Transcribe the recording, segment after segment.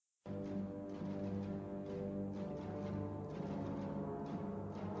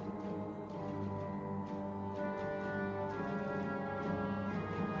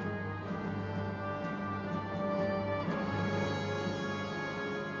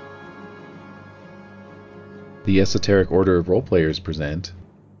The Esoteric Order of Roleplayers present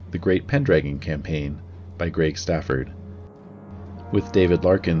The Great Pendragon Campaign by Greg Stafford, with David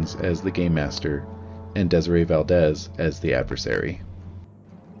Larkins as the Game Master and Desiree Valdez as the Adversary.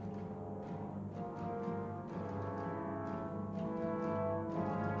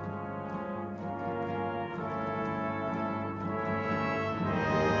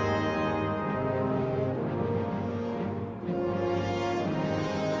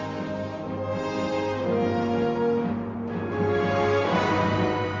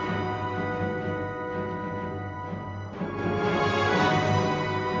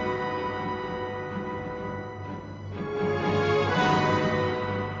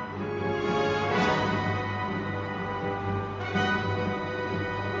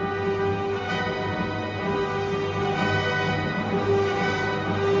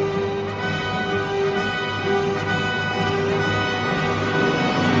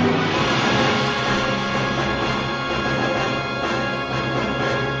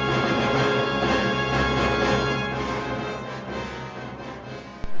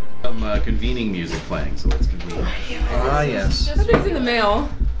 Convening music playing, so let's convene. Yes. Something's in the mail.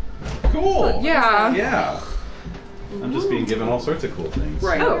 Cool! Yeah. Yeah. I'm just being given all sorts of cool things.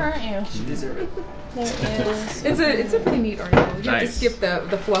 Right. Where aren't you? You deserve it. There is. It's a pretty neat article. You have to Nice. skip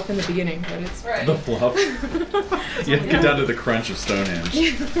the fluff in the beginning, but it's Right. The fluff. You have to get down to the crunch of Stonehenge.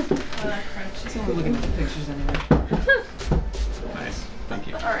 Crunchy. We're looking at the pictures anyway. Nice. Thank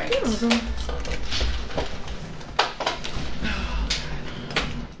you. Alright. You're welcome.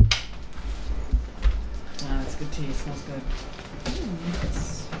 That's good tea. It smells good.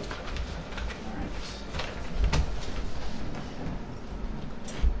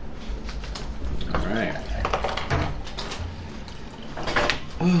 Alright.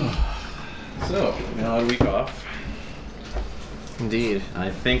 So, we all had a week off. Indeed. I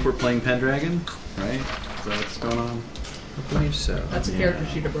think we're playing Pendragon, right? Is that what's going on? I believe so. That's a character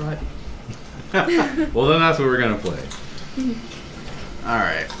she'd have brought. Well, then that's what we're going to play.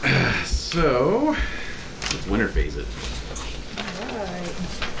 Alright. So, let's winter phase it. Alright.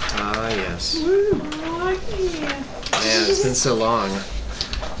 Ah, yes. Oh, yeah. Man, it's been so long. I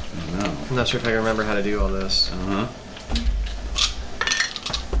know. I'm not sure if I can remember how to do all this. Uh-huh.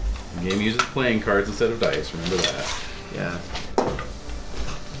 The game uses playing cards instead of dice, remember that. Yeah.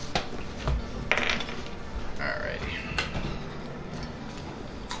 Alrighty.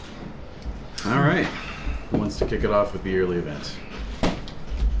 Alright. Who wants to kick it off with the yearly event?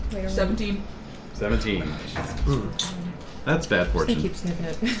 Later. 17. 17. That's bad I fortune. keep sniffing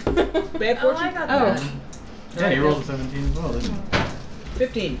it. Bad Oh, fortune? I got Oh. that. Yeah, you rolled a 17 as well, didn't you?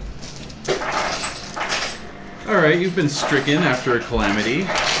 15. Alright, you've been stricken after a calamity.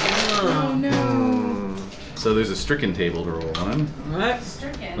 Oh no. So there's a stricken table to roll on. Alright.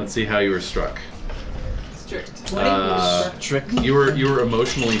 Stricken. Let's see how you were struck. Strict. 20. Trick. You were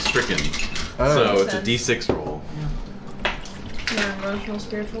emotionally stricken. Oh. So it's a Makes d6 roll. You're an emotional,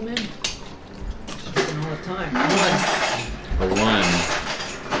 spiritual man. All the time. A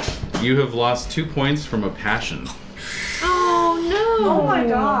 1. You have lost 2 points from a passion. Oh no. Oh my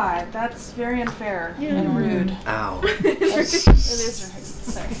god, that's very unfair and rude. Ow. It is rude.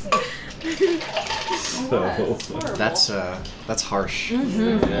 Sorry. So, That's harsh.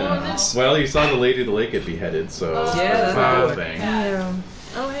 yeah. Well, you saw the Lady of the Lake get beheaded, so Yeah, that's that's a good. thing. Yeah.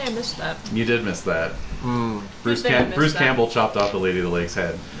 Oh, hey, I missed that. You did miss that. Bruce, Good thing I missed Bruce that. Campbell chopped off the Lady of the Lake's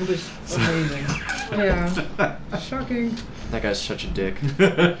head. It was amazing. Yeah. Shocking. That guy's such a dick.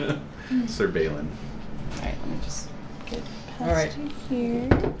 Sir Balin. Alright, let me just get past Alright. you here.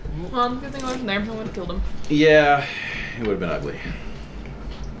 Well, good thing I wasn't there. I would have killed him. Yeah, it would have been ugly.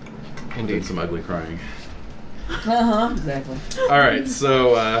 Did Indeed. some ugly crying. Exactly. All right,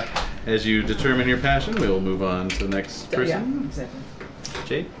 so as you determine your passion, we will move on to the next Yeah, person. exactly.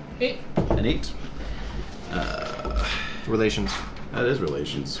 Jade, 8. an 8. Relations. That is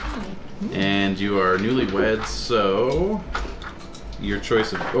relations. And you are newlyweds, so your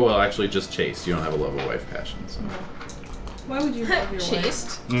choice of actually just chaste. You don't have a love of wife passion. So. Why would you love your wife?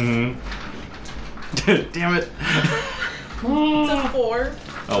 Chased. Mm-hmm. Damn it. It's a 4.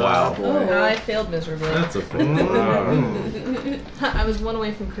 Oh wow. boy. I failed miserably. That's a 4. I was 1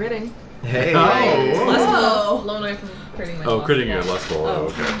 away from critting. Hey. Oh. Lustful. Blown away from critting my Oh, critting lustful. your lustful. Oh,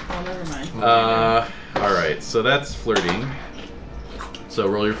 okay. Well, never mind. All right, so that's flirting. So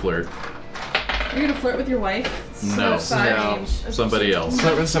roll your flirt. You're gonna flirt with your wife? No. No. Somebody else.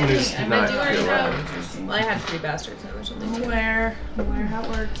 Flirt with someone who's I not do already your have. wife. Well, I had 3 bastards now or something. Too. Where how it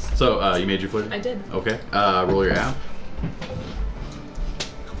works. So you made your flirt? I did. Okay. Roll your app.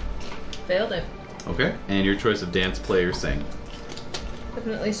 Failed it. Okay. And your choice of dance, play, or sing.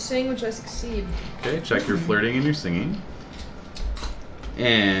 Definitely sing, which I succeed. Okay, check your flirting and your singing.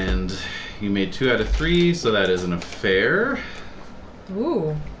 And you made 2 out of 3, so that is an affair.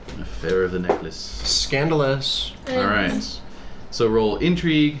 Ooh. Affair of the necklace. Scandalous. Alright. So roll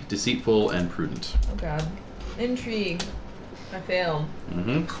intrigue, deceitful, and prudent. Oh god. Intrigue. I fail.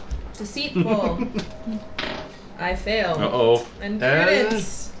 Mm-hmm. Deceitful. I fail. Uh-oh. And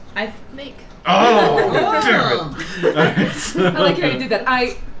prudence. I make. Oh! Damn it! Alright, so I like how you did that.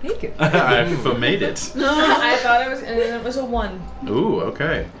 I make it. I made it. I thought and it was a 1. Ooh,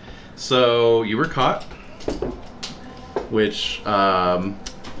 okay. So you were caught, which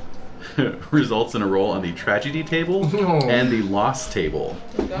results in a roll on the tragedy table and the loss table.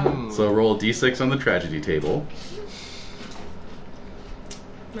 Oh god. So roll a d6 on the tragedy table.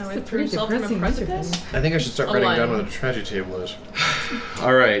 My It's wife a threw pretty herself from a depressing precipice? interface. I think I should start A writing 1. down what a tragedy table is.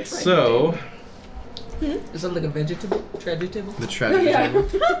 All right, so Is it like a vegetable? Vegetable? The tragedy table.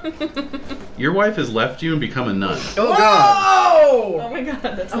 your wife has left you and become a nun. Oh god! Oh my god,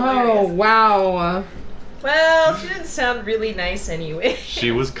 that's hilarious. Oh, wow. Well, she didn't sound really nice anyway.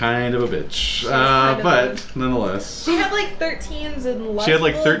 She was kind of a bitch, kind of but nonetheless. She had like 13s and lustful, She had,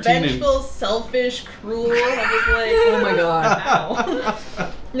 like, 13 and- vengeful, selfish, cruel. I was like, Oh my god.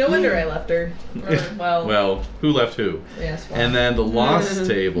 wow. No wonder I left her. Or, well, Well, who left who? yes. Well. And then the loss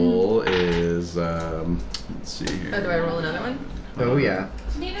table is let's see here. Oh, do I roll another one? Oh yeah.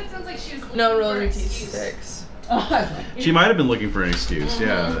 To me, that sounds like she was looking No, for roll an your excuse. d6. She might have been looking for an excuse.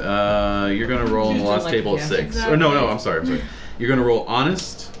 Yeah. You're gonna roll on the She's loss like, table yeah. 6. Or no, I'm sorry. You're gonna roll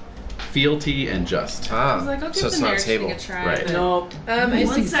honest, fealty, and just. Ah, I was like, I'll so give it's the not a marriage thing table. a try. Right. but- No. I One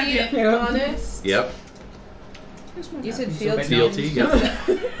succeed second. honest. Yep. You said So bad. fealty. Fealty.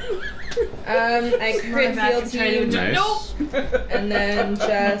 Yep. I crit back and try to fealty, adjust. Nice. Nope. and then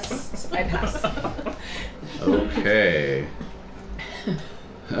just I pass. Okay.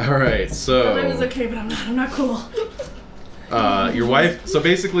 All right. So. I was okay, but I'm not cool. Your wife. So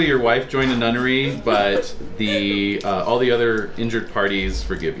basically, your wife joined a nunnery, but the all the other injured parties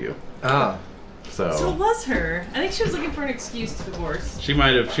forgive you. Ah. So it So was her. I think she was looking for an excuse to divorce. she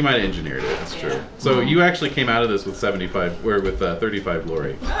might have engineered it. That's true. So you actually came out of this with 75 or with 35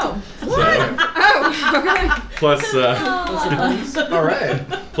 glory. Oh, So, Oh, okay. plus All right.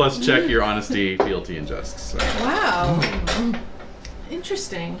 plus check your honesty, fealty, and just. So. Wow.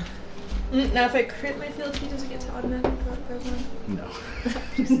 Interesting. now if I crit my fealty, does it get to automatic goes on? No.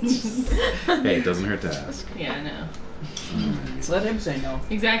 Hey, it doesn't hurt to ask. Yeah, I know. Just let him say no.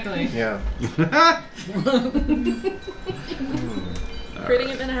 Exactly. Yeah. Critting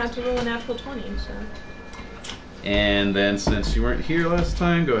it, then I have to roll a natural 20. So And then since you weren't here last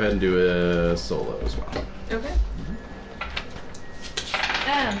time, go ahead and do a solo as well. okay.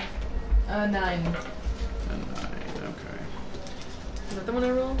 9. And 9, okay. Is that the one I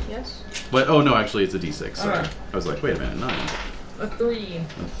roll? Yes. But oh no, actually it's a d6. Sorry, Alright. I was like, wait a minute, 9. A 3.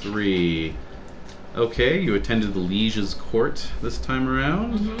 A 3. Okay, you attended the liege's court this time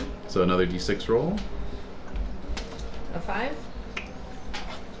around. Mhm. So another d6 roll. A 5.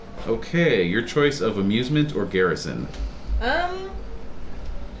 Okay, your choice of amusement or garrison.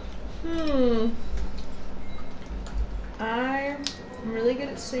 I'm really good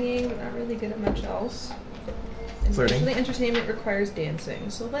at singing, but not really good at much else. And Flirting. usually entertainment requires dancing,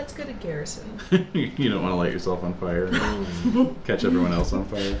 so let's go to garrison. You don't want to light yourself on fire. Catch everyone else on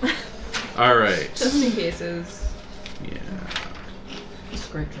fire. All right. Just in cases. Yeah. It's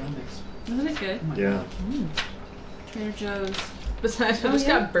a great trail mix. Isn't it good? Oh my Yeah. god. Trader Joe's. Besides, I Oh, just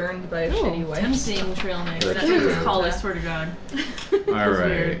yeah? got burned by a Oh, shitty wife. tempting trail mix. That's That makes true. us call, I swear to God. All right.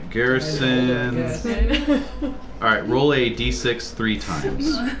 weird. Garrison. Yes. All right. Roll a d6 3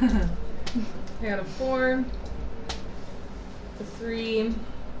 times. I got a 4, a 3,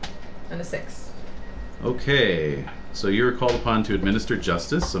 and a 6. Okay. So you are called upon to administer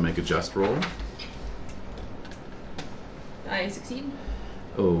justice. So make a just roll. I succeed.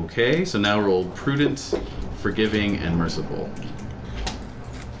 Okay. So now roll prudent, forgiving, and merciful.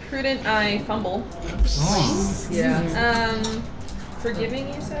 Prudent, I fumble. Yeah. Forgiving,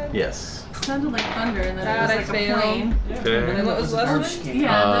 you said? Yes. Sounded like thunder, and then God, it I was like fail. a plane. Okay. And what was the last garbage one? can.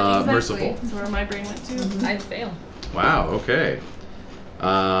 Yeah, exactly. Merciful. That's where my brain went to. I fail. Wow. Okay.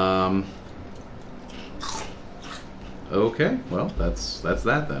 Okay. Well, that's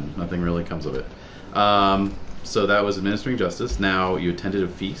that then. Nothing really comes of it. So that was administering justice. Now you attended a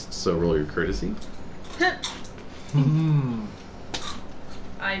feast. So roll your courtesy.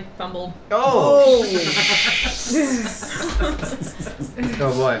 I fumbled. Oh!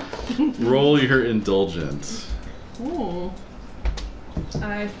 Oh boy. Roll your indulgent. Ooh.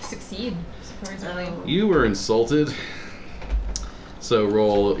 I succeed, surprisingly. You were insulted. So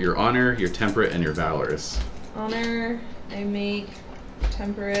roll your honor, your temperate, and your valorous. Honor, I make.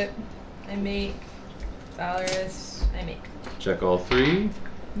 Temperate, I make. Valorous, I make. Check all 3.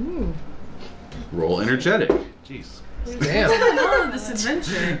 Roll energetic. Jeez. Damn. Oh, this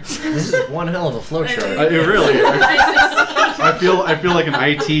adventure. This is one hell of a flowchart. It really is. I feel like an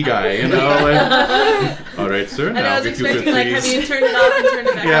IT guy, you know? Like, all right, sir. And I Now was if you could expecting, like, have please. you turned it off and turned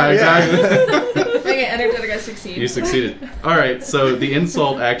it back Yeah, on? exactly. Okay, energetic, I succeed. You succeeded. All right, so the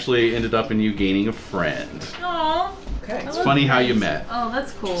insult actually ended up in you gaining a friend. Aww. Okay. It's funny how you met. Oh,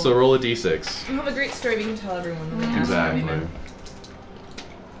 that's cool. So roll a d6. I have a great story we can tell everyone when they ask how we Exactly.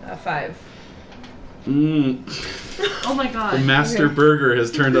 met. 5. Oh my The god. Master Burger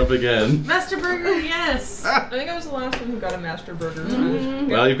has turned up again. Master Burger, yes. I think I was the last one who got a Master Burger.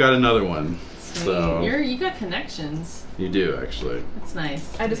 Well, you've got another one. So You got connections. you do actually. That's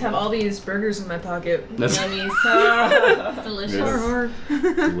nice. I just have all these burgers in my pocket. That's Yummy. So Delicious.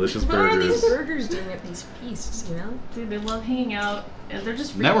 Yes. Delicious what are these burgers. burgers doing at these feasts, you know? Dude, they love hanging out. And they're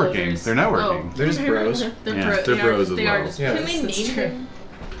just Networking. freeloaders. They're networking. They're just bros. They're Yeah, bro- they're they bros are, as they well. are just Yeah. Can we that's name true. them?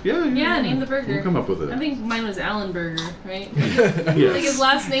 Yeah, name the burger. We'll come up with it. I think mine was Alan Burger, right? I think Yes. his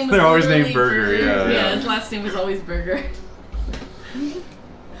last name was They're always literally named Burger, yeah. his last name was always Burger.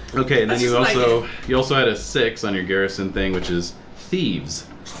 Okay, and then That's you just an also had a 6 on your garrison thing, which is thieves.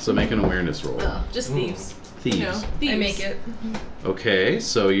 So make an awareness roll. Oh, just thieves. Thieves. You know, thieves. I make it. Okay,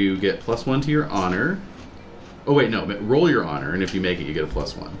 so you get +1 to your honor. Oh wait, no, roll your honor, and if you make it, you get a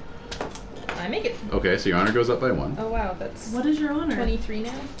 +1. I make it. Okay, so your honor goes up by 1. Oh wow, that's What is your honor? 23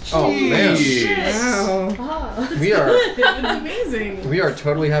 now. Oh man, Jeez. Ah. we are That's amazing. we are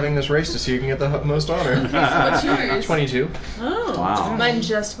totally having this race to see who can get the most honor. What's yours? 22. Oh. Wow. Mine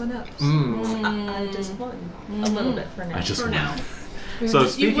just went up. So I just won a little bit for now. I just For won. now. So You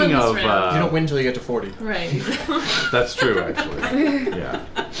speaking won this of, round. You don't win until you get to 40. Right. that's true actually. Yeah.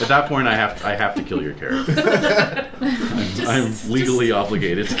 At that point, I have to kill your character. I'm legally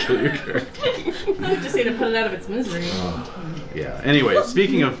obligated to kill your character. Just need to put it out of its misery. Yeah. Anyway,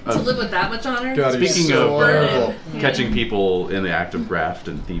 speaking of To live with that much honor? God, it's speaking so of honorable. catching people in the act of graft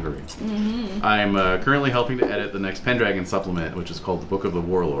and thievery, I'm currently helping to edit the next Pendragon supplement, which is called the Book of the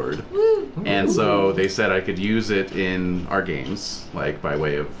Warlord. And so they said I could use it in our games, like by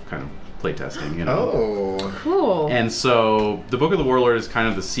way of kind of playtesting, you know. Oh. Cool. And so the Book of the Warlord is kind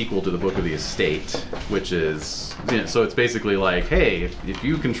of the sequel to the Book of the Estate, which is, you know, so it's basically like, hey, if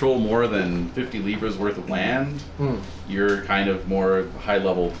you control more than 50 libras worth of land, you're kind of more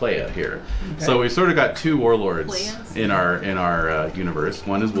high-level playa here. So we've sort of got 2 warlords Playas? in our universe.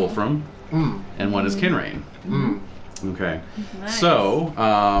 One is Wolfram, and one is Kinrain. Okay. Nice. So,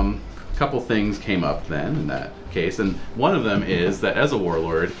 a couple things came up then in that case, and one of them is that as a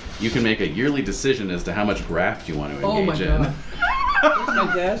warlord, you can make a yearly decision as to how much graft you want to Oh my engage in. god.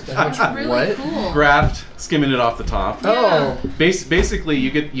 Fantastic. That's really What? cool. Graft, skimming it off the top. Oh. Basically, you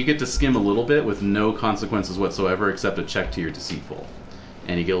get to skim a little bit with no consequences whatsoever, except a check to your deceitful.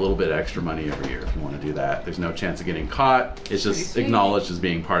 And you get a little bit of extra money every year if you want to do that. There's no chance of getting caught. It's just acknowledged as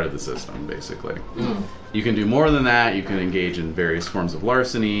being part of the system, basically. You can do more than that. You can engage in various forms of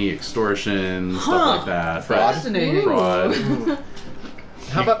larceny, extortion, stuff like that. Fraud? Fascinating. Fraud.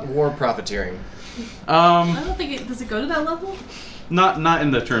 How about war profiteering? I don't think it does it go to that level? Not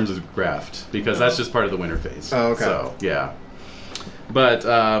in the terms of graft, because that's just part of the winter phase. Oh, okay. So, yeah. But,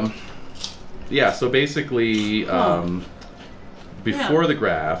 yeah, so basically, before the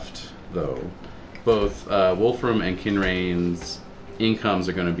graft, though, both Wolfram and Kinrain's incomes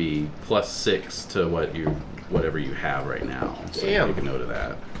are going to be +6 to whatever you have right now. So Damn. make a note of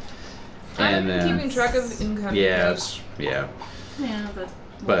that. I'm keeping track of income. Yeah, because yeah. Yeah,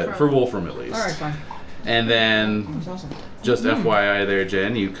 But for Wolfram at least. Alright, fine. And then, That's awesome. just FYI there,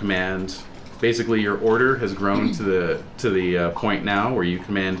 Jen, you command. Basically, your order has grown to the point now where you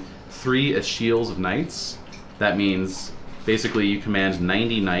command 3 eschils of knights. That means basically you command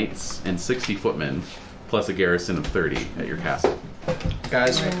 90 knights and 60 footmen, plus a garrison of 30 at your castle.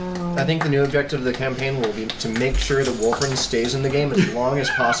 Guys, I think the new objective of the campaign will be to make sure that Wolfram stays in the game as long as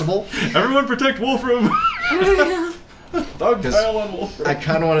possible. Everyone protect Wolfram! Dogpile on Wolfram. I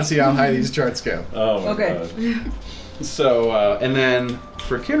kind of want to see how high these charts go. Oh my Okay. god. So, and then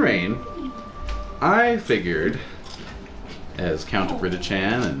for Kinrain, I figured, as Count of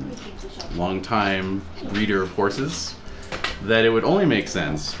Ridichan and longtime breeder of horses, that it would only make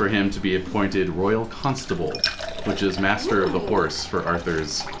sense for him to be appointed Royal Constable, which is master of the horse for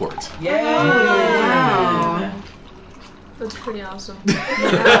Arthur's court. Yay! Wow. That's pretty awesome.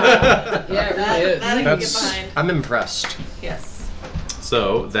 Yeah, it really is. That I can get behind. I'm impressed. Yes.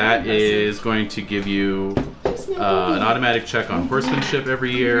 So that is going to give you an automatic check on horsemanship every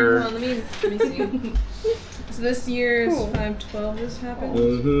Hold year. on, let me see. So this year is 512. This happened.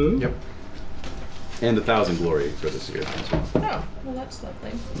 Mm-hmm. Yep. And 1,000 glory for this year as well. Oh, well that's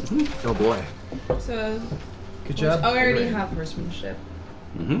lovely. Oh boy. So, Good job. oh, I already have horsemanship.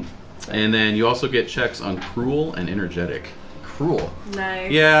 Mm-hmm. And then you also get checks on cruel and energetic. Cruel.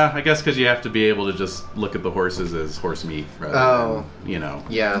 Nice. Yeah, I guess because you have to be able to just look at the horses as horse meat rather than, you know.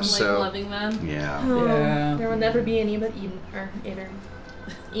 Yeah, Like so. loving them. Yeah. Oh, Yeah. there will never be any but Eden or Eder.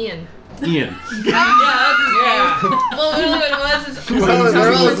 Ian. Ian. Yeah. Well, no, it was. Well,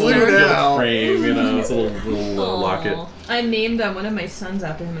 they're all blue now. Frame, you know, it's a little locket. I named one of my sons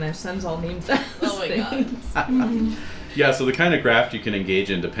after him, and I have sons all named after. Oh my god. Yeah, so the kind of graft you can engage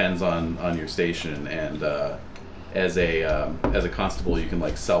in depends on your station, and as a constable, you can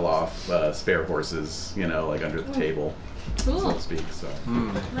like sell off spare horses, you know, like under the table, so Cool. to speak. So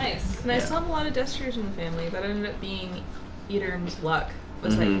Nice. And I still have a lot of destriers in the family. That ended up being Ederm's luck.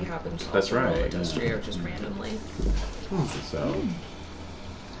 Was that he happened to That's also roll a right, yeah. destrier just randomly. so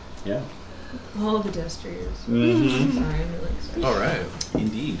yeah, All the destriers. Mhm. Sorry, I'm really excited. All right.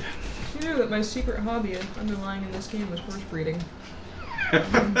 indeed. You know that my secret hobby underlying in this game was horse breeding.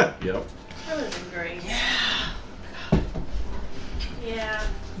 Yep. That would have been great. Yeah.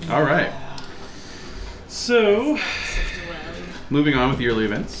 All right. So, Well. moving on with yearly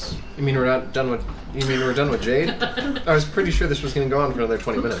events. You mean we're not done with? You mean we're done with Jade? I was pretty sure this was going to go on for another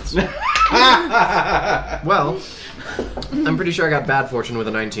 20 minutes. Well, I'm pretty sure I got bad fortune with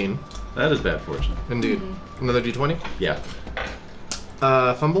a 19. That is bad fortune. Indeed. Another D20. Yeah.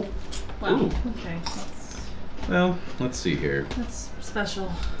 Fumble. Wow. Ooh. Okay. Well, let's see here. That's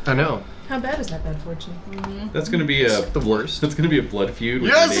special. I know. How bad is that bad fortune? That's going to be The worst. That's going to be a blood feud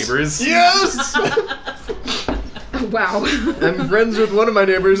with Yes! your neighbors. Yes! Wow. I'm friends with one of my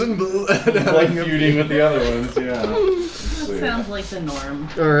neighbors and Blood feuding with the other ones. Yeah. That sounds like the norm.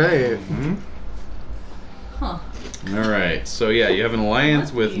 All right. Huh. All right. So yeah, you have an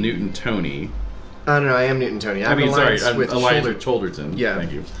alliance with Lucky. Newton Tony. I don't know. I am Newton Tony. I mean, sorry, with alliance Shoulder- with Cholderton. Yeah.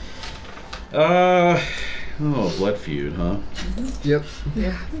 Thank you. Blood feud, huh? Yep.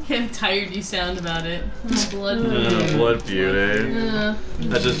 Yeah. Look how tired you sound about it. Oh, blood. Blood feud, eh?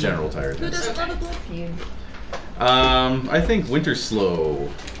 That's just general Who tiredness. doesn't love a blood feud? I think Winter Slow.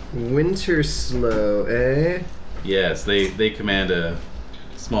 Winter Slow, eh? Yes, they command a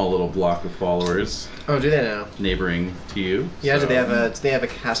small little block of followers Oh, do they now? neighboring to you. Yeah. so- Do they have a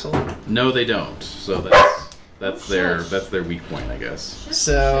castle? No, they don't. So that's their weak point, I guess.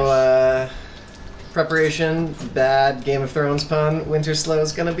 So, preparation, bad Game of Thrones pun. Winter Slow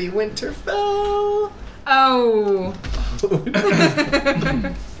is gonna be Winterfell. Oh.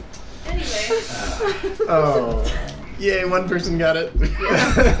 Anyway. Oh. Yay, one person got it.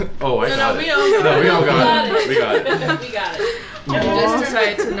 Oh, I got it. we all got No, we all We got it. We got it. We got it. We just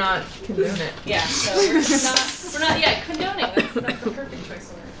decided to not condone it. Yeah, so we're not yet condoning. That's the perfect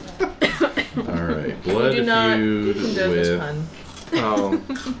choice of word. All right, blood We do not feud condone this with pun. Oh.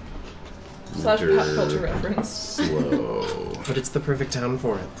 Slash pop Winter culture reference. Slow. But it's the perfect town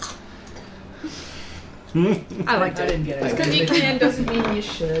for it. I liked I it. didn't get it. Because you can doesn't mean you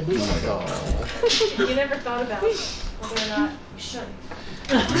should. Oh. You never thought about whether or not you should.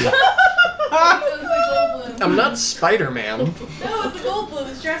 I'm not Spider-Man. No, it's the gold blue.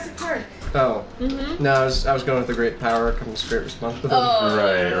 It's Jurassic Park. Oh. Mm-hmm. No, I was going with the great power comes great responsibility. Oh.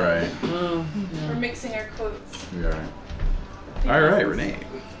 Right. Oh, We're mixing our quotes. We are. All right, Renee.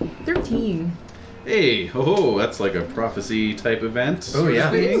 13. Hey, that's like a prophecy type event. Oh,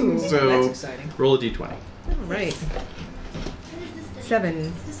 yeah. Ooh, So that's exciting. roll a d20. Right. What is this thing? 7.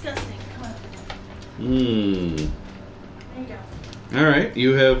 It's disgusting. Come on. Hmm. There you go. All right,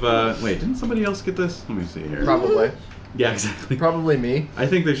 you have. Wait, didn't somebody else get this? Let me see here. Probably. Yeah, exactly. Probably me. I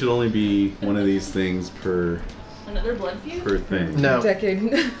think there should only be one of these things per Another blood feud? thing. No.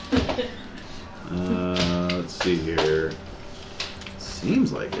 Decade. Let's see here.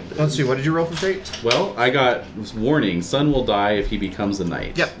 Seems like it. Let's see, what did you roll for fate? Well, I got this warning. Son will die if he becomes a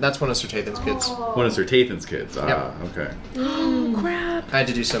knight. Yep, that's one of Sir Tathan's kids. One of Sir Tathan's kids. Ah, okay. Oh, crap. I had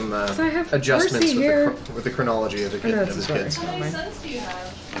to do some So I have adjustments Percy with here. with the chronology of, Oh, no, of that's his sorry. kids. How many sons do you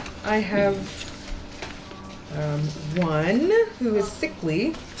have? I have one who is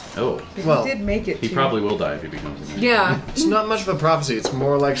sickly. Oh, Well, He did make it he to... probably will die if he becomes a knight. Yeah. It's not much of a prophecy. It's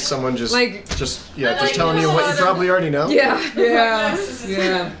more like someone just just telling you what you God. probably already know. Yeah. Yeah.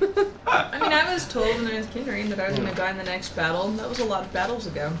 Yeah. I mean, I was told when I was kindering that I was going to die in the next battle. That was a lot of battles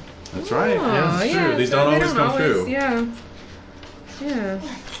ago. That's right. Yeah, that's true. These so don't they always come true. Yeah. Yeah.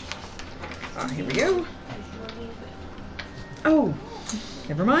 Ah, here we go. Oh.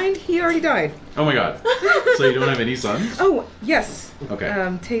 Never mind, he already died. Oh my god. So you don't have any sons? Oh, yes. Okay.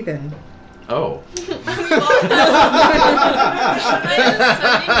 Tathan. Oh.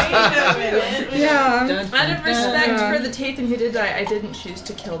 Yeah. Out of respect for the Tathan who did die, I didn't choose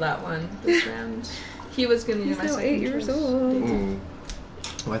to kill that one this round. He was going to be He's my now second 8 years choice. old.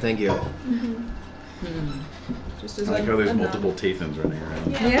 Why, thank you. Just as I like how there's unknown. multiple Tathans running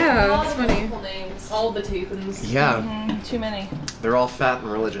around. Yeah, a lot it's of funny. multiple names. All the Tathans. Yeah, Too many. they're all fat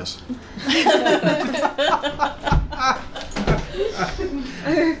and religious.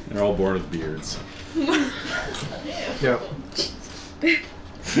 They're all born with beards. Yep.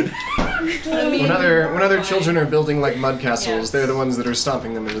 When other children are building like mud castles, they're the ones that are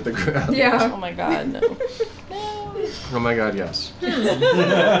stomping them into the ground. Yeah. Oh my god, no. Oh my god, yes.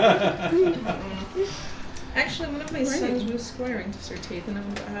 Actually, one of my sons was squaring to Sir Tathan. I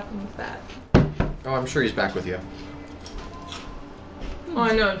wonder what happened with that. Oh, I'm sure he's back with you. Oh,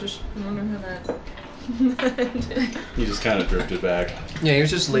 I know. Just wondering how that. He just kind of drifted back. Yeah, he was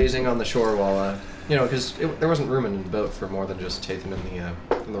just lazing on the shore while, because there wasn't room in the boat for more than just Tathan and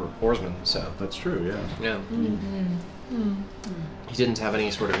the oarsman, so. That's true, yeah. Yeah. He didn't have any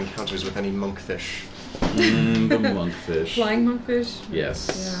sort of encounters with any monkfish. The monkfish. Flying monkfish?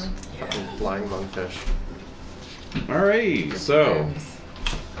 Yes. Fucking flying monkfish. Alright, so.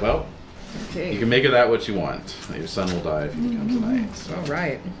 Well, Okay. you can make of that what you want. Your son will die if he becomes a knight. So.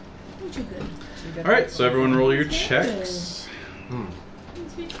 Alright. Too good. Alright, so everyone roll your checks.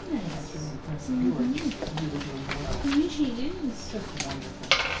 It's very nice. She is.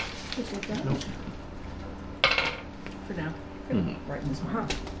 Nope. For now. Right in this one.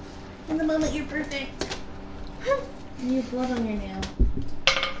 In the moment, you're perfect. You have blood on your nail.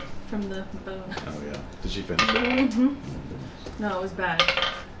 From the bone. Oh, yeah. Did she finish it? No, it was bad.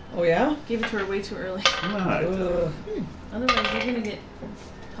 Oh yeah? Gave it to her way too early. Ugh. Otherwise, you're gonna get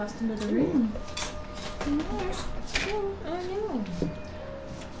tossed into the ring. I know.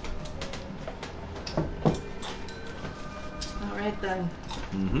 All right then.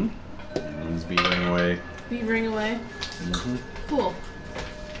 Mm-hmm. Everyone's beavering away. Beavering away. Mm-hmm. Cool.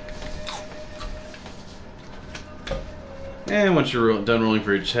 And once you're done rolling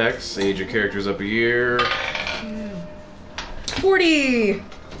for your checks, age your characters up a year. 40!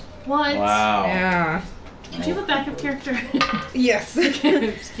 What? Wow. Yeah. Do you have a backup character? Yes. Okay,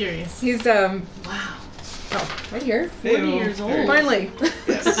 I'm just curious. He's, Wow. oh, right here. 40 years old. Finally.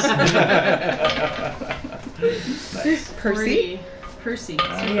 Nice. Percy, Percy.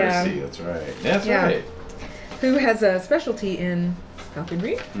 Yeah. Percy, that's right. That's Yeah. right. who has a specialty in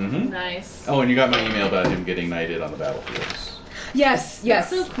falconry. Mm-hmm. Nice. Oh, and you got my email about him getting knighted on the battlefields. Yes.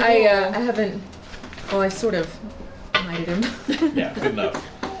 So cool. I haven't. Well, I sort of knighted him. Yeah, good enough.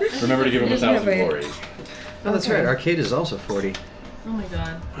 Remember to give him He doesn't 1,000 have a- glory. Oh, that's right. Arcade is also 40. Oh my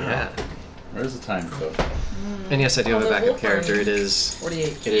god. Yeah. Where's the time though? And yes, I do have a the backup wolf character. one. It is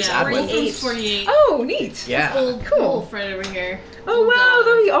 48. It is Yeah, Adwin. Wolfram's 48. Oh, neat. Yeah. Old Cool. wolf right over here. Oh wow,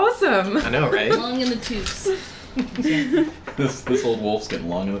 that'd be awesome. I know, right? Long in the tooths. This old wolf's getting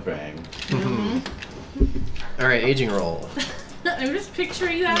long in the fang. All right, aging roll. I'm just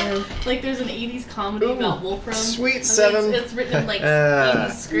picturing that. Like there's an 80s comedy Ooh, about Wolfram. sweet And seven. It's written in like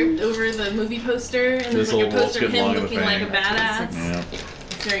 80s script over the movie poster. And This there's like a old wolf's poster of getting long him in the looking like a fang. badass. Yeah,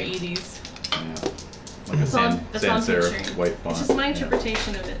 It's very 80s. yeah. Like a That's all sans I'm serif picturing. white font. It's just my Yeah.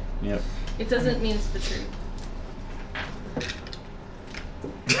 interpretation of it. Yep. It doesn't mean it's the truth.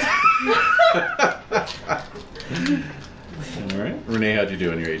 All right, Renee, how'd you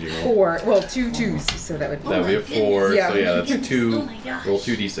do on your aging roll? 4. Well, 2 twos, so that would be. That would be a 4. Yeah. So yeah, that's two. Oh my gosh. Roll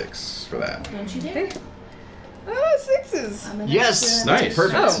 2d6 for that. Don't you dare. Okay. Oh, 6s. I'm an Yes. extra. Nice.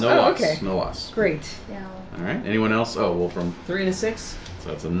 Perfect. Oh, No oh, loss. okay. No loss. Great. Down. All right. Anyone else? Oh, Wolfram. 3 and a 6. So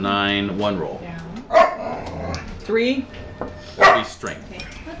that's a 9. 1 roll. Down. 3. That'd be strength. Okay.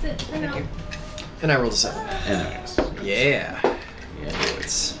 That's it for now. And I rolled a 7. And nice. Yeah. Yeah.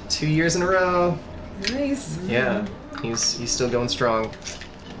 It's 2 years in a row. Nice. Yeah. He's still going strong.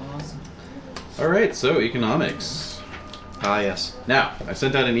 Awesome. All right. So economics. Ah, yes. Now, I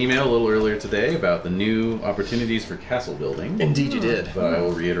sent out an email a little earlier today about the new opportunities for castle building, Indeed, you did. but I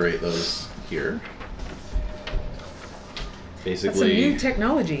will reiterate those here. That's some Basically, new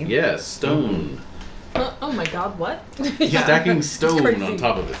technology. yes, stone. Oh my god, what? Yeah. Stacking It's stone crazy. on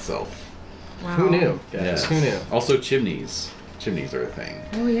top of itself. Wow. Who knew, guys? Yes. Who knew? Also chimneys. Chimneys are a thing.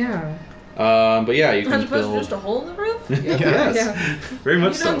 Oh yeah. But yeah, you As can opposed build. to just a hole in the roof? Yes, Yeah. very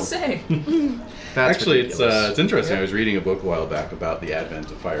much You so. don't say. That's Actually, ridiculous. it's interesting. I was reading a book a while back about the advent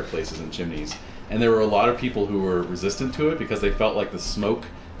of fireplaces and chimneys, and there were a lot of people who were resistant to it because they felt like the smoke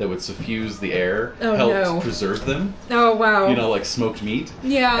that would suffuse the air, Oh, helped no. preserve them. Oh wow. You know, like smoked meat.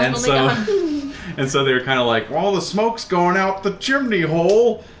 Yeah. And Oh my so, God. and so they were kind of like, well, the smoke's going out the chimney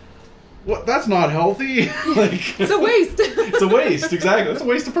hole. What? That's not healthy. Like, It's a waste. it's a waste. Exactly. That's a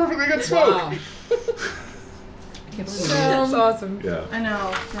waste of perfectly good smoke. Wow. That's awesome. Yeah. I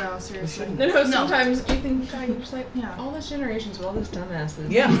know. No, seriously. No, sometimes you think, God, you're just like, Yeah. all those generations with all those dumbasses.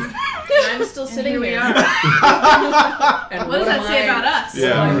 Yeah. And I'm still And sitting here we here. are. And What does that am say I- about us? What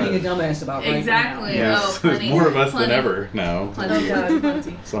am I Yeah. being a dumbass about right Exactly. now? Yes. Oh, There's plenty. more of us Plenty. than ever now. Plenty. Oh, God,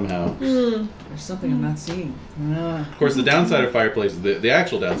 plenty. Somehow. There's something I'm not seeing. Of course, the downside of fireplaces, the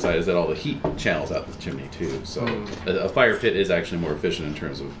actual downside is that all the heat channels out the chimney too. So a fire pit is actually more efficient in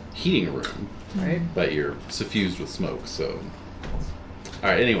terms of heating a room, Right? but you're suffused with smoke. So, all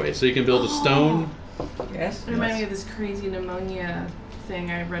right. Anyway, so you can build a stone. Yes? It reminded me of this crazy pneumonia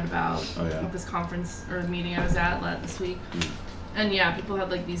thing I read about Oh, yeah. at this conference or meeting I was at this week. And yeah, people had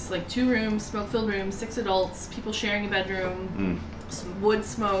like these like 2 rooms, smoke-filled rooms, 6 adults, people sharing a bedroom, some wood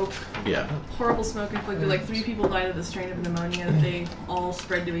smoke, Yeah. horrible smoke inflicted. Like 3 people died of the strain of pneumonia that they all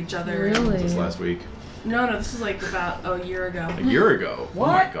spread to each other. Really? This last week. No, this was like about a year ago. A year ago. Oh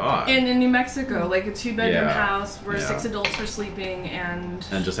my God. And in New Mexico, like a 2-bedroom Yeah. house where Yeah. 6 adults were sleeping, and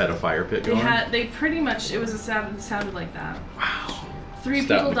just had a fire pit they going. they pretty much it sounded like that. Wow. 3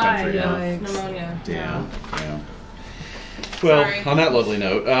 Just out in people the died country, of huh? pneumonia. Damn. Damn. Well, Sorry. on that lovely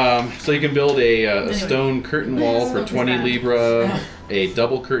note, so you can build a stone curtain wall for Smoke is 20 bad. libra, a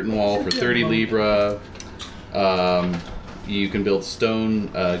double curtain wall for 30 libra. You can build stone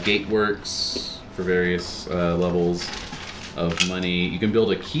gateworks for various levels of money. You can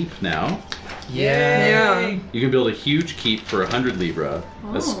build a keep now. Yeah. You can build a huge keep for 100 libra,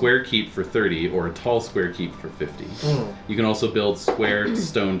 a square keep for 30, or a tall square keep for 50. You can also build square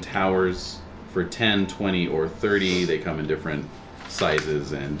stone towers for 10, 20, or 30. They come in different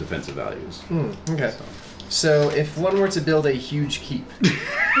sizes and defensive values. Okay. So if one were to build a huge keep,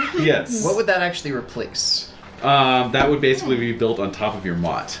 Yes. what would that actually replace? That would basically be built on top of your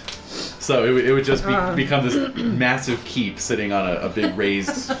motte. So it would just become this massive keep sitting on a big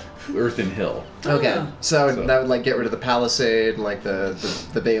raised earthen hill. Okay. So So- that would like get rid of the palisade and like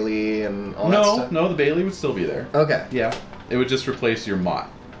the bailey and all that stuff? No, the bailey would still be there. Okay. Yeah, it would just replace your motte.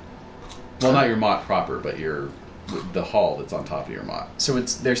 Well, not your motte proper, but the hall that's on top of your motte. So would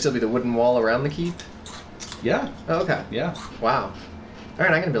there still be the wooden wall around the keep? Yeah, Oh, okay. yeah. Wow. All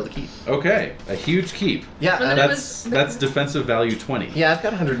right, I'm gonna build a keep. Okay, a huge keep. Yeah, But That's defensive value 20. yeah, I've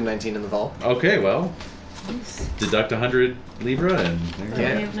got 119 in the vault. Okay, well, deduct 100 libra and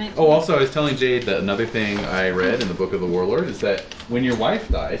there you go. Yeah. Oh, also, I was telling Jade that another thing I read in the Book of the Warlord is that when your wife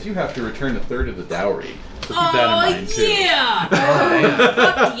dies, you have to return a third of the dowry. So keep that in mind too. Yeah!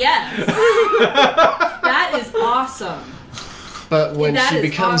 Fuck yes! That is awesome. But when That she is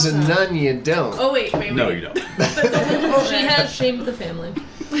becomes awesome. a nun, you don't. Oh wait. No, you don't. She has shamed the family.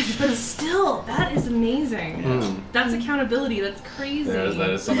 But still, that is amazing. That's accountability. That's crazy. That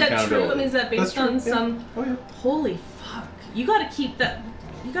is some that true? I accountability. mean, is that based That's true, on yeah. some? Oh yeah. Holy fuck! You got to keep that.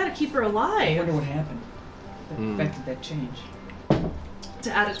 You got to keep her I alive wonder what happened that affected that change.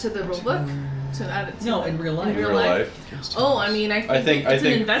 to add it to the rule book. To add it to No, the- in real life. In real life. Oh, I mean, I think I it's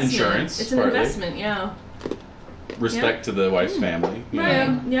think an investment. insurance, It's an partly. investment. Yeah. Respect to the wife's family. you Right.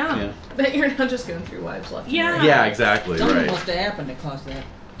 know. Yeah. That you're not just going through wives left and Yeah. right. Yeah, exactly. Something Right. must have happened that caused that.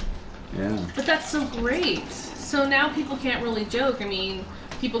 Yeah. But that's so great. So now people can't really joke. I mean,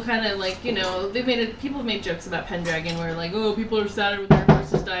 people kind of like, people have made jokes about Pendragon where like, oh, people are sadder when their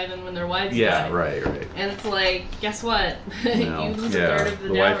horses die than when their wives die. Yeah. Right. And it's like, guess what? No. You lose a third Yeah. of the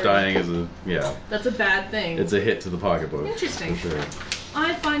The dowry. wife dying is That's a bad thing. it's a hit to the pocketbook. Interesting. For sure.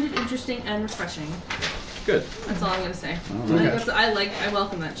 I find it interesting and refreshing. Good. That's all I'm gonna say. All right. I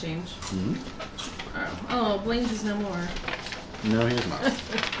welcome that change. Mhm. Oh, Blaine's is no more. No, he is not.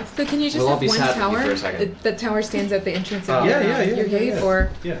 So can you just We'll all have be one sad with you tower? for a second. The tower stands at the entrance of Yeah, your gate,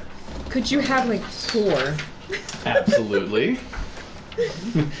 or Yeah. could you have like 4? Absolutely.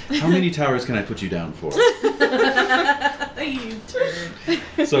 How many towers can I put you down for? You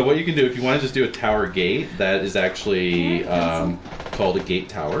turd. So what you can do, if you want to just do a tower gate, that is actually called a gate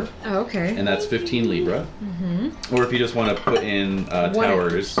tower, Oh, okay. and that's 15 libra. Mm-hmm. Or if you just want to put in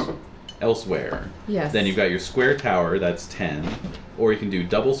towers elsewhere, Yes. then you've got your square tower, that's 10. Or you can do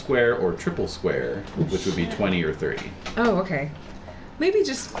double square or triple square, which would be 20 or 30. Oh, okay. Maybe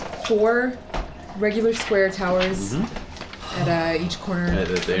just 4 regular square towers at each corner At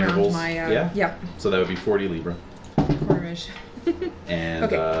the around intervals? my Yeah. Yep, So that would be 40 libra. cornerish. And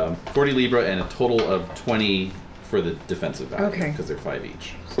Okay. 40 libra and a total of 20 for the defensive value. Okay. Because they're 5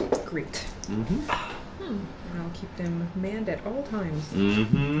 each. Great. Mm-hmm. And I'll keep them manned at all times.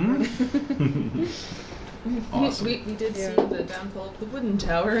 Mm-hmm. Awesome. We did see the downfall of the wooden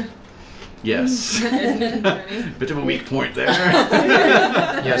tower. Yes. Bit of a weak point there.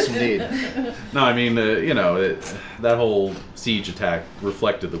 Yes, indeed. No, I mean, that whole siege attack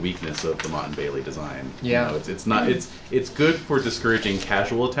reflected the weakness of the Mott and Bailey design. Yeah. You know, it's not it's good for discouraging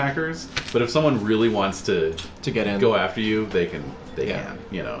casual attackers, but if someone really wants to get in, go after you, they can.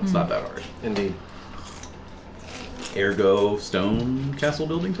 You know, it's not that hard. Indeed. Ergo, stone castle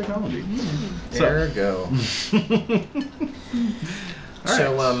building technology. Ergo. All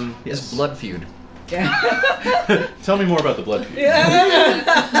So, right. this blood feud. Tell me more about the blood feud.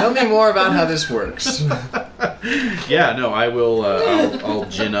 Tell me more about how this works. Yeah, no, I will. I'll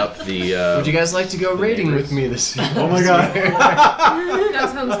gin up the. Would you guys like to go raiding neighbors? with me this year? Oh my god! That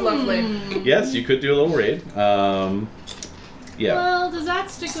sounds lovely. Yes, you could do a little raid. Yeah. Well, does that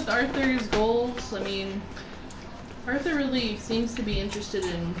stick with Arthur's goals? I mean, Arthur really seems to be interested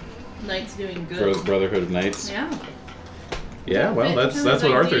in knights doing good. For Brotherhood of Knights. Yeah. Yeah, well, Fit that's into his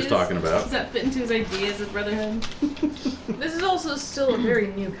what Arthur's ideas? talking about. Does that fit into his ideas of Brotherhood? This is also still a very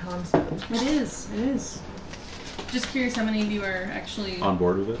new concept. It is. It is. Just curious how many of you are actually On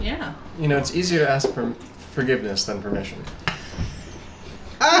board with it. Yeah. You know, it's easier to ask for forgiveness than permission.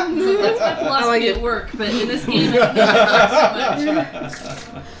 That's my philosophy at work, but in this game, I don't know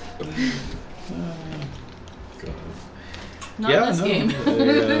so much. God. Not in this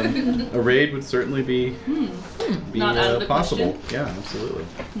game. A raid would certainly be Not out of the possible. question. Yeah, absolutely.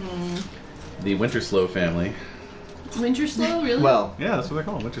 The Winterslow family. Winterslow, really? Well, Yeah, that's what they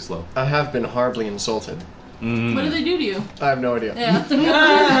call them, Winterslow. I have been horribly insulted. What do they do to you? I have no idea.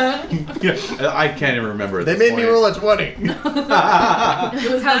 Yeah. Yeah, I can't even remember. At They this made me point. roll a 20.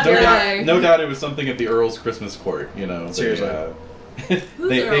 It was how No dare doubt, they? no doubt it was something at the Earl's Christmas court, you know. Seriously.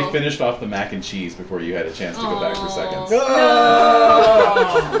 They Earl? finished off the mac and cheese before you had a chance to go back for seconds.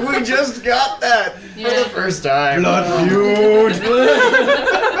 Oh, we just got that for Yeah. the first time. Blood feud!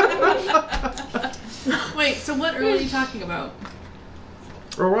 Wait, so what Earl are you talking about?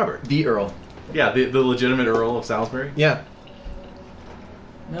 Earl Robert. The Earl. Yeah, the legitimate Earl of Salisbury. Yeah.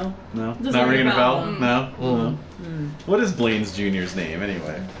 No. No? Doesn't Not ring ringing a a bell? bell. No? No. What is Blaine's Jr.'s name,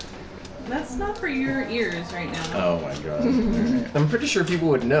 anyway? That's not for your ears right now. Oh my god. Alright. I'm pretty sure people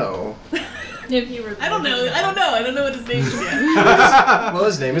would know. If you were I don't know. I don't know what his name is yet. Well,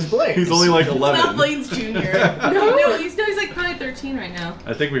 his name is Blaine. He's only like It's 11. not Blaine's Jr. No, he's like probably 13 right now.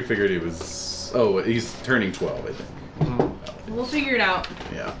 I think we figured he was... Oh, he's turning 12, I think. We'll figure it out.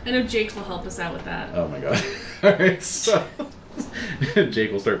 Yeah. I know Jake will help us out with that. Oh my god. Alright, so...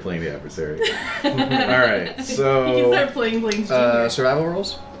 Jake will start playing the adversary. Alright, so... He can start playing Blaine's Jr. Survival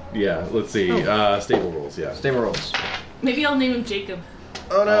rolls? Yeah, let's see. Stable rules, yeah. Stable rolls. Maybe I'll name him Jacob.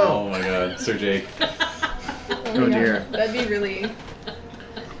 Oh no. Oh my god, Sir Jake. Oh dear. That'd be really...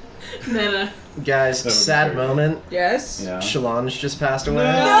 Meta. Guys, That would be sad great. moment. Yes? Yeah. Shalonge just passed away.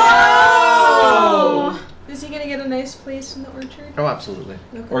 Oh! Is he gonna get a nice place in the orchard? Oh, absolutely.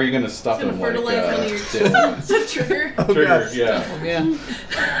 Or are you gonna stuff Gonna him fertilize one of your Dylan? the trigger. Oh, Trigger, God. yeah. Yeah.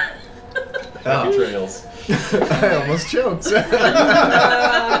 Happy trails. I almost choked.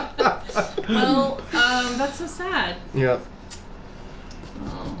 Well, that's so sad. Yep.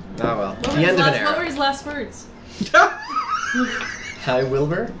 Oh. Ah well. What were, The his end of an last, what were era. his last words? Hi,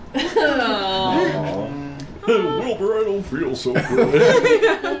 Wilbur. Oh. Wilbur, I don't feel so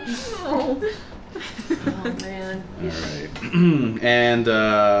good. Oh man. Alright. And,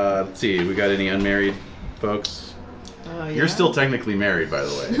 let's see, we got any unmarried folks? You're still technically married, by the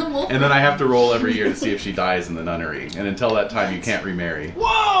way. Well, And then I have to roll every year to see if she dies in the nunnery. And until that time, you can't remarry.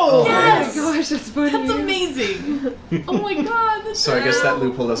 Whoa! Yes! Oh my gosh, that's funny. That's amazing. Oh my god. That's So I guess that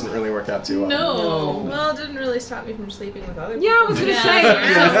loophole doesn't really work out too well. No. Well, it didn't really stop me from sleeping with other Yeah, I was people. gonna Yeah, say.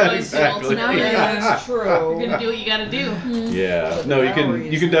 Yeah, exactly. Now that That's You're true. gonna do what you gotta do. Yeah. No,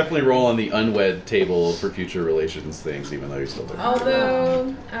 you can definitely roll on the unwed table for future relations things, even though you're still there.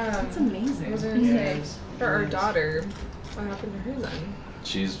 Although, That's I amazing. was gonna say, for our daughter, what happened to her then?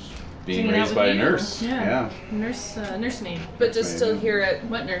 She's being Hanging out raised with by a you. nurse. Yeah. Nursemaid. But just still here at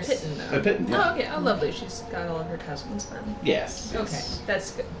What nurse? Pitten, though. A Pitten, yeah. Oh, okay. Oh, lovely. She's got all of her cousins then. Yes. Okay,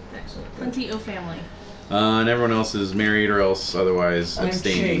 that's good. Excellent. Plenty of family. And everyone else is married or else otherwise I'm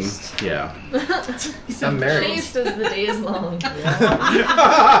abstaining. chaste. Yeah. I'm married. Chaste as the day is long.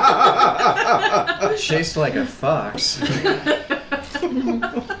 Chased like a fox.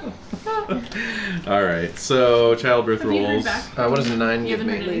 Alright, so childbirth Have you heard rolls. back? What does a 9 You give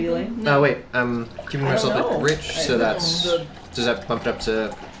haven't me? heard Ladylike? anything? Oh wait, I'm keeping myself know. at rich, so I that's don't know. does that bump it up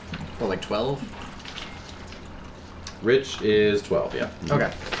to like 12? Rich is 12, yeah.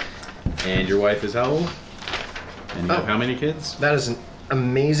 Okay. And your wife is how old? And you have how many kids? That is an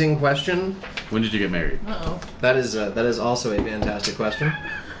amazing question. When did you get married? Uh-oh. That is also a fantastic question.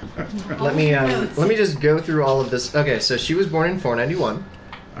 Let me just go through all of this. Okay, so she was born in 491,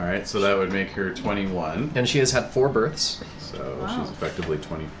 All right, so that would make her 21. and she has had 4 births. So Wow. she's effectively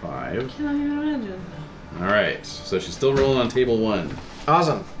 25. Cannot even imagine. All right, so she's still rolling on table 1.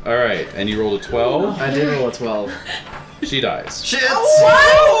 Awesome. All right, and you rolled a 12. I did roll a 12. She dies. Shit!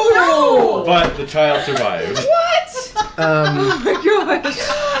 Oh, But the child survived. oh my gosh.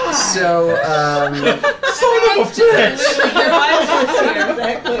 So, Son of a bitch!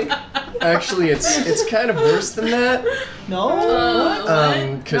 Exactly. actually, it's kind of worse than that. No.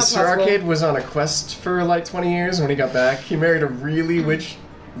 Because Not Sir possible. Arcade was on a quest for like 20 years. When he got back, he married a really rich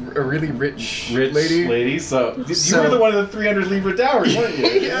lady. So you So- were the one of the 300 Libra dowry, weren't you?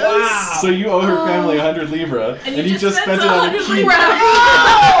 Yes. Wow. So you owe her family 100 Libra, And you you just just spent spent it on a 100 key. Libra.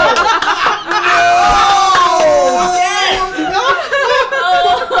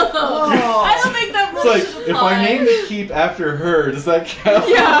 Oh, I don't make that It's rule like, should if apply. I name the keep after her, does that count? Oh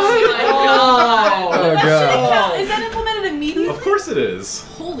my god. Oh god. Is that implemented immediately? Of course it is.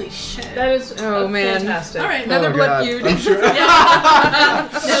 Holy shit. That is Oh, man. fantastic. All right. Another Oh, blood God. feud. I'm sure. No,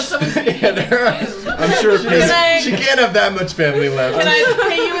 someone's Yeah, there are- I'm sure. She can't have that much family left. Can I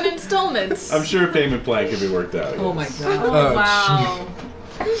pay you in installments? I'm sure a payment plan can be worked out. Oh my yes. god. Oh, wow.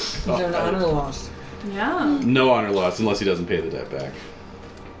 These are an honor lost. Yeah. No honor lost unless he doesn't pay the debt back.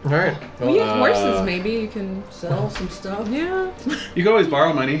 All right. We have horses, Uh, maybe you can. Sell some stuff. Yeah. You can always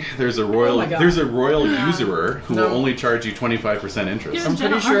borrow money. There's a royal. my God. There's a royal usurer who No. will only charge you 25% interest. I'm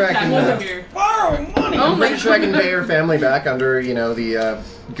pretty sure I can, Over here. I'm pretty sure I can pay her family back under, the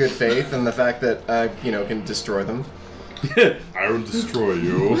good faith and the fact that can destroy them. I will destroy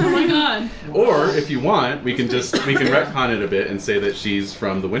you. Oh my god. Or if you want, we can retcon it a bit and say that she's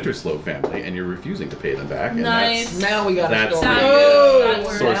from the Winterslope family and you're refusing to pay them back. And Nice. Now we got a That's story. the That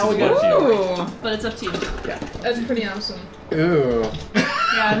works. source Now of we got what you. Ooh. But it's up to you. That's pretty awesome. Ooh,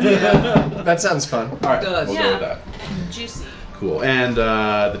 Yeah. that sounds fun. All right, Does. we'll Yeah. go with that. Juicy. Cool. And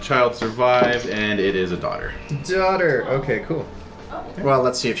the child survived, and it is a daughter. Daughter. Okay, cool. Well,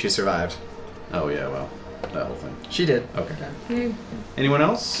 let's see if she survived. Oh yeah, well, that whole thing. She did. Okay. Okay. Anyone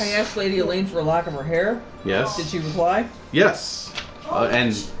else? I asked Lady Elaine for a lock of her hair. Yes. Did she reply? Yes.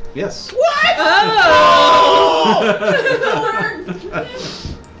 And yes.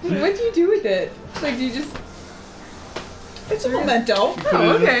 What do you do with it? Like, do you just. It's a memento. Put it Oh, in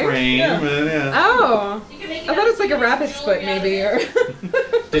a okay. frame, Yeah. and yeah. Oh. You can make it I thought it's like a rabbit's foot, maybe. Or.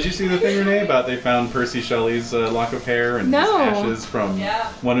 Did you see the thing, Renee, about they found Percy Shelley's lock of hair and No. his ashes from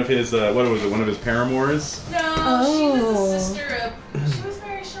one of his what was it? One of his paramours. No, she was the sister of. She was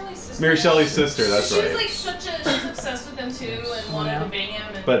Mary Shelley's sister. Mary Shelley's sister. That's She was right. like she's obsessed with him too and wanted to bang him.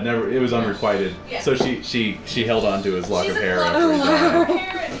 And But never. It was unrequited. Yeah. So she held on to his lock she's of in hair love after with he her died.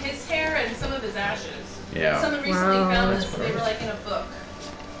 hair and his hair and some of his ashes. Yeah. Someone recently Wow. found this. They were like in a book.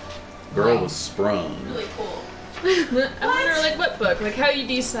 Girl was sprung. Really cool. I wonder, like, what book? Like, how you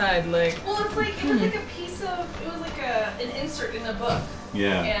decide, like. Well, it's like it was like a piece of. It was like an insert in a book.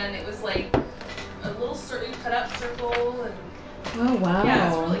 Yeah. And it was like a little cut out circle and. Oh, wow. Yeah,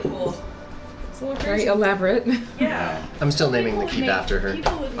 it's really cool. It's a little very elaborate. Yeah. I'm still naming the People would keep make- after her.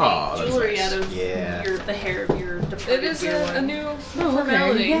 People would make Aw, that's jewelry nice. out of Yeah. the hair of your departed It is dear a one. new formality.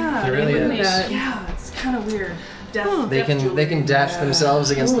 formality. Yeah, It they really would is. make- That. Yeah, it's kind of weird. Death, They death can jewelry. dash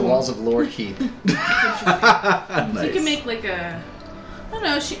themselves against the walls of Lord Keith. Nice. So you can make like a, I don't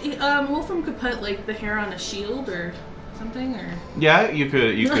know. Wolfram could put like the hair on a shield or something, or Yeah, you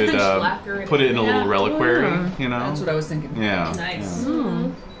could Just lacquer it put it in a in. little Yeah. reliquary, Yeah. you know. That's what I was thinking. Yeah. nice. yeah.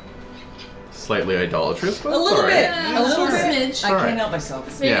 Slightly idolatrous, but A little it's all bit. right. A little Just a bit. smidge. I Alright. can't help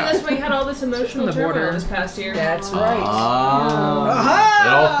myself. Maybe Yeah. that's why you had all this emotional On the turmoil border. this past year. That's right. Ah. It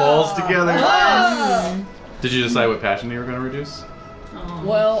all falls together. Ah! Did you decide what passion you were going to reduce? Aw.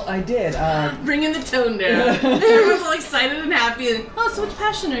 Well, I did. Bringing the tone down. Everyone's all excited and happy. And, oh, so which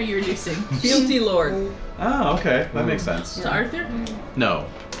passion are you reducing? Fealty Lord. Oh, okay. That makes sense. To Arthur? No.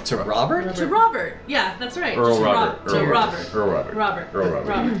 To Robert? To Robert. Yeah, that's right. Earl To Robert. To Earl Robert. Earl Robert. Robert. Earl Robert.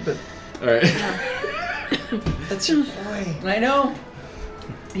 Robert. All right. That's your boy. I know.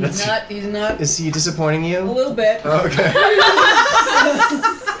 He's not. Is he disappointing A you? little bit. Okay.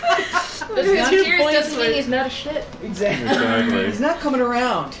 He's not not a shit. Exactly. Exactly. He's not coming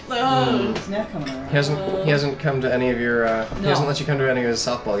around. Oh. He's not coming around. He hasn't come to any of your he hasn't let you come to any of his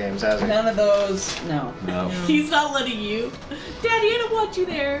softball games, has he? None of those. No. No. He's not letting you. Daddy, I don't want you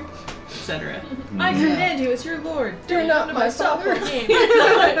there. Etc. I command you as your lord. You're not my father. Game. You're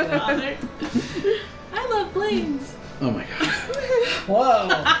not my father. I love planes. Oh my god. Whoa.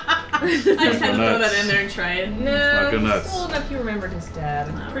 I just had to throw nuts. that in there and try it. No, not go he's nuts. still enough he remembered his dad.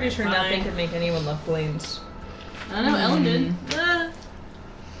 I'm Alright, pretty sure fine. nothing could make anyone left blamed. I don't know, Ellen did.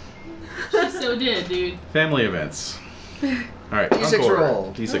 She so did, dude. Family events. Alright, D6 encore.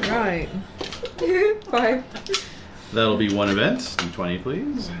 roll. D6 roll. Right. 5. That'll be one event. D20,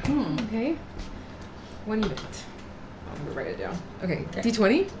 please. Okay. One event. I'm gonna write it down. Okay.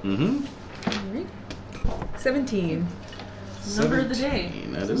 D20. Mm-hmm. Alright. 17. Number of the day.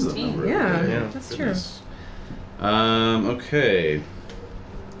 17. That is the 17. number. Yeah, of the day. that's Goodness. Okay.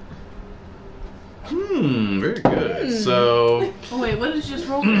 Very good. So, Oh wait, what did you just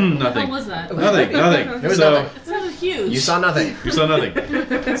roll? What the Nothing. hell was that? nothing. It was So, nothing. It sounded huge. You saw nothing. You saw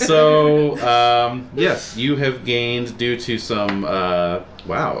nothing. So, yes, you have gained due to some.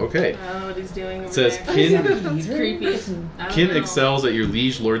 Wow. Okay. I don't know what he's doing over It says there. kin It's creepy. I don't kin know. excels at your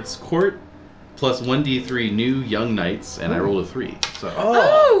liege lord's court, plus 1d3 new young knights, and I rolled a 3. So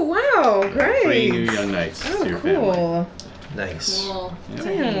Oh, wow. Great. 3 new young knights Oh, to your family. cool. Nice. Cool. Yeah.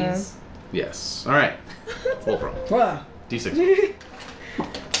 To Yeah. haze. Yes. All right. Roll pro. Wow. D6. Mighty.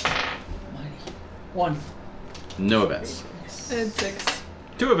 1. No events. I had 6.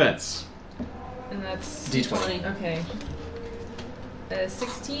 2 events. And that's D20. Okay.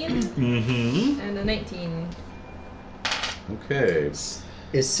 16 Mm-hmm. and a 19. Okay.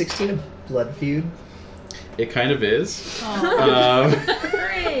 Is 16 a blood feud? It kind of is. Oh,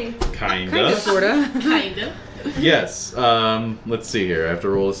 Hooray! Kinda. Sorta. kind of. Yes. Let's see here. I have to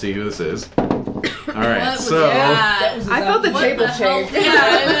roll to see who this is. All right. What was So that? was I felt the What table the hell? shake. Yeah,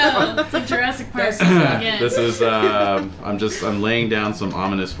 I know. It's like Jurassic Park again. this is. I'm laying down some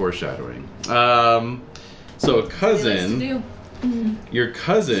ominous foreshadowing. So a What he likes to cousin. do. Your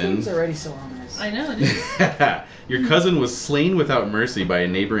cousin. It's already so ominous. I know it is. Your cousin was slain without mercy by a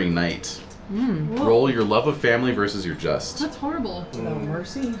neighboring knight. Whoa. Roll your love of family versus your just. That's horrible. Without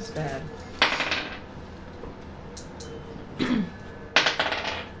mercy, it's bad.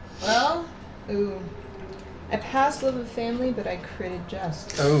 Well, ooh. I passed love of family, but I critted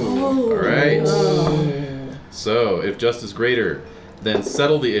just. Oh. All right. So, if just is greater, then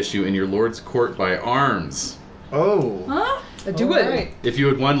settle the issue in your lord's court by arms. Oh. Huh? Do it. Alright. If you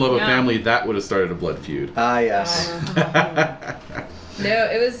had won love of Yeah. family, that would have started a blood feud. Ah, yes. No,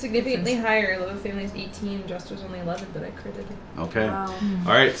 it was significantly higher. Love of family is 18, just was only 11, but I critted. Okay. Wow.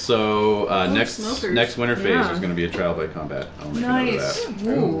 All right. So next smokers. winter phase Yeah. is going to be a trial by combat. I'll make Nice. a note of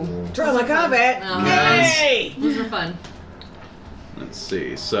that. Ooh. Draw my combat! Oh, Yay! Those were fun. Let's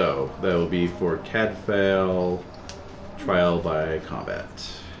see. So that will be for Cadfael, trial by combat.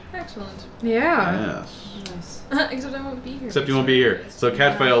 Excellent. Yeah. Yes. Nice. Except I won't be here. Except you won't be here. So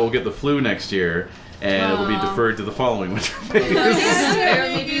Cadfael will get the flu next year, and it will be Wow. deferred to the following winter phase. Or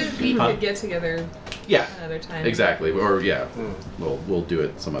maybe we Huh? could get together Yeah. another time. Exactly. Or yeah, we'll do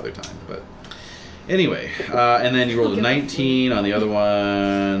it some other time. But anyway, and then you rolled a 19 on the other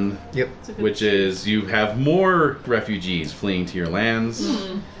one, Yep. which is you have more refugees fleeing to your lands.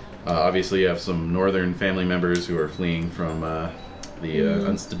 Obviously, you have some northern family members who are fleeing from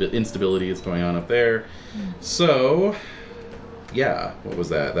the instability that's going on up there. So, yeah, what was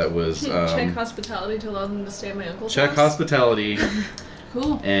that? That was Check hospitality to allow them to stay at my uncle's check house. hospitality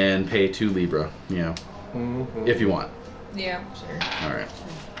Cool. and pay 2 Libra. Yeah, if you want. Yeah, sure. All right.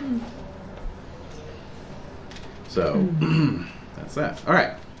 So that's that. All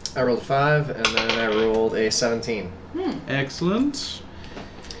right. I rolled a 5, and then I rolled a 17. Excellent.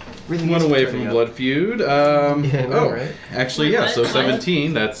 Really One easy away turning from a up. blood feud. Yeah, I know, right? Actually, Wait, yeah. what? So What?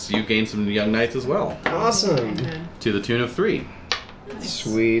 17. That's you gain some young knights as well, Awesome. to the tune of 3.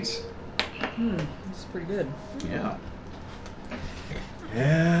 Sweet. This is pretty good. Yeah.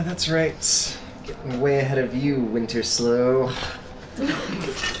 Yeah, that's right. Getting way ahead of you, Winter Slow.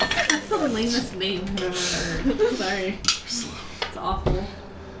 That's the lamest name I've ever heard. Sorry. It's awful.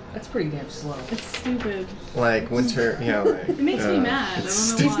 That's pretty damn slow. It's stupid. Like winter, like... It makes me mad. I don't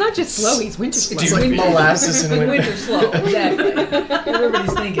know why. He's not just slow, he's winter slow. It's like molasses in winter. Winter slow, exactly.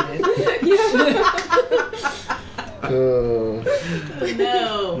 Everybody's thinking it. Oh.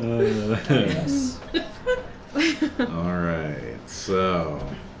 No. Yes. All right. So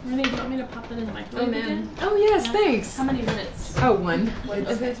Renee, do you want me to pop that in the microwave Oh, man. again? Oh, yes, thanks. How many minutes? Oh, 1.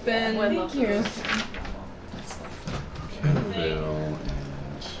 If it's been... Thank you. Cadfael and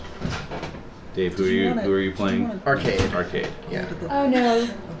Dave. Who are you playing? Arcade. Arcade. Yeah. Oh, no.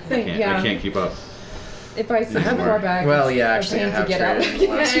 I can't keep up. If I sit have- far back, Well, it's yeah, a actually, I pain have to get out. traded in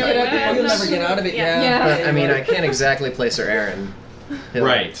the last Get out. couple of You'll games. never get out of it, Yeah. Yeah. But, I mean, I can't exactly place her Aaron. Hill.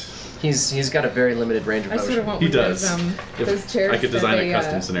 Right. He's got a very limited range of I motion. sort of want He one of does. those, those chairs. I could that design they, a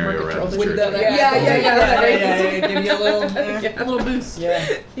custom scenario remote around control the the church. church. Yeah. Give you a little, A little boost.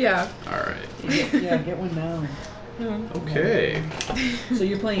 Yeah. All right. get one now. Okay. So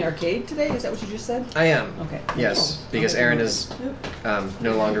you're playing arcade today? Is that what you just said? I am. Okay. Yes, because Okay. Aaron is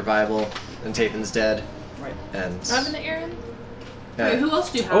no longer viable, and Tathan's dead, Right. and What happened to Aaron? Wait, who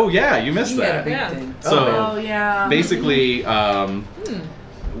else do you have? Oh yeah, you missed He had a that. big Yeah. thing. So Oh, yeah. basically,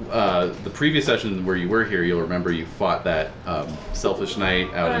 the previous session where you were here, you'll remember you fought that selfish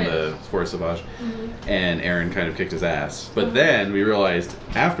knight out in the Forest Sauvage, and Aaron kind of kicked his ass. But then we realized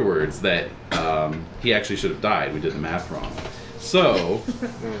afterwards that he actually should have died. We did the math wrong. So,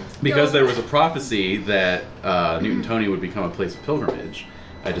 because there was a prophecy that Newton Tony would become a place of pilgrimage,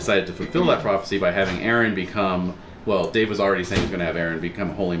 I decided to fulfill that prophecy by having Aaron become... Well, Dave was already saying he's going to have Aaron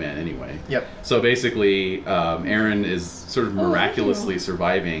become a holy man anyway. Yep. So basically, Aaron is sort of miraculously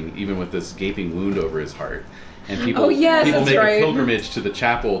surviving, even with this gaping wound over his heart. And people, people that's make right. a pilgrimage to the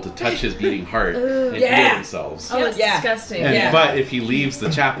chapel to touch his beating heart and heal themselves. Oh, it's disgusting. And, But if he leaves the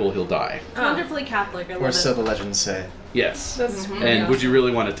chapel, he'll die. Wonderfully Catholic. I love or so the legends say. Yes. That's And would you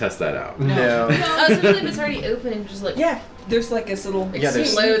really want to test that out? No. especially if it's already open and just like There's like this little... Yeah,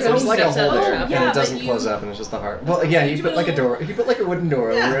 there's Explodes like a and hole steps out of the there, trap. and Yeah, it doesn't but close up, and it's just the heart. Well, yeah, you put like a door. You put like a wooden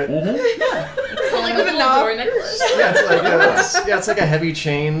door over it. like a little door necklace. Yeah, it's like a heavy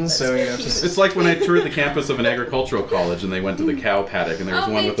chain. So you know, just It's like when I toured the campus of an agricultural college and they went to the cow paddock and there was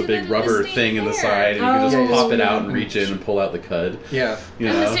Oh, one they with a do big that in the rubber state thing in the fair. side and you can Yeah, just yeah. pop it out and reach in and pull out the cud. yeah, You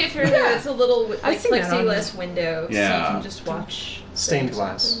In the know? state fair, there, it's a little like seen that on plexiglass window, so Yeah. you can just watch. stained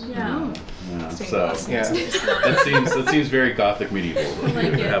glass. Yeah. Yeah, Stained so glass. Yeah. that seems very gothic medieval. I like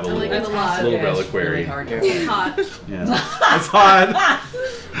it. Have a I like little, it a lot. little Yeah, it's reliquary. really hard. Yeah. Hot. Yeah. It's hot.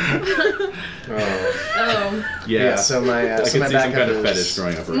 Oh. Yeah. Yeah. So my I so could my see some backup kind of is, fetish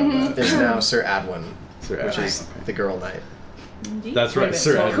growing up around that. is now Sir Adwin, Sir which Adwin, is okay. the girl knight. That's right,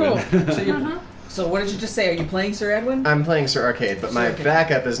 Sir So Adwin. So what did you just say? Are you playing Sir Edwin? I'm playing Sir Arcade, but my Arcade.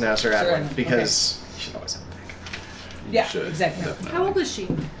 backup is now Sir Adwin Adwin, because you should always have a backup. You Yeah, should, exactly. definitely. How old is she?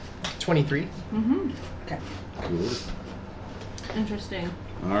 23. Okay. Cool. Interesting.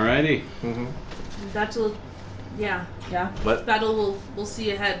 Alrighty. That'll, yeah. Yeah. What? Battle, we'll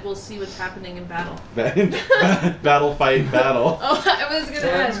see ahead. We'll see what's happening in battle. Battle, fight, battle. Oh, I was gonna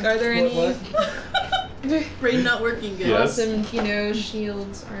ask, are there any Brain not working good. Yes. awesome,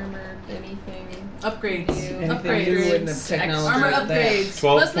 shields, armor, anything? Upgrades. New. Anything new in the technology? Armor of that? upgrades.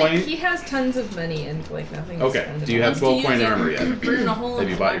 12 Plus, like, point. he has tons of money and like nothing. to Okay. spend Do you it have on. 12 point use it. armor yet? Burn a hole Have in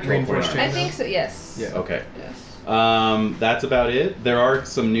you the bought your 12 point Reinforced armor? I think so. Yes. Yeah. Okay. Yes. That's about it. There are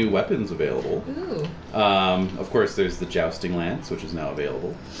some new weapons available. Ooh. Of course, there's the jousting lance, which is now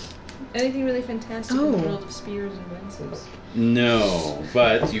available. Anything really fantastic in the world of spears and lances? No,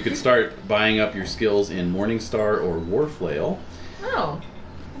 but you could start buying up your skills in Morningstar or Warflail. Oh,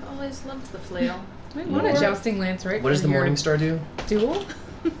 I've always loved the flail. I want a jousting lance, right? What does for the your Morningstar do? duel?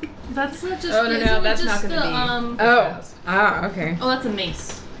 That's not just. Oh, no, isn't no, it that's just not gonna the, be- Okay. Oh, that's a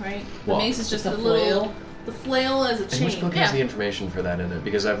mace, right? What? The mace is just It's a a little. flail? The flail as a And which chain. book Yeah. has the information for that in it?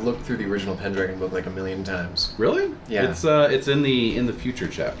 Because I've looked through the original Pendragon book like a million times. Really? Yeah. It's in the future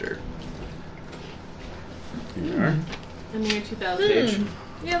chapter. Here you are. In the year 2000. Page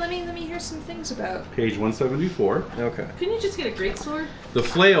Yeah, let me hear some things about. page 174. Okay. Couldn't you just get a great sword? The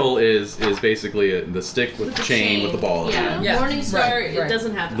flail is basically the stick with the chain with the ball. on Yeah. it. Yeah. Morningstar, Right, it right.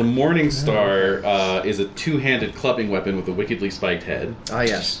 doesn't have The that. Morningstar is a two-handed clubbing weapon with a wickedly spiked head. Ah,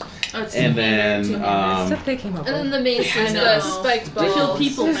 yes. Oh, it's And two-handed, then, two-handed. Stuff they came up And then with. the mace I is know. the spiked To kill ball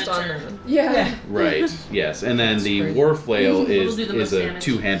people just on better. them. Yeah. Right. Yes. And then the crazy. war flail It'll do the is most a damage.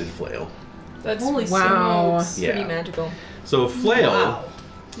 two-handed flail. That's Holy Wow. smokes. Yeah. Pretty magical. So a flail,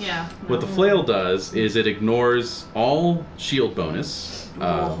 Yeah. what the flail does is it ignores all shield bonus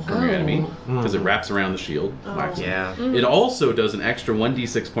from your enemy because it wraps around the shield. whacks it. Yeah. It also does an extra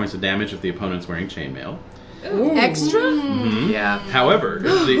 1d6 points of damage if the opponent's wearing chainmail. Extra? Yeah.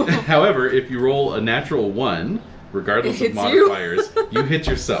 However, if you roll a natural 1, regardless It of hits you. modifiers, you hit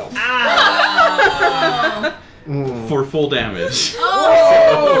yourself for full damage.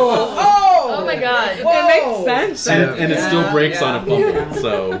 Oh my god. It makes sense. And it still breaks yeah. on a pummel.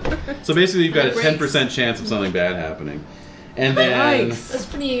 So basically you've got a 10% chance of something bad happening. And then Nice. That's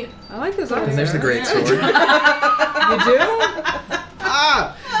pretty. I like those And options. there's the great sword. You do?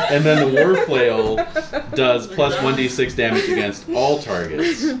 and then the war flail does plus 1d6 damage against all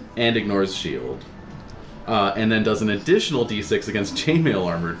targets and ignores shield. And then does an additional d6 against chainmail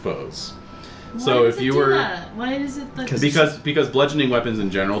armored foes. So Why if does it you do were that? Why is it like because bludgeoning weapons in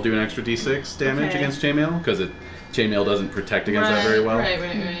general do an extra d6 damage Okay. against chainmail because chainmail doesn't protect against that very well. Right.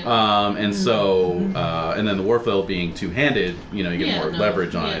 And so and then the warflail being two-handed, you get more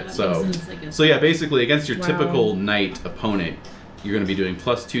leverage on it. That So makes sense, I guess. so yeah, basically against your Wow. typical knight opponent, you're going to be doing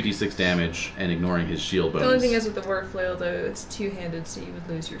plus 2d6 damage and ignoring his shield bonus. The only thing is with the warflail, though, it's two-handed, so you would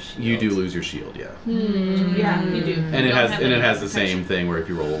lose your shield. You do lose your shield, yeah. Yeah, you do. And it has the same thing where if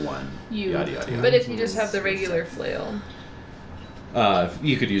you roll a 1, yada yada yada. But if you just have the regular flail.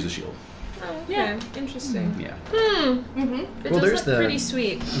 You could use a shield. Oh, okay. Yeah. Interesting. Yeah. It Well, does there's look pretty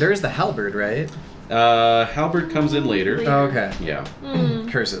sweet. There is the halberd, right? Halberd comes in later. Oh, okay. Yeah.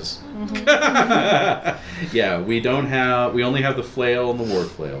 Curses. Yeah, we only have the flail and the war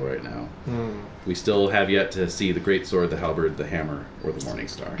flail right now. We still have yet to see the great sword, the halberd, the hammer, or the morning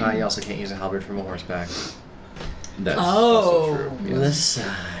star. You also can't use a halberd from a horseback. That's also true. Yes. The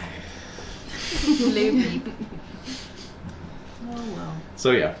sigh. Oh well.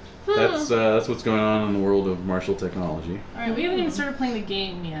 So yeah, that's what's going on in the world of martial technology. All right, we haven't even started playing the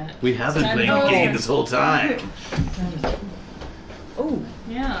game yet. We have been playing the game this whole time. Oh,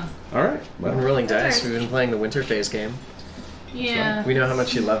 Yeah. All right. We've been Well, rolling dice. We've been playing the winter phase game. Yeah. We know how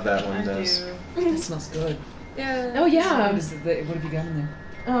much you love that one, I Des. do. that smells good. Yeah. Oh yeah. What have you got in there?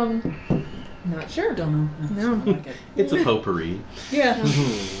 Not sure. Don't know. No. I like it. it's a potpourri. Yeah.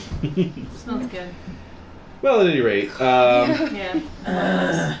 Smells good. Well, at any rate,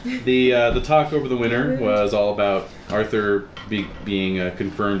 Yeah. the talk over the winter was all about Arthur being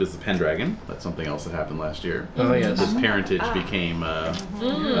confirmed as the Pendragon. That's something else that happened last year. Oh, yes. His parentage became a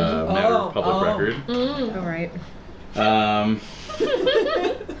matter of public record. All right.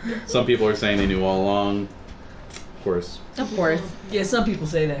 Some people are saying they knew all along. Of course. Of course. Yeah, some people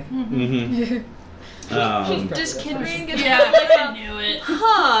say that. Mm-hmm. Does Kinraid get Yeah, I knew it.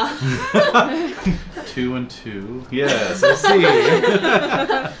 Huh. 2 and 2. Yes, I see.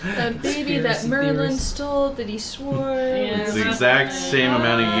 That baby that Conspiracy Merlin theorists. stole that he swore. It's the was- exact same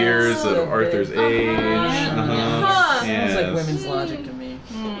amount of years of So Arthur's big. age. Huh. Sounds like Yes. women's logic to me.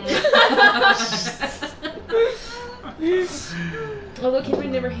 Although Kinraid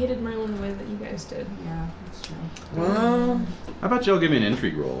never hated Merlin the way that you guys did. Yeah, that's true. Well, How about y'all give me an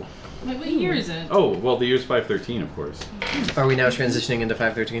intrigue roll? Wait, what year is it? Oh, well, the year's 513, of course. are we now transitioning into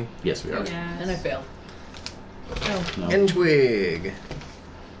 513? Yes, we are. Yeah. And I failed. No. Entwig.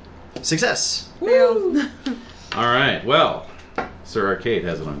 Success. Fail. All right. Well, Sir Arcade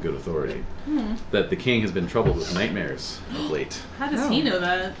has it on good authority that the king has been troubled with nightmares of late. How does he know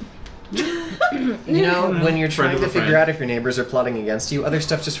that? You know, when you're Friend trying of to a figure friend. out if your neighbors are plotting against you, other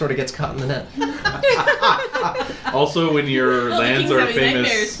stuff just sort of gets caught in the net. Also, when your lands king's are having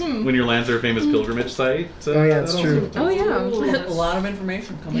famous, nightmares. when your lands are a famous pilgrimage site. Oh, yeah, it's that true. also- Oh yeah. A lot of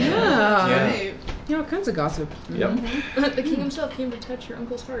information coming Yeah. out. Yeah. Right. You know, all kinds of gossip. Yep. The king himself came to touch your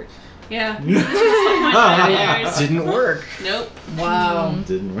uncle's heart. Yeah. Nightmares. Didn't work. Nope. Wow.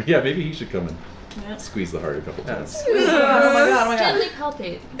 Didn't. Yeah, maybe he should come and Yep. squeeze the heart a couple times. That's- Oh my god, oh my god. Gently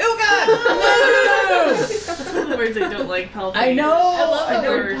palpate. Oh god! That's one of the words I don't like, palpate. I know! I love I the know.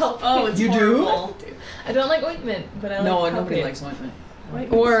 word palpate. Oh, it's You do? horrible. I don't like ointment, but I like No, palpate. nobody likes ointment.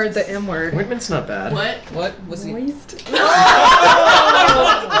 Or the M word. Ointment's not bad. What? What was the... Moist.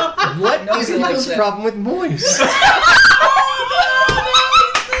 What is Nobody likes people's that. problem with moist?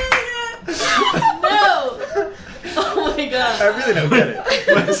 No! Oh my god. I really don't get it.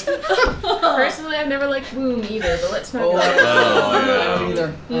 Personally, I've never liked womb either, but let's not Oh, go I there. don't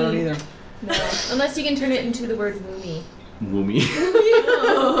either. I don't either. No. Unless you can turn it into the word woomy. Woomy.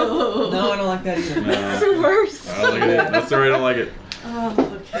 No, I don't like that either. No. Worse. I don't like it. That's the I don't like it. Oh,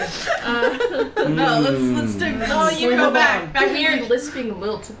 okay. No, let's stick. Oh, you We go move back. on. That weird lisping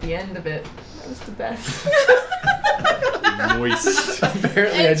lilt at the end of it. That was the best. Moist.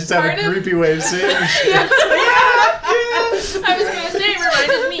 Apparently, I It's just have part a of- creepy way of saying shit. I was gonna say it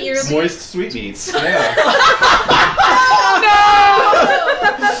reminded me eerily. Moist sweetmeats. Yeah.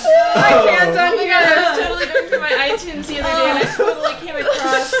 My hands on here. I was totally going through my iTunes the other day and I totally came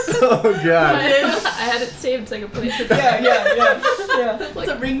across. Oh god. I had it saved so I could play it. Yeah. What's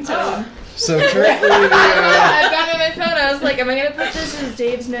a ringtone? So currently the I found it on my phone. I was like, am I gonna put this as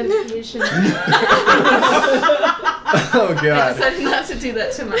Dave's notification? oh I god. decided not to do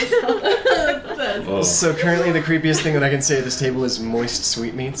that to myself. Oh. So currently the creepiest thing that I can say at this table is moist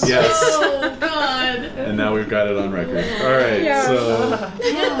sweetmeats. Yes. Oh god. And now we've got it on record. All right. Yeah. So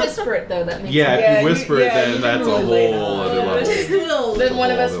You can whisper it though. That makes yeah, sense. if you whisper it, then you that's a can really lay it whole on. other level. Then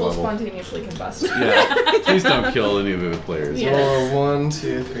one of us Whole will other level. spontaneously combust. Yeah. Please don't kill any of the players. Yeah. Roll 1,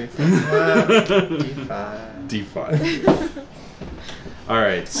 2, 3, 4, 5. D5. D5. All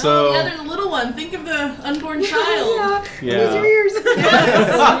right, Oh, so yeah, there's a little one. Think of the unborn child. yeah. Close your ears.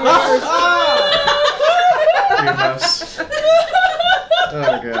 Earmuffs.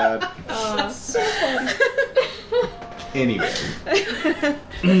 Oh god. Anyway,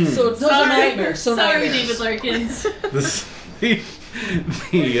 So those are nightmares. So Sorry, nightmares. David Larkins. this,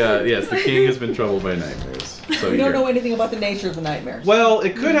 yes, the king has been troubled by nightmares. So We you don't hear- know anything about the nature of the nightmares. Well,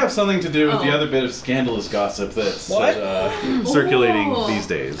 it could have something to do with the Oh. other bit of scandalous gossip that's What? circulating Oh. these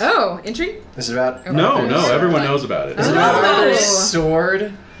days. Oh, intrigue? This is about No, Arthur's, everyone knows about it. Is it Oh. about Arthur's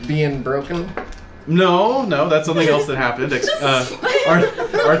sword being broken? No, that's something else that happened.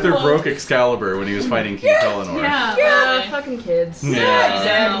 Arthur broke Excalibur when he was fighting King Pelennor. Yeah, okay. Fucking kids. Yeah.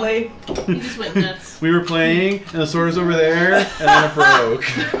 Exactly. He just went nuts. We were playing, and the sword was over there, and then it broke.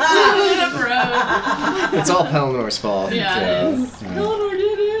 Bro. It's all Pelennor fault. Yeah, Yeah. it is. Pelennor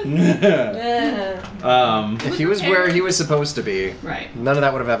did it. If he was where he was supposed to be, Right. none of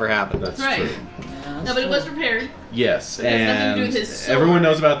that would have ever happened. That's Right. true. No, but it was repaired. Yes, It has nothing to and do with his sword. everyone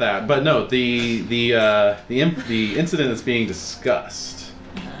knows about that. But no, the incident that's being discussed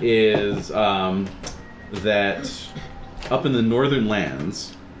is that up in the northern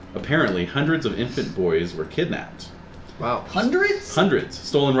lands, apparently hundreds of infant boys were kidnapped. Wow. Hundreds,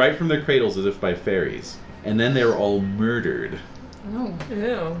 stolen right from their cradles as if by fairies, and then they were all murdered. Oh.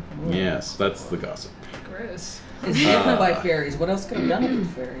 Ew. Yes, that's the gossip. Gross. It's different by fairies. What else could have done it with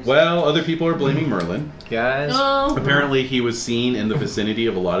fairies? Well, other people are blaming Merlin. Guys, Oh. Apparently, he was seen in the vicinity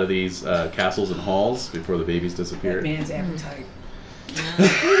of a lot of these castles and halls before the babies That disappeared. man's appetite.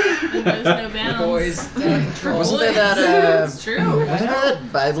 He knows no bounds. Boys, out of control. wasn't there that It's true. wasn't there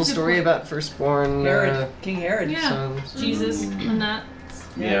that Bible story about firstborn Herod, King Herod. Yeah. sons? Jesus and that.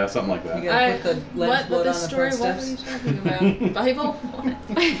 Yeah, something like You that. gotta put the lamb's What? blood This on the story? front What were steps. you talking about? Bible? What?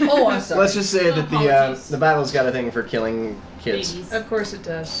 Oh, I'm sorry. Let's just say that Apologies. the Bible's got a thing for killing kids. Babies. Of course it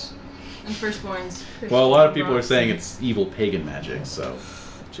does. And firstborns. Well, a lot of people are saying it's evil pagan magic, so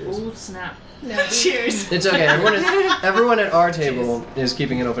cheers. Oh, snap. Cheers. It's okay. Everyone at our table is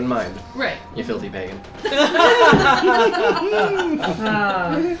keeping an open mind. Right. You filthy pagan.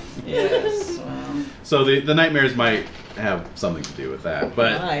 Yes. Wow. So the nightmares might have something to do with that,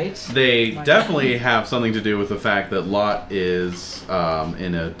 but Might. they definitely have something to do with the fact that Lot is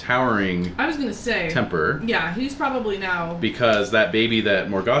in a towering I was going to say. temper. Yeah, he's probably now. Because that baby that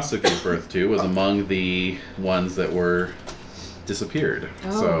Morgasta gave birth to was among the ones that were disappeared.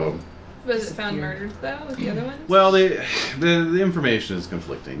 So, Was it found murdered though with the other ones? well, the information is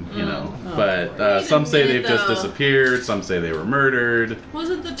conflicting, you know. But Wait a some say minute, they've just though. disappeared. Some say they were murdered.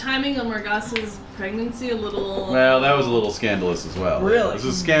 Wasn't the timing of Morgasa's pregnancy a little. Well, that was a little scandalous as well. Really? This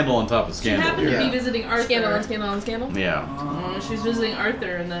is scandal on top of She scandal happened here. to be visiting Arthur. Scandal on scandal on scandal. Yeah. She was visiting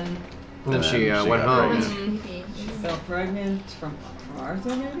Arthur and then. And then she then went got home. pregnant. She felt pregnant from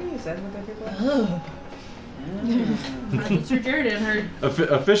Arthur, maybe? Is that what that people That's what Sir Jared had heard.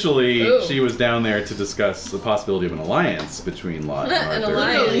 Officially, Ooh. she was down there to discuss the possibility of an alliance between Lot and An Arthur.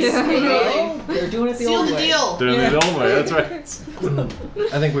 alliance. Oh, they're doing it the Seal old the way. deal. Doing it the old way, that's right.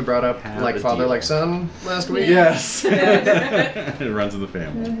 I think we brought up Have like a father, deal. like son last week. Yes. It runs in the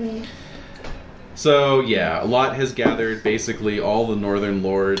family. So, yeah, Lot has gathered basically all the northern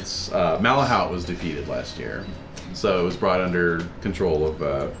lords. Malahout was defeated last year. So it was brought under control of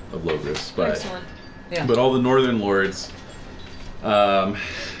Logris. But, Excellent. Yeah. but all the northern lords,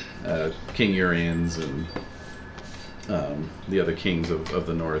 King Urians and the other kings of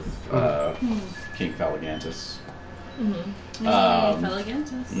the north, King Phalagantus,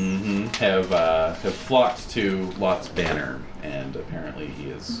 have flocked to Lot's banner, and apparently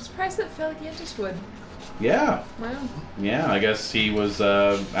he I'm is. surprised that Phalagantus would. Yeah, Wow. I guess he was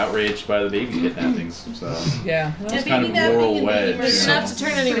outraged by the baby kidnappings, so Yeah. it's kind of a moral wedge. It's you know? enough to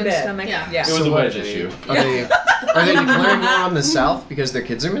turn anyone's bad. stomach. Yeah. Yeah. It was a wedge issue. Are they declaring war on the south because their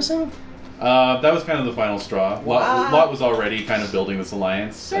kids are missing? That was kind of the final straw. Lot was already kind of building this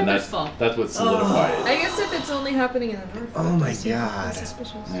alliance, and Arthur's fault. that's what solidified it. I guess if it's only happening in the north. Oh that my does seem God.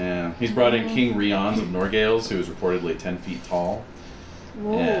 Suspicious. Yeah, he's brought in King Rions of Norgales, who is reportedly 10 feet tall,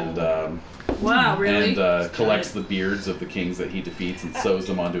 and Wow, really? collects the beards of the kings that he defeats and sews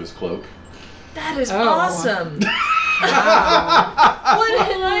them onto his cloak. That is Oh. awesome. Holy Look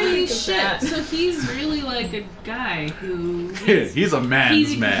at shit! that. So he's really like a guy who. He's a man's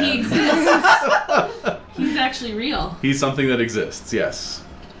He man. exists. He's actually real. He's something that exists, yes,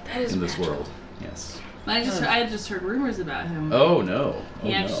 That is in this magical. world. Yes. I had just heard rumors about him. Oh no. Oh,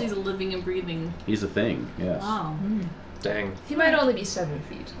 He actually is no. a living and breathing. He's a thing. Yes. Wow. Dang. He might only be 7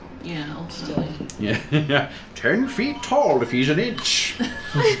 feet. Yeah, ultimately. Yeah. 10 feet tall if he's an inch.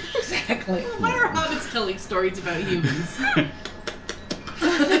 Exactly. Why are hobbits telling stories about humans?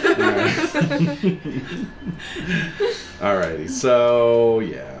 Alrighty, so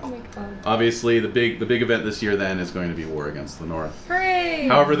yeah. Oh my god. Obviously, the big event this year then is going to be War Against the North. Hooray!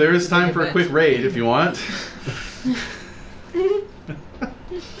 However, there is time big for a event. quick raid if you want.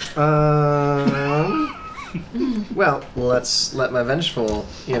 Well, let's let my vengeful,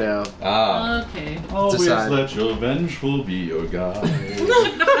 Okay. Always Decide. let your vengeful be your guide. All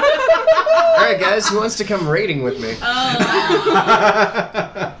right, guys, who wants to come raiding with me?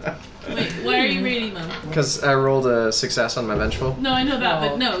 Wait, why are you raiding them? Because I rolled a success on my vengeful. No, I know that,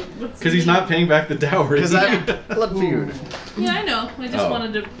 but no. what's Because he's not paying back the dowry. Because I'm blood feud. Yeah, I know. I just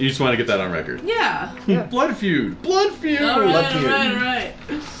wanted to. You just want to get that on record. Yeah. Blood feud. Blood feud. All Blood right, feud. all right.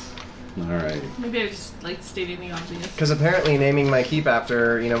 Alrighty. Maybe I just like stating the obvious. Because apparently naming my keep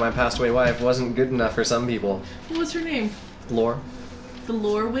after, my passed away wife wasn't good enough for some people. What's her name? Lore? The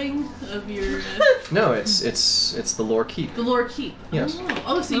lore wing of your. No, it's the lore keep. The lore keep. Yes.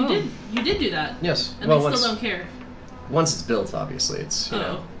 Oh, so you did do that. Yes. And well, they once, still don't care. once it's built, obviously, it's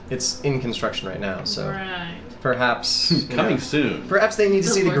Oh. it's in construction right now. So Right. perhaps Coming soon. Perhaps they need to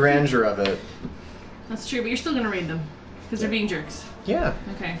The see the lore keep. grandeur of it. That's true, but you're still gonna raid them because they're being jerks. Yeah.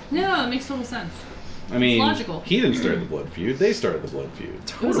 Okay. No, that makes total sense. I mean, logical. he didn't start the blood feud. They started the blood feud.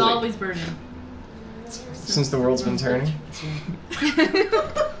 It was Totally. always burning. Since the world's been turning.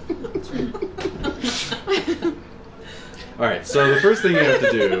 All right. So the first thing you have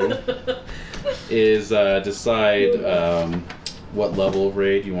to do is decide what level of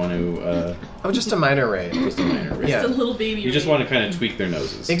raid you want to. Oh, just a minor raid. Just a minor raid. Yeah. Just a little baby. You just raid. want to kind of tweak their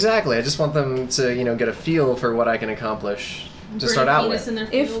noses. Exactly. I just want them to, get a feel for what I can accomplish to Burn start a out penis with. in their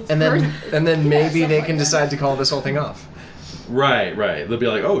If- fields. And then maybe something they like can that. decide to call this whole thing off. Right. They'll be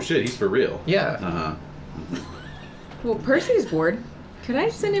like, "Oh shit, he's for real." Yeah. Uh Well, Percy's bored. Could I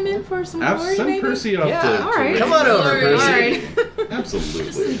send him in for some huh. glory, Send maybe? Percy off Yeah. to. All right. raid. Come on over, Sorry. Percy. All right. Just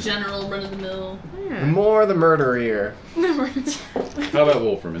Absolutely. in general, run of the mill. The Yeah. more the murderer. How about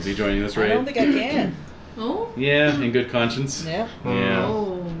Wolfram? Is he joining this I raid? don't think I can. Oh. Yeah, in good conscience. Yeah. Yeah.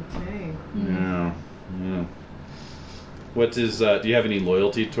 Oh. Okay. Yeah. What is? Do you have any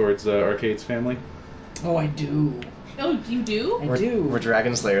loyalty towards Arcade's family? Oh, I do. Oh, you do? I do. We're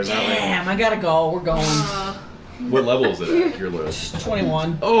dragon slayers, aren't we? Damn, I gotta go. We're going. What level is it at? Your loyalty?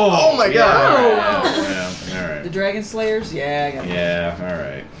 21. Oh my god! Yeah. All right. The Dragon Slayers? Yeah, I gotta go. Yeah. All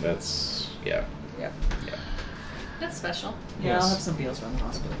right. That's yeah. That's special. Yeah, Yes. I'll have somebody else run the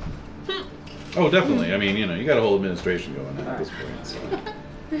hospital. Oh, definitely. I mean, you got a whole administration going now at this point. So.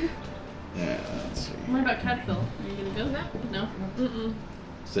 Yeah. Let's see. What about Cadfill? Are you gonna go? No. Mm-mm.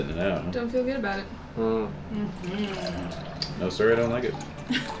 Sitting it out. Huh? Don't feel good about it. No, sir. I don't like it.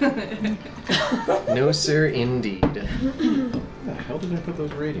 No, sir, indeed. Where the hell did I put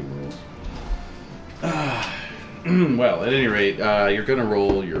those rating rules? Well, at any rate, you're gonna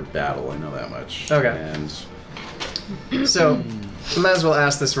roll your battle. I know that much. Okay. And So, might as well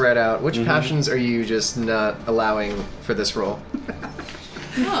ask this right out. Which Mhm. passions are you just not allowing for this roll?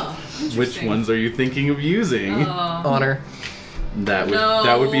 Oh. which ones are you thinking of using? Honor. That would No.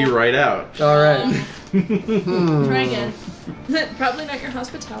 that would be right out. All right. Try again. Probably not your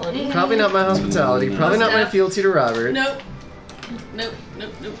hospitality. Probably not my hospitality. Probably not my Steph. fealty to Robert. Nope.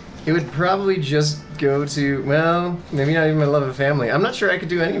 It would probably just go to, well, maybe not even my love of family. I'm not sure I could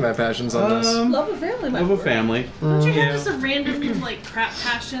do any of my passions on this. Love of family, might Love of work. family. Don't you have Yeah. just a random like crap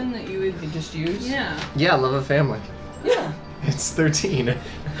passion that you would? You can just use? Yeah. Yeah, love of family. Yeah. It's 13.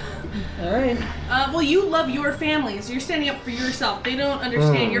 Alright. Well, you love your family, so you're standing up for yourself. They don't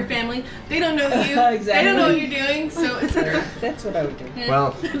understand your family. They don't know you. They don't know what you're doing. So it's That's what I would do.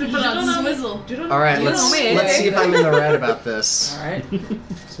 Well, to put on swizzle. all right, You know me. let's see if I'm in the right about this. Alright.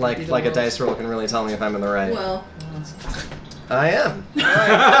 Like a dice roll can really tell me if I'm in the right. Well, I am. All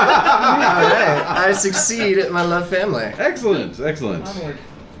right, I succeed at my love family. Excellent. Onward.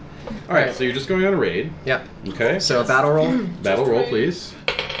 All right, so you're just going on a raid. Yep. Okay. So battle roll, Battle roll, raid. please.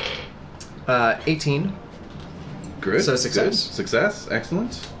 18. Good. So success. Good. Success.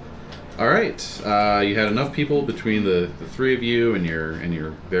 Excellent. All right. You had enough people between the three of you and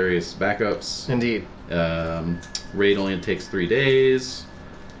your various backups. Indeed. Raid only takes 3 days.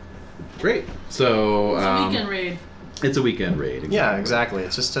 Great. So it's a weekend raid. it's a weekend raid. Yeah, exactly.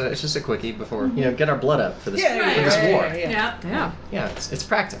 It's just a quickie before get our blood up for this Yeah, Right. for this war. yeah. Yeah. Yeah, it's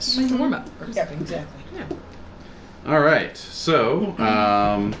practice. It's a warm up. Yeah, exactly. All right. So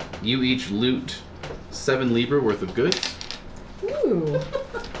you each loot 7 Libra worth of goods. Ooh.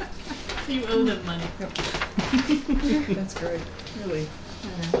 You owe them money. That's great. Really.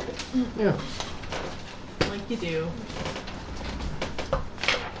 Yeah. Like you do.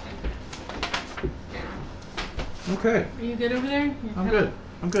 Okay. Are you good over there? You're I'm kinda good.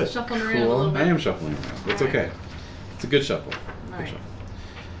 I'm good. Shuffling around a Cool. little bit. I am shuffling around. It's Alright. okay. It's a good shuffle. Alright.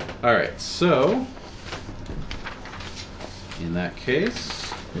 Alright, so in that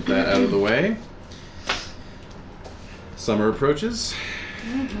case, with that out of the way, summer approaches.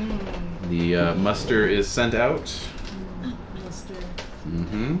 The muster is sent out. Mustard.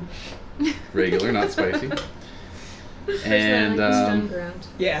 Mm-hmm. Regular, not spicy. And Stone ground.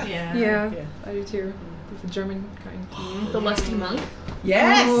 Yeah. Yeah. Yeah, Yeah. I do too. With the German kind. The lusty monk.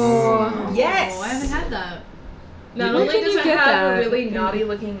 Yes. Oh. Yes. Oh, I haven't had that. Not Where only can does you it get have that? a really naughty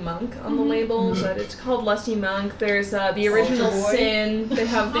looking monk on the label, but it's called Lusty Monk. There's the original Altar boy. Sin. They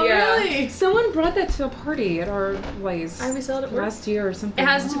have the Oh, really? Someone brought that to a party at our place we saw it at work. last year or something. It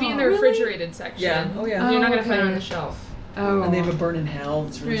has to be in the Really? refrigerated section. Yeah. Oh, yeah. You're not Oh, gonna find it on okay. the shelf. Oh. And they have a burn in hell.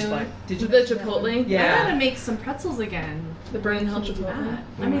 That's really Really? spicy. Did you The mention that Chipotle? one? I Yeah. gotta make some pretzels again. The burn in hell Can you do Chipotle.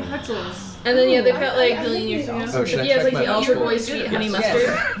 that? I made pretzels. And then yeah, they've Oh, got I like a billion years ago. Oh, should I yeah, check like my the Altar vegetables? Boy sweet honey Yes.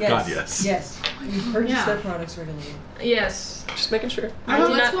 mustard. Yes. God, yes. Yes. We purchase Yeah. their products regularly. Yes. Just making sure. I do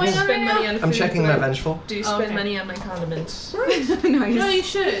what's not going on spend right money now? on food. I'm checking but my I vengeful. do spend Okay. money on my condiments. nice. No, you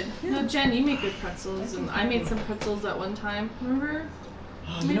should. No, Jen, you make good pretzels, and I made some pretzels at one time. Remember?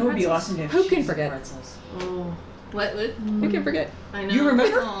 Oh, Made you know, it'd be pretzels. awesome to have Who can cheese forget? pretzels. Oh, what? Who can forget? I know. You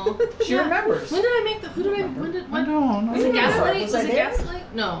remember? Oh. She remembers. When did I make the? Who did I? When did? What? Was it remember. Gaslight? Was Was I it there?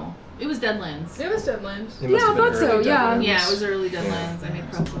 Gaslight? No, it was Deadlands. It was Deadlands. It must Yeah, have I been thought so, early yeah. Deadlands. Yeah, it was early Deadlands. I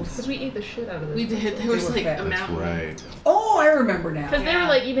made pretzels. Because we ate the shit out of those. We did. There They was were like fat. a That's mountain. Right. Oh, I remember now. Because there Yeah. were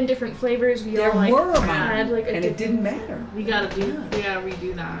like even different flavors. We There all like were a had mountain, like a and it different- didn't matter. We gotta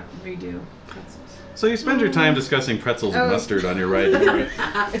redo that. Redo pretzels. So you spend your time discussing pretzels and mustard on your ride north.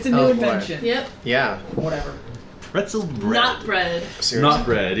 It's a new Oh, boy. invention. Yep. Yeah, Whatever. Pretzel bread. Not bread. seriously. Not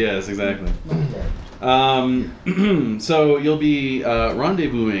bread, yes, exactly. So you'll be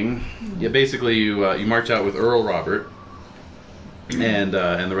rendezvousing. Yeah, basically you march out with Earl Robert and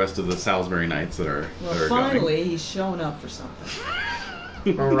the rest of the Salisbury Knights that are Well, finally, he's showing up for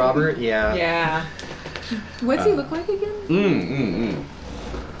something. Oh, Robert, yeah. Yeah. What's he look like again? going.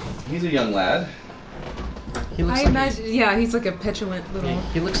 He's a young lad. He looks I like imagine, yeah, he's like a petulant little.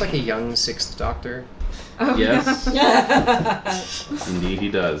 he looks like a young Sixth Doctor. Oh, Yes, Yeah. indeed he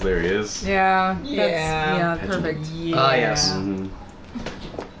does. There he is. Yeah. Yeah. Yeah. Perfect. Ah, yes. Mhm.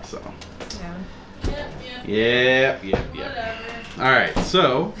 So. Yeah. Yep. Whatever. All right,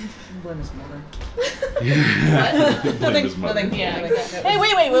 so. Blame his mother. Blame his mother. Nothing. Yeah. Nothing. Hey,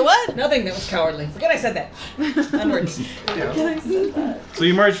 wait, what? Nothing. That was cowardly. Forget I said that. Onwards. So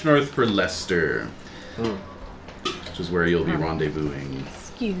you march north for Leicester, Hmm. which is where you'll be rendezvousing.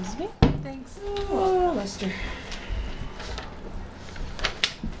 Excuse me. Thanks. Oh, Lester.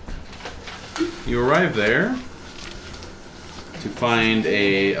 You arrive there to find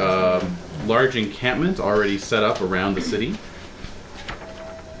a large encampment already set up around the city.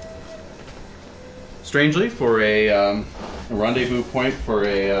 Strangely, for a rendezvous point for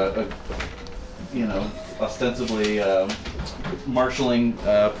a ostensibly marshaling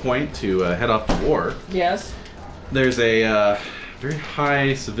point to head off to war, Yes. there's a very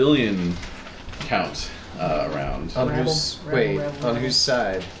high civilian count around. On Rabble, whose rabble, on rabble. whose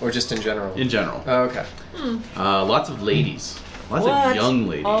side, or just in general? In general, Oh, okay. lots of ladies, lots What? of young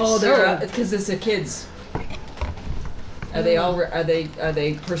ladies. Oh, they're because it's the kids. Are they all? Are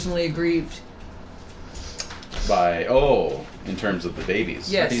they personally aggrieved? In terms of the babies.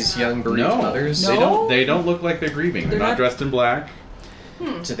 Yes. Are these young bereaved No, mothers? No? They don't look like they're grieving. They're They're not not- dressed in black.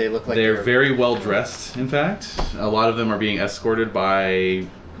 Do they look like They're very well dressed, in fact. A lot of them are being escorted by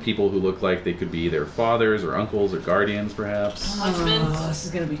people who look like they could be their fathers or uncles or guardians, perhaps. Husbands. Oh, this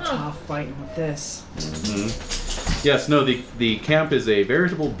is gonna be tough fighting with this. Mhm. Yes, no, the camp is a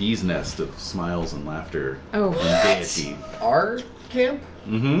veritable bee's nest of smiles and laughter Oh, and gaiety. our camp?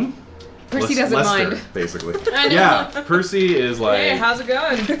 Mm-hmm. Percy doesn't Lester, mind. basically. I know. Yeah, Percy is like... Hey, how's it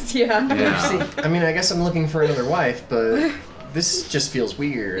going? Yeah. yeah. I mean, I guess I'm looking for another wife, but this just feels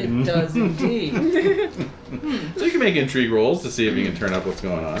weird. It does indeed. So you can make intrigue rolls to see if you can turn up what's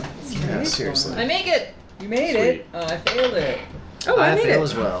going on. Yeah, seriously. I make it. You made Sweet. it. Oh, I failed it. Oh, I made fail it.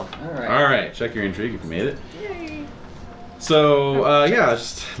 as well. All right. All right, check your intrigue if you made it. So,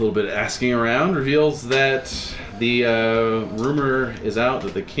 just a little bit of asking around reveals that the rumor is out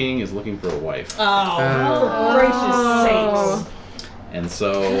that the king is looking for a wife. Oh, Oh. for gracious sakes. And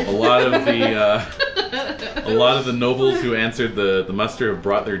so a lot of the nobles who answered the muster have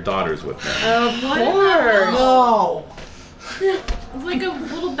brought their daughters with them. Of What in the hell? No. It's like a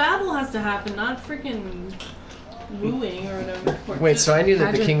little battle has to happen, not freaking. wooing or whatever. Wait, so I knew that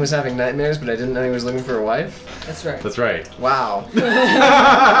the Pageant. king was having nightmares, but I didn't know he was looking for a wife? That's right. That's right. Wow.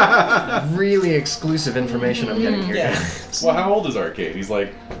 Really exclusive information I'm getting here, Yeah. guys. Well, how old is Arcade? He's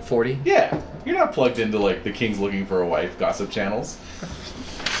like, 40? yeah. You're not plugged into like the king's looking for a wife gossip channels.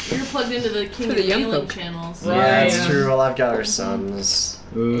 You're plugged into the King For of the young Mailing folk. channels. Yeah, that's Right. true. Well, I've got our sons.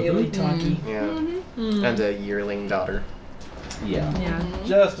 Ailey talkie. Yeah. And a yearling daughter. Yeah. Yeah.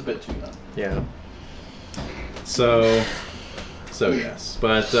 Just a bit too young. Yeah. So yes,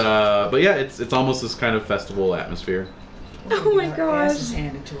 but yeah, it's almost this kind of festival atmosphere. Oh my Our asses gosh.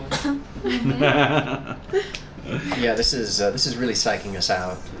 handed to us. Yeah, this is really psyching us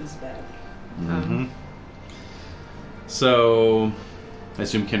out. It's bad. Mm-hmm. So, I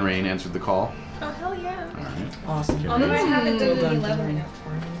assume Kinrain answered the call. Oh, hell yeah. All right. Awesome. Although I haven't done Well any done, leveling Kinrain. up for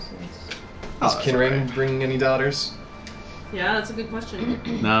him, so it's... Is that's Kinrain all right. bringing any daughters? Yeah, that's a good question.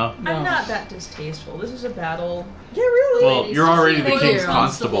 No. I'm not that distasteful. This is a battle. Yeah, really? Well, you're already the Loyal king's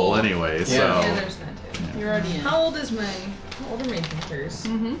constable. constable anyway, so. Yeah, there's that too. You're already in. How old are my thinkers?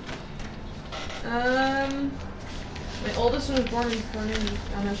 Mm-hmm. My oldest one was born in 490.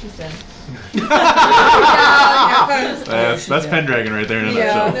 Oh no, she's dead. That's Pendragon right there in a Yeah.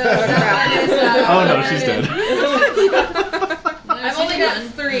 nutshell. No, that is, Oh no, she's dead. I've only got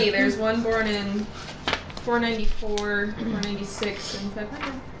 3. There's one born in 494, 496, and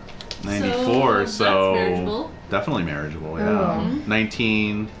 500. 94, So, so that's marriageable. Definitely marriageable, yeah. Oh.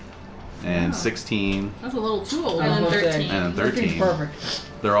 19 and Wow. 16 That's a little too old. And then Okay. 13. and Thirteen's 13. perfect.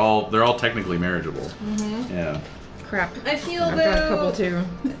 They're all technically marriageable. Mm-hmm. Yeah. Crap. I feel I've though, got a couple too.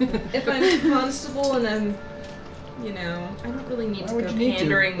 if I'm constable and I'm, I don't really need Why to would go you need to?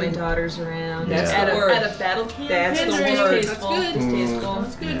 pandering my daughters around That's at, the a, word. at a battle camp. That's the It's word. distasteful. That's good. Distasteful.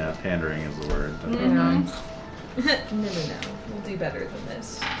 That's good. Yeah, pandering is the word. Definitely. Yeah. No. We'll do better than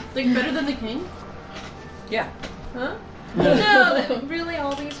this. Like better than the king? Yeah. Huh? No, really,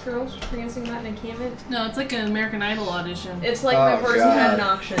 all these girls prancing about an encampment. No, it's like an American Idol audition. It's like Oh, my horse God. had an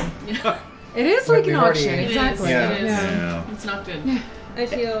auction. Yeah. It is But like an we've already- auction, It is, exactly. yeah. It is. Yeah. It's not good. I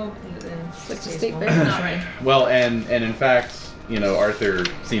feel Like the state distasteful. fair. Not right. Well, and in fact, Arthur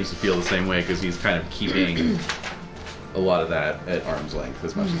seems to feel the same way because he's kind of keeping a lot of that at arm's length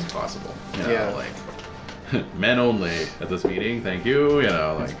as much as possible. Yeah. Like men only at this meeting. Thank you.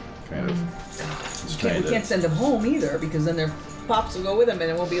 Like kind of. Just We trying to- can't send them home either because then their pops will go with them and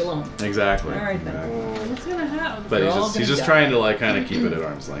they won't be alone. Exactly. All right then. Exactly. What's gonna happen? But They're he's all just gonna die. trying to like kind of keep it at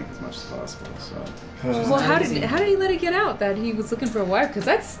arm's length as much as possible. So Well, how did he let it get out that he was looking for a wife? Because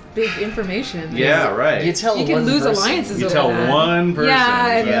that's big information. yeah, right. You tell You can one lose person. alliances You over tell that. one person. Yeah,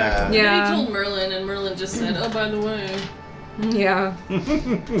 and- exactly. Then Yeah. he told Merlin, and Merlin just said, "Oh, by the way." Yeah.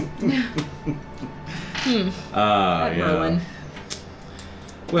 That Yeah. Merlin.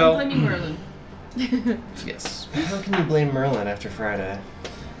 I'm Well, blaming Merlin. yes. How can you blame Merlin after Friday?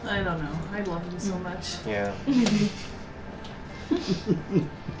 I don't know. I love him so much. Yeah.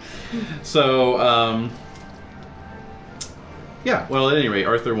 So, yeah. Well, at any rate,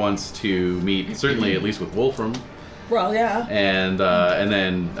 Arthur wants to meet, certainly at least with Wolfram, Well, yeah. and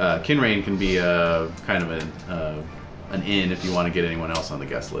then Kinrain can be a kind of an in if you want to get anyone else on the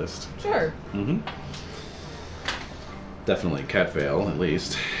guest list. Sure. Mm-hmm. Definitely Catfail, at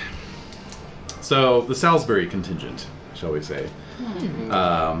least. So the Salisbury contingent, shall we say,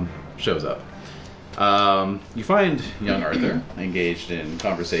 shows up. You find young Arthur engaged in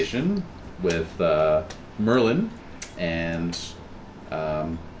conversation with Merlin and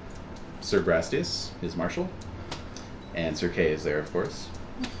Sir Brastius, his marshal, and Sir Kay is there, of course,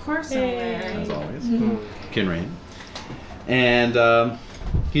 Of course I'm there. as always. Kinrain, and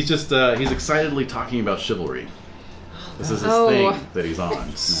he's he's excitedly talking about chivalry. This is his Oh. thing that he's on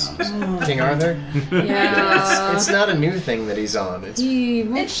now. King Arthur? Yeah. It's not a new thing that he's on. He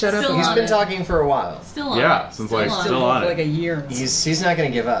won't It's shut up. still He's about been it. talking for a while. Still on. Yeah, it. since like on. still on like it. a year. He's not going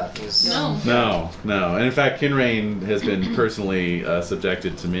to give up. He's, No. No. And in fact, Kinrain has been personally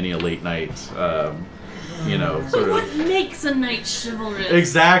subjected to many a late night, sort What of. makes a knight chivalrous?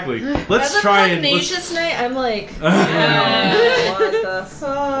 Exactly. Let's As a try and. let's- pugnacious night, I'm like, Yeah. what the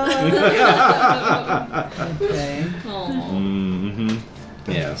fuck? Okay. Aw. hmm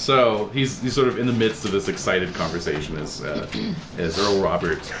Yeah. So he's sort of in the midst of this excited conversation as Earl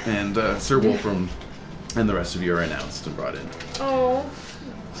Robert and Sir Wolfram and the rest of you are announced and brought in. Oh,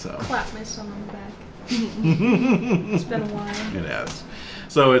 So. clap my son on the back. It's been a while. It has.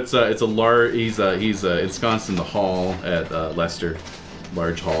 So it's a large. He's ensconced in the hall at Leicester,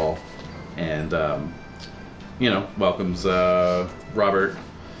 large hall, and welcomes Robert,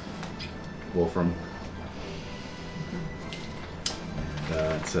 Wolfram,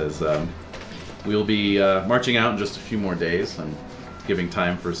 and it says, we'll be marching out in just a few more days. I'm giving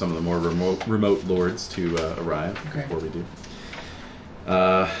time for some of the more remote lords to arrive before we do.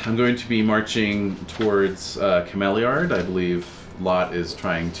 I'm going to be marching towards Cameliard. I believe Lot is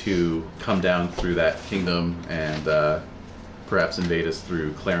trying to come down through that kingdom and perhaps invade us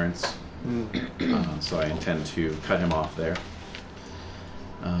through Clarence. So I intend to cut him off there.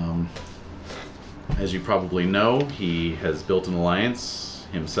 As you probably know, he has built an alliance,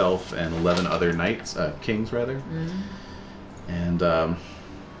 himself and 11 other kings rather. And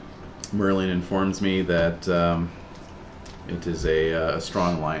Merlin informs me that it is a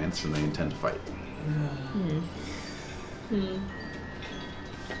strong alliance and they intend to fight.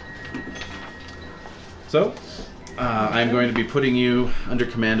 So, I'm going to be putting you under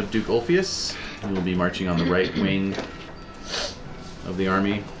command of Duke Ulfius. You will be marching on the right wing of the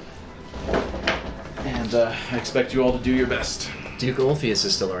army. And I expect you all to do your best. Duke Ulfius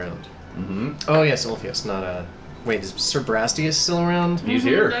is still around. Mm-hmm. Oh, yes, Ulfius, not Wait, is Sir Brastius still around? He's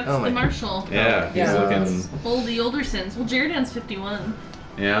here. That's Oh my- the marshal. Yeah, he's looking... The older sins. Well, Jaredan's 51.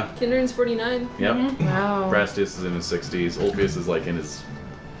 Yeah. Kindred's 49. Yep. Wow. Brastius is in his 60s. Ulfius is like in his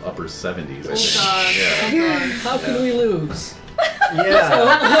upper 70s, I Oh, think. God. Yeah. Oh, God. How can we lose? Yeah.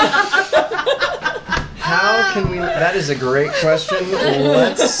 How can we... That is a great question.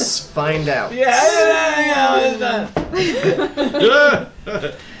 Let's find out.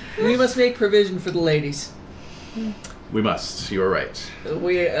 We must make provision for the ladies. We must. You are right.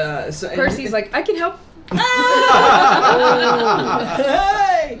 We Percy's like, I can help. hey!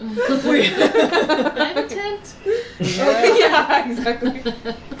 I'm a tent. Yeah, exactly.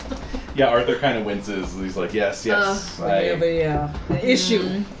 Yeah, Arthur kind of winces. He's like, yes. We have an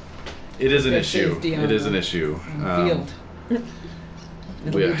issue. It is an Their issue. safety on It is the- an issue. on the field.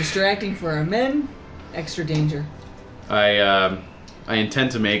 It'll be distracting for our men. Extra danger. I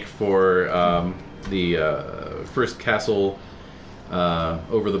intend to make for the first castle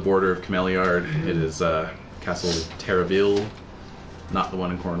over the border of Cameliard. It is Castle Terrabil, not the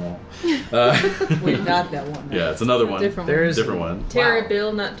one in Cornwall. Wait, not that one. No. Yeah, it's another one. Different one. There's Different one.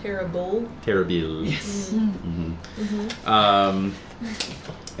 Terrabil, not Terrabull. Terrabil. Yes.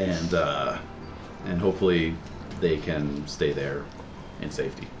 And hopefully they can stay there in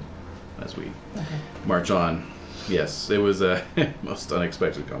safety as we march on. Yes, it was a most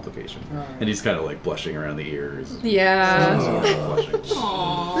unexpected complication. Right. And he's kind of like blushing around the ears. Yeah. Blushing.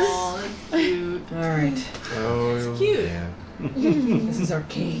 Aww, that's cute. All right. Oh, cute. yeah. This is our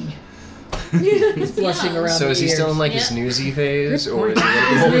king. He's blushing around So the is he still in ears. like his newsy phase, Good or is point. he a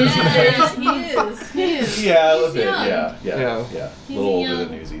little older than that? He is. Yeah, a little He's bit. young. Yeah. A He's little older young.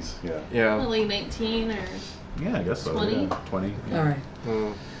 than Newsies. Yeah. Yeah. Probably 19 or... Yeah, I guess so. 20? Yeah, 20. Yeah. All right.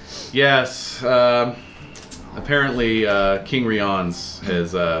 Yes. Apparently, King Rions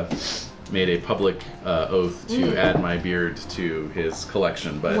has made a public oath to add my beard to his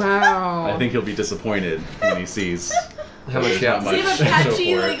collection, but Wow. I think he'll be disappointed when he sees How much? there's not Yeah. much Does he have a to show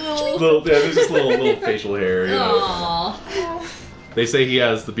patchy, for like, it. little... There's just little facial hair. You know. Aww. They say he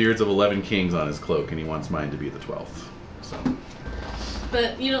has the beards of 11 kings on his cloak, and he wants mine to be the 12th. So,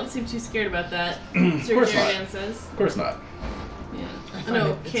 But you don't seem too scared about that, Sir course not. Jaredan says. of course not. Yeah. find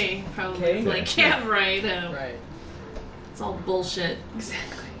No, it- Kay probably. Kay? Like, Yeah. yeah, right. Right. It's all bullshit.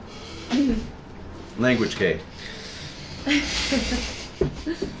 Exactly. Language K.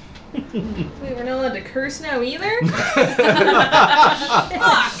 Wait, we're not allowed to curse now either?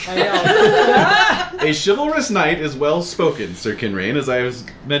 I A chivalrous knight is well spoken, Sir Kinrain, as I have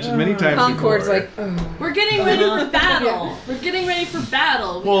mentioned many times Concord's before. like, oh. We're getting ready for battle. We're getting ready for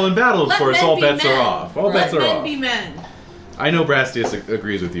battle. Well, in battle, of Let course, men all be bets men. are off. All bets Let are men off. be men. I know Brastius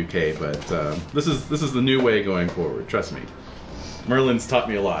agrees with you, Kay, but this is the new way going forward. Trust me. Merlin's taught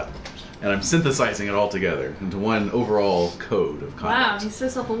me a lot, and I'm synthesizing it all together into one overall code of Wow, conduct. he's so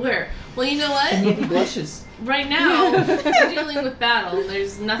self-aware. Well, you know what? And yet he blushes. Right now, we're dealing with battle.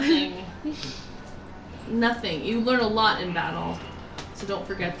 There's nothing. Nothing. You learn a lot in battle, so don't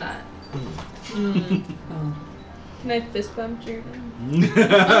forget that. Oh. Can I fist bump Jaredan? Oh,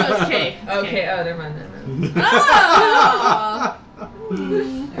 no, it's Kay. It's Okay, Kay. oh, never mind, never mind. Oh!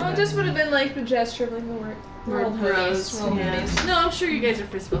 Well, it just would have been like the gesture of like the word. We're old homies. We're old Yeah. homies. No, I'm sure you guys are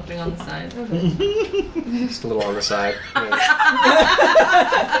fist bumping on the side. Just a little on the side. Yeah.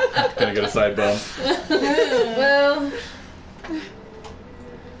 Gonna get a side bump. Well,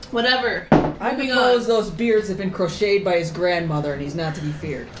 Whatever. I Moving propose on. those beards have been crocheted by his grandmother, and he's not to be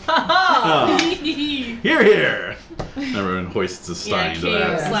feared. Ah, Hear, hear! Everyone hoists a Yeah, stein to Kay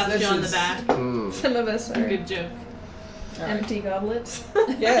that. slaps This you on the is- back. Mm. some of us are. Good joke. Empty goblets.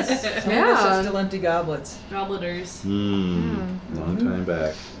 Yes. Some of us are still empty goblets. Gobleters. Long time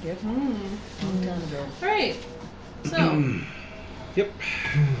back. Yep. Long time ago. All right. So Yep.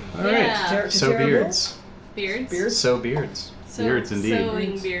 All right. yeah, So beards. beards. So beards. So, Beards, indeed.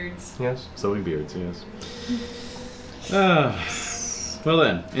 Sewing beards. Yes. Sewing beards, yes. Well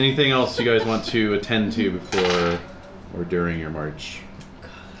then, anything else you guys want to attend to before or during your march?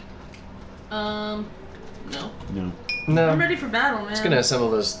 No. No. No. I'm ready for battle, man. Just gonna assemble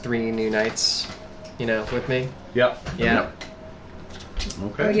those 3 new knights, with me. Yep. Yeah. Yep.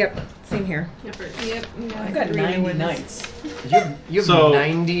 Okay. Oh, yep. Same here. Yep. Yep. I've got 90 nights. You have So-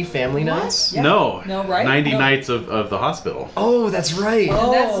 90 family knights? Yeah. No. No, right? 90 No. nights of the hospital. Oh, that's right. Oh.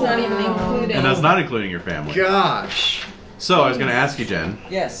 And that's not even including. And that's not including your family. Gosh. So I was going to ask you, Jen.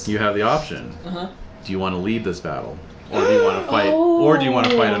 Yes. You have the option. Uh-huh. Do you want to lead this battle, or do you want to fight, or do you want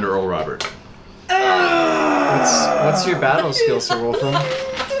to fight under Earl Robert? What's your battle skill, Sir Wolfram?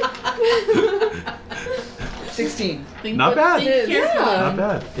 16. Not bad. Think carefully. Not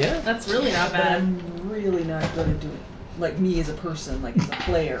bad. Yeah. That's really not But bad. I'm really not good at doing like me as a person, like as a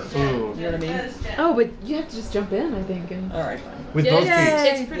player. Ooh. You know what I mean? Oh, but you have to just jump in, I think. And All right, fine. With both feet.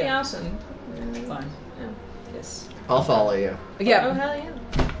 It's pretty Yeah. awesome. Fine. Yes. I'll follow you. Oh yeah, hell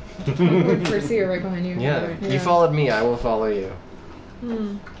yeah. Percy are right behind you. Yeah. Right. You followed me, I will follow you. All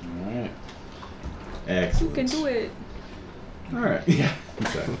right. Excellent. You can do it. All right. Yeah.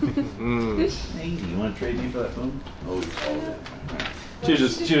 Exactly. Mm. Hey, you want to trade me for that phone? Oh, you swallowed it. All right.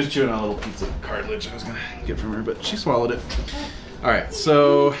 She was chewing on a little piece of cartilage I was gonna get from her, but she swallowed it. All right.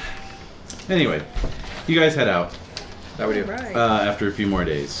 So anyway, you guys head out That we do. Right. after a few more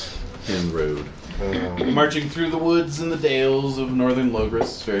days in the road, marching through the woods and the dales of northern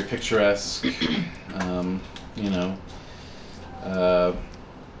Logris. Very picturesque.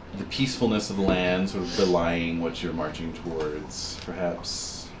 The peacefulness of the land sort of belying what you're marching towards,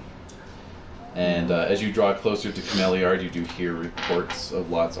 perhaps. And as you draw closer to Cameliard, you do hear reports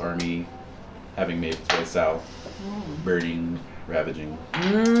of Lot's army having made its way south, burning, ravaging.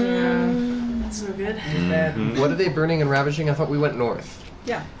 That's no good. Mhm. What are they burning and ravaging? I thought we went north.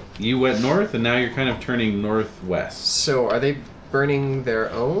 Yeah. You went north, and now you're kind of turning northwest. So are they burning their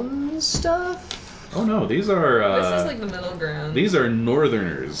own stuff? Oh no, these are This is like the middle ground. these are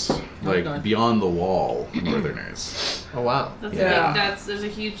northerners, like God. beyond the wall northerners. Oh wow. That's Yeah. big. There's a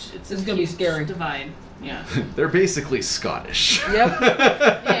huge. It's It's a gonna be huge scary. divide. Yeah. They're basically Scottish. Yep.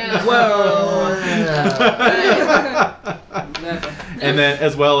 Yeah. Whoa. And then,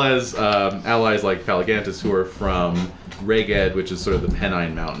 as well as allies like Palagantus, who are from Reged, which is sort of the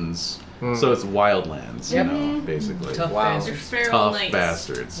Pennine Mountains. So it's wildlands, Yep. you know, basically. Tough Wow. bastards. Feral Tough knights.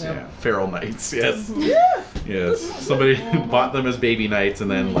 bastards, Yep. yeah. Feral knights, yes. Yes. Somebody bought them as baby knights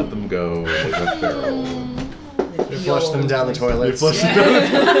and then let them go. They went feral. They flush them down the They toilets. flushed them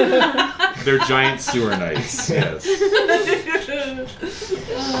down. They're giant sewer knights, yes.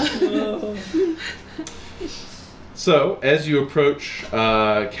 So, as you approach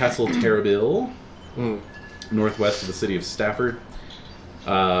Castle Terrabil, northwest of the city of Stafford,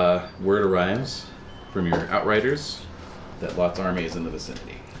 word arrives from your outriders that Lot's army is in the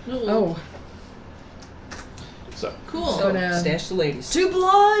vicinity. Oh, So, Cool. So, Gonna- stash the ladies. To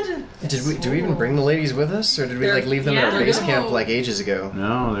blood. Did we even bring the ladies with us, or did we like leave them at our Yeah, base no. camp like ages ago?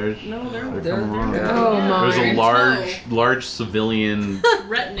 no, they're They're coming along. Yeah. oh my. There's a in large civilian,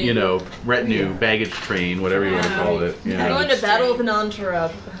 retinue. retinue, baggage train, whatever you want to Yeah. call it. We're Yeah. going to battle with an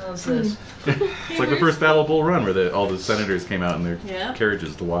entourage. What the hell is this? It's like the first Battle of Bull Run, where all the senators came out in their Yeah.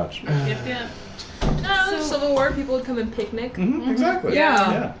 carriages to watch. Yep. No, Civil War people would come and picnic. Exactly.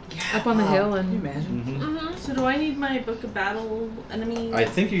 Yeah. Up on the hill Can you and imagine? So do I need my book of battle enemies? I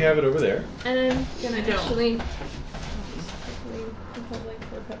think you have it over there. And I'm gonna I don't. actually hold like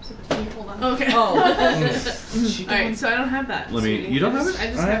 4 cups of tea. Hold on. Okay. Oh. Alright, so I don't have that. Let me- sweetie. you don't I have just- it?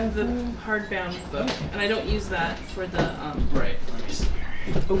 I just I have the hardbound book, and I don't use that for the Right. Let me see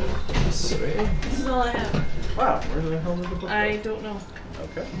here. This is all I have. Wow. Where the hell did the book I don't know. go?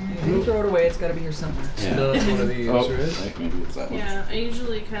 Okay. You throw it away. It's got to be here somewhere. Yeah. Not one of these, Oh, right? like maybe it's that one. Yeah, I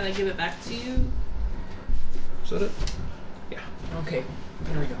usually kind of give it back to you. Is that it? Okay.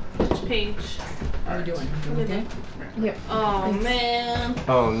 Here we go. Which page? How are you doing? You doing okay? yep. Oh man.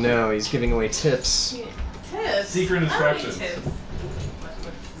 Oh no, he's giving away tips. Tips. Secret instructions. I don't need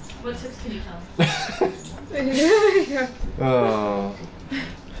tips. What tips can you tell me? yeah. Oh.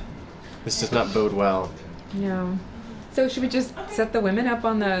 This does not bode well. No. So should we just set the women up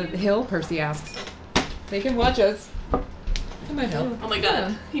on the hill? Percy asks. They can watch us. That might help. Oh my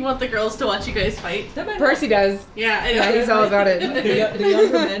god. You want the girls to watch you guys fight? That might Percy does. Yeah, I know. Yeah, he's all about it. The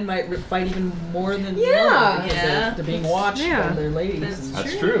younger men might fight even more than the Yeah. older because Yeah. they're being watched Yeah. by their ladies. And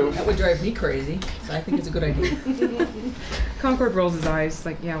That's true. that would drive me crazy. So I think it's a good idea. Concord rolls his eyes,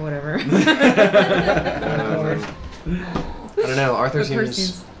 like, yeah, whatever. I don't know. Arthur But seems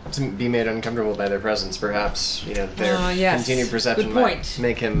Percy's- to be made uncomfortable by their presence. Perhaps their yes. continued perception Good might point.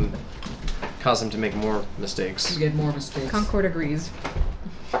 make him cause him to make more mistakes. You get more mistakes. Concord agrees.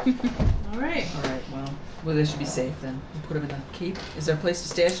 Alright. All right. Well, they should be safe then. We'll put them in the keep. Is there a place to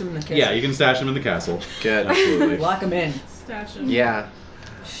stash them in the castle? Yeah, you can stash them in the castle. Good. Absolutely. Lock them in. Stash him. Yeah.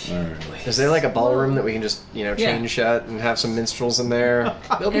 Alright. Is there like a ballroom that we can just chain Yeah. shut and have some minstrels in there?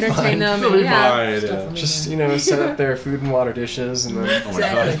 They'll be Entertain fine. them. It'll be Yeah. fine, Stuff yeah. them in Just there. set up their food and water dishes and then. Oh my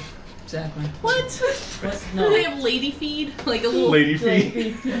god. Exactly. What? What? Do they No. have lady feed? Like a little... Lady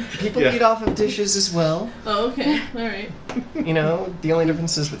feet. People Yeah. eat off of dishes as well. Oh, okay. Alright. The only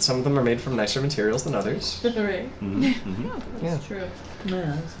difference is that some of them are made from nicer materials than others. Alright. Mm-hmm. Yeah. That's true.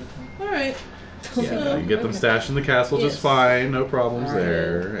 Yeah, that's a good point. Alright. Yeah, no, you can get them stashed in the castle just Yes. fine, no problems All right.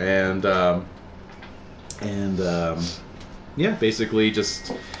 there. And yeah, basically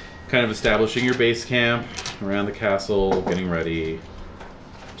just kind of establishing your base camp around the castle, getting ready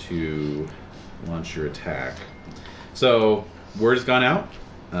to launch your attack. So word has gone out.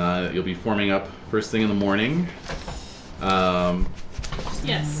 You'll be forming up first thing in the morning. Was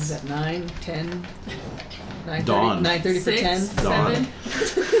Yes. that 9, 10, 9:30? Dawn. 9:30 for 10? 6, Dawn.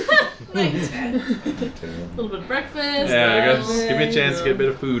 7. Like 10. A little bit of breakfast. Yeah, I guess Well, give me a chance to get a bit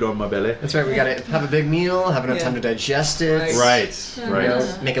of food on my belly. That's right. We gotta have a big meal, have enough Yeah. time to digest it. Right, You right. know,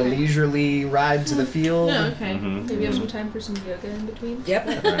 make a leisurely ride to the field. Yeah, okay. Mhm. Maybe have some time for some yoga in between.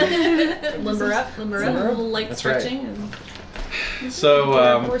 Yep. Right. Limber up, limber A up. little light That's right. stretching. And... So,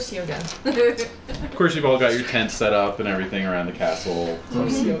 Or horse yoga. of course, you've all got your tent set up and everything around the castle.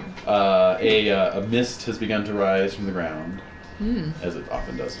 A mist has begun to rise from the ground, as it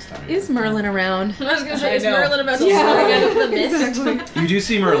often does this time of year. Is Merlin around? I was gonna say, I is know. Merlin about to Yeah. walk out of the mist? Exactly. You do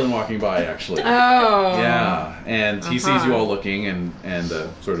see Merlin walking by, actually. Oh. Yeah, and he sees you all looking and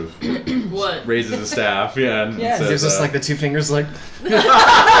sort of What? raises his staff, yeah, and Yes. says, Gives us like the two fingers, like.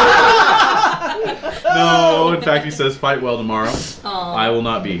 no, in fact, he says, fight well tomorrow. Aw. I will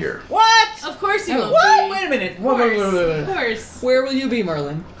not be here. What? Of course you will What? be. Wait a minute. Of course. Wait. Of course. Where will you be,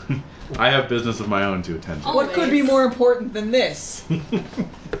 Merlin? I have business of my own to attend to. Oh. What could be more important than this?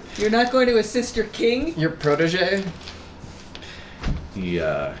 You're not going to assist your king? Your protege? He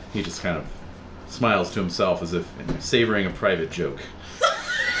just kind of smiles to himself as if savoring a private joke.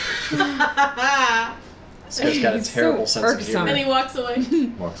 This guy's got a He's terrible so sense of irksome. And humor. he walks away.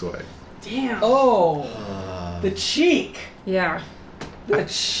 Walks away. Damn. Oh, the cheek. Yeah. The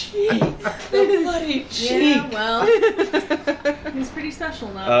cheek. The bloody cheek. Yeah, well. He's pretty special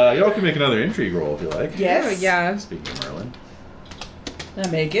now. Y'all can make another intrigue roll if you like. Yes. Oh, yeah. Speaking of Merlin. I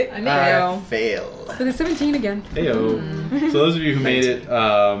make it. I know. Fail. With a 17 again. Heyo. So those of you who made it,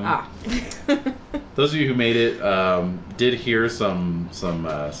 those of you who made it did hear some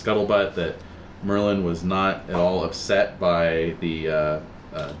scuttlebutt that Merlin was not at all upset by the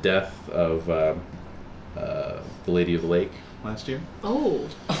death of the Lady of the Lake last year. Oh.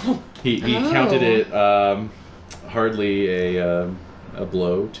 He counted it hardly a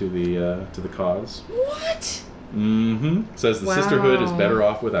blow to the cause. What? Mm-hmm. Says the sisterhood is better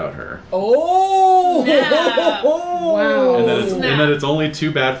off without her. Oh! Snap. Wow. And that, Snap. it's only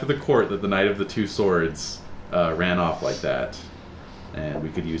too bad for the court that the Knight of the Two Swords ran off like that. And we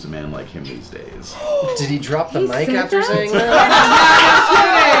could use a man like him these days. Did he drop the He mic said after that? saying that?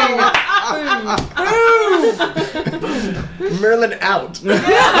 Merlin out.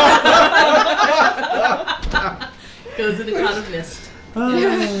 Goes in a cloud of mist.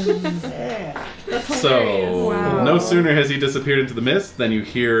 So, Wow. no sooner has he disappeared into the mist than you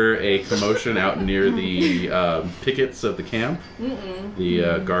hear a commotion out near the pickets of the camp.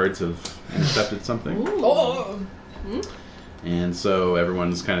 The guards have intercepted something. Oh! And so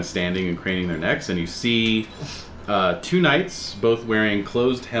everyone's kind of standing and craning their necks, and you see two knights, both wearing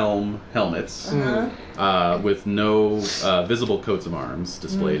closed helmets, with no visible coats of arms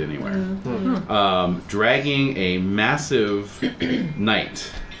displayed anywhere, dragging a massive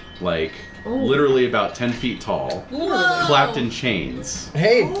knight, like literally about 10 feet tall, clapped in chains.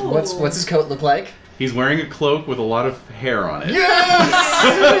 Hey, what's his coat look like? He's wearing a cloak with a lot of hair on it.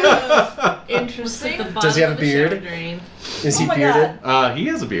 Interesting. Does he have a beard? Is he bearded? He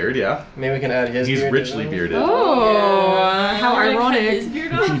has a beard, yeah. Maybe we can add his He's beard. richly bearded. Oh, how ironic. His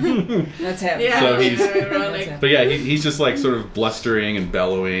beard on? That's him. Yeah. So he's, ironic. but yeah, he's just like sort of blustering and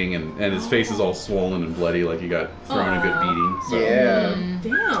bellowing, and his face is all swollen and bloody, like he got thrown a good beating. So Yeah.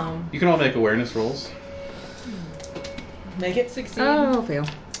 Damn. you can all make awareness rolls. Make it succeed. Oh, fail.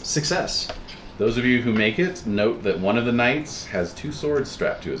 Success. Those of you who make it, note that one of the knights has 2 swords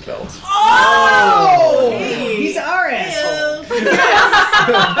strapped to his belt. Oh! He's our asshole.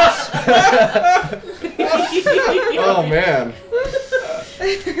 Oh man.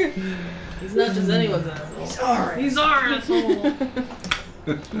 He's not just anyone's asshole. He's our asshole.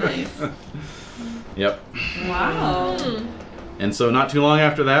 Nice. Yep. Wow. And so not too long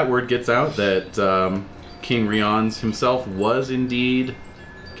after that, word gets out that King Rions himself was indeed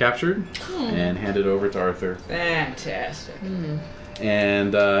captured and handed over to Arthur. Fantastic.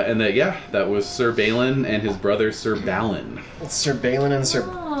 And that was Sir Balin and his brother Sir Balin. It's Sir Balin and Sir.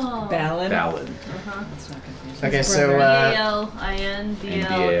 Oh. Balin. Balin. That's not confusing. Okay, so. B-A-L-I-N, And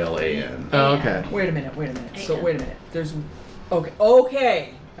B-A-L-A-N. Oh, okay. Wait a minute. So wait a minute. There's.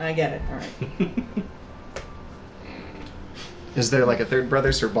 Okay. I get it. All right. Is there like a third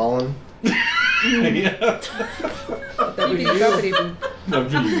brother, Sir Balin? Yeah. That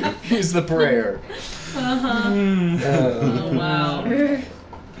was you. He's the prayer. Oh, wow.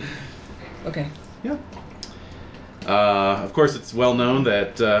 Okay. Yeah. Of course, it's well known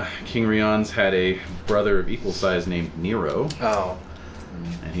that King Rions had a brother of equal size named Nero, Oh.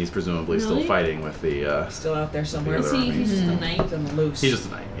 and he's presumably still Really? fighting with the. Still out there somewhere. The other army. He's just a knight. He's on the loose. He's just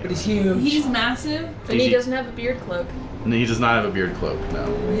a knight. Yeah. But he's huge. He's massive. And he doesn't have a beard cloak. And he does not have a beard cloak. No.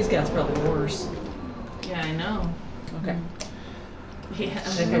 His guy's probably worse. Yeah, I know. Okay. Yeah.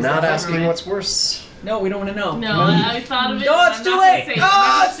 I'm not asking what's worse. No, we don't want to know. No, I thought of it. No, and it's I'm too not late.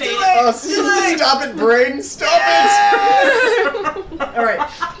 gonna say it. I'm not gonna say it. Oh, stop it, brain! Stop All right.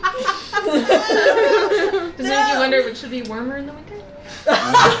 Does it make you wonder if it should be warmer in the winter?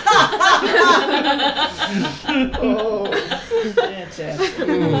 Oh. Fantastic.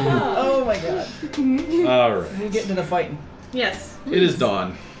 Oh my god. All right. We'll get into the fighting. Yes. It is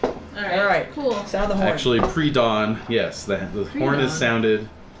dawn. All right. All right. Cool. Sound the horn. Actually, pre-dawn. Yes, the horn is sounded.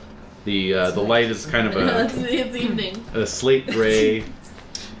 The light is kind of It's evening. a slate gray.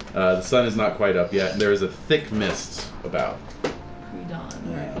 The sun is not quite up yet. There is a thick mist about.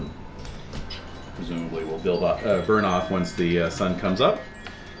 Pre-dawn. Presumably will burn off once the sun comes up.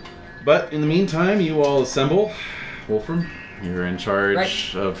 But in the meantime, you all assemble. Wolfram, you're in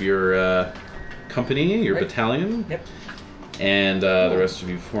charge of your company, your battalion. Yep. And the rest of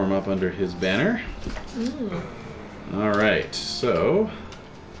you form up under his banner. All right, so...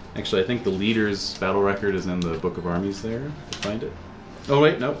 Actually, I think the leader's battle record is in the Book of Armies there, to find it. Oh,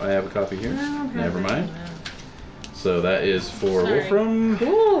 wait, no, I have a copy here. Never mind. So that is for Wolfram.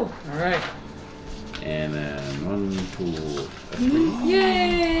 Cool. All right. And then 1, 2, 3.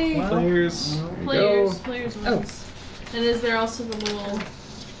 Yay! Players. There you go. Players wins. And is there also the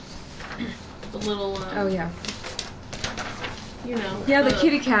little Oh, yeah. you know. Yeah, the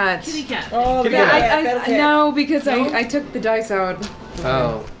kitty cat. Kitty cat. Oh, Kitty yeah, cat. battle cat. No, because I took the dice out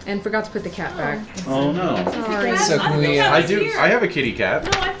Oh. and forgot to put the cat back. Oh, no. Sorry. So can we? I do. I have a kitty cat.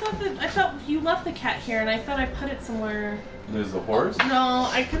 No, I thought you left the cat here, and I thought I put it somewhere. There's the horse. No,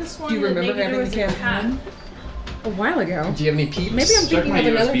 I could have sworn Do you that remember maybe there having was the a cat cat. home? A while ago. Do you have any peeps? Maybe I'm Check thinking my of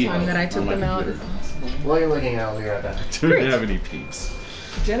another USB time that I on took my them out. computer. While you're looking, I'll be right back. Do we have any peeps?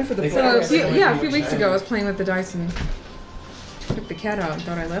 Jennifer the So player. a few weeks ago, I was playing with the dice and took the cat out and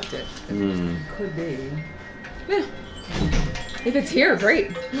thought I left it. Could be. Yeah. If it's here,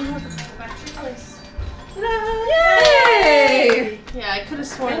 great. Back to your place. Yay! Yeah, I could have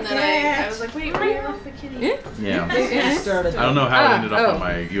sworn that I was like, wait, where left the kitty? Yeah. Yeah. Started. I don't know how it ended up oh. on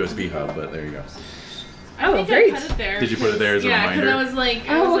my USB hub, but there you go. I think great. I put it there. Did you put it there as a Yeah, reminder? because I was like,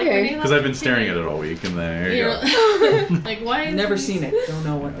 okay. Because I've been staring at it all week, and there you go. Like, why is Never he seen it. Don't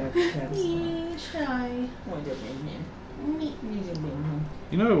know what that cat is. shy?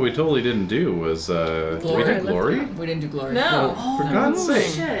 You know what we totally didn't do was we did glory. We didn't do glory. No. For God's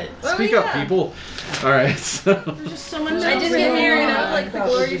sake! Shit. Speak up, people. All right. So There's just so much. I did else get going married. on. I would like the thought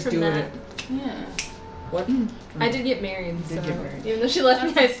we glory just from do that. it. Yeah. What? I did get married, You so did get married. even though she left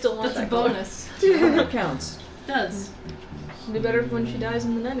me, I still want That's a that glory. bonus. It counts. Does. It'd be better when she dies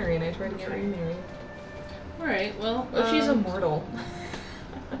in the nunnery and I try to get remarried. All right. Well, What if she's immortal?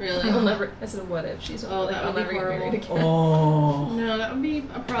 really? I'll never. I said, what if she's Oh, immortal? that I'll would be never get married horrible. again. Oh. No, that would be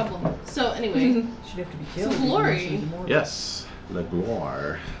a problem. So anyway, She'd have to be killed. So glory. even though she's immortal. yes, the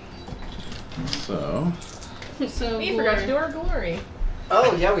gloire. So. So We forgot to do our glory.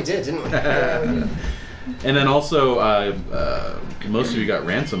 Oh, yeah, we did, didn't we? And then also, most of you got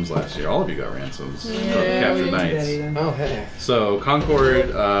ransoms last year. All of you got ransoms from captured knights. Oh, hey. So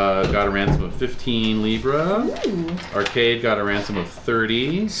Concord got a ransom of 15 Libra. Ooh. Arcade got a ransom of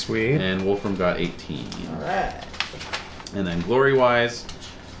 30. Sweet. And Wolfram got 18. Alright. And then glory-wise,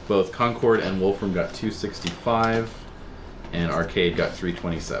 both Concord and Wolfram got 265, and Arcade got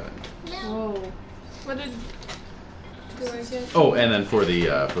 327. Whoa. What did do I get? Oh, and then for the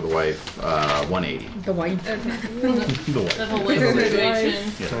wife, 180. The wife. Okay. The wife. That whole life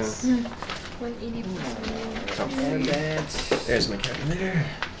situation. Yes. 180%. That. There's my calculator.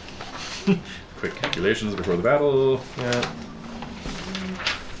 Quick calculations before the battle. Yeah.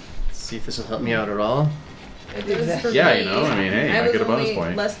 Let's see if this will help me out at all. It does for Yeah, me. you know, I mean, hey, I might was get a bonus only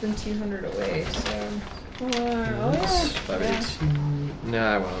point. less than 200 away, so Oh yeah. 582. No,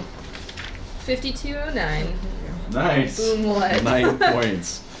 I won't. 5209. Nice. Boom, what? 9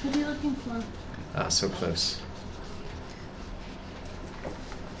 points. What are you looking for? Ah, so close.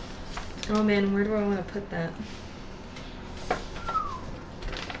 Oh man, where do I want to put that?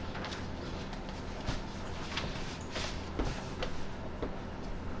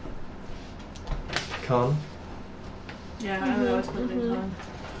 Con. Yeah, I would always put it in con.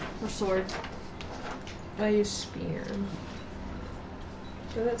 Or sword. I use spear.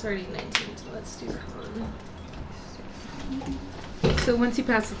 So that's already 19, so let's do con. So once you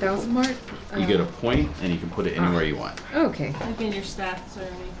pass the 1,000 mark, You get a point, and you can put it anywhere you want. Okay, Like in your stats or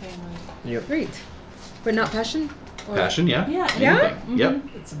anything like. Yep. great. But not passion. Or- Passion, yeah? Yeah. Anything. Mhm. Yep.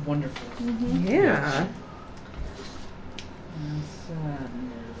 It's wonderful. Yeah. Yes,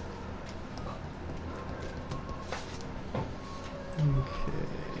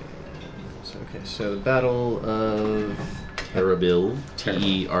 So the Battle of Terrabil.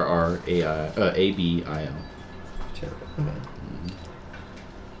 Terrabil. Terrible.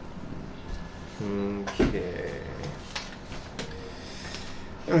 Okay.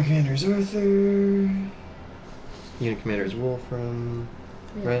 Our commander is Arthur. Unit commander is Wolfram.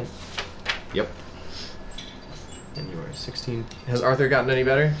 Yeah. Right? Yep. And you are 16. Has Arthur gotten any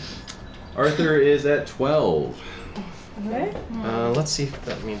better? Arthur is at 12. Okay. Let's see if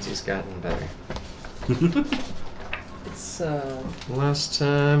that means he's gotten better. It's Last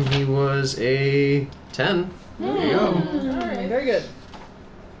time he was a 10. There you go. alright. Very good.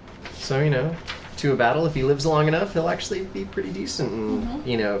 So, to a battle, if he lives long enough, he'll actually be pretty decent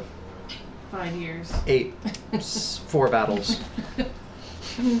in, 5 years. 4 battles.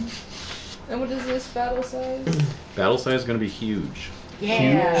 And what is this battle size? Battle size is going to be huge.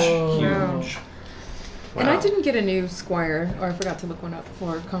 Yeah. Huge. And I Wow. didn't get a new squire, or I forgot to look one up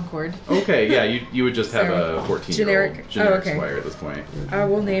for Concord. Okay, yeah, you would just have So, a 14-year-old generic. generic Oh, okay. squire at this point. I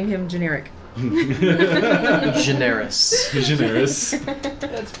will name him generic. Generis. Generous.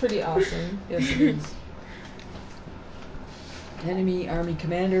 That's pretty awesome. Yes, it is. Enemy army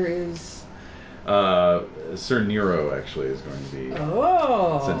commander is. Sir Nero actually is going to be,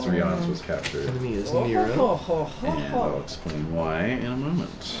 Oh. since Rihanna's was captured. Enemy is Oh, Nero. ho, ho, ho, And I'll ho. explain why in a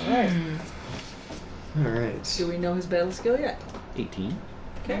moment. Alright. Alright. Do we know his battle skill yet? 18.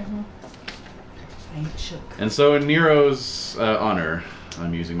 Okay. I ain't shook. And so in Nero's honor,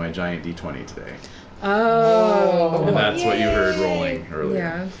 I'm using my giant D20 today. Oh. And that's what you heard rolling earlier.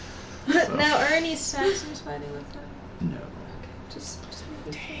 Yeah. So, Now, are any Saxons fighting with them? no. Just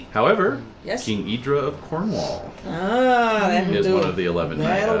making sure. However, Yes? King Idra of Cornwall Ah, that'll is do. one of the 11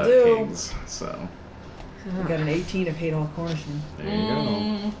 That'll do. kings. So, We got an 18 of hate all Cornishmen. there you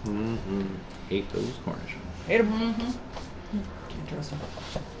go. Mm-hmm. Hate those Cornishmen. Hate them. Can't trust them.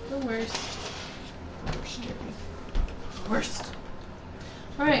 The worst. They're scary. Worst.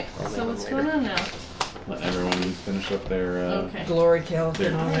 Alright, I'll so name what's them going later. on now? Let everyone finish up their Okay. Glory kill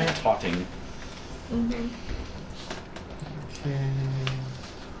their and all that. taunting. Mm-hmm. Okay.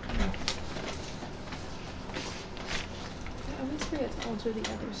 I always forget to alter the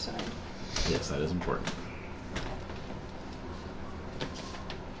other side. Yes, that is important.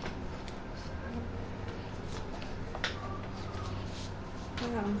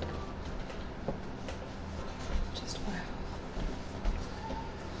 Wow. Just wow.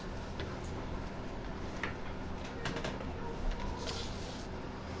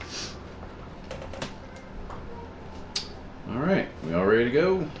 All right, we all ready to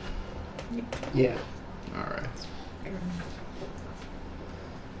go? Yeah. All right.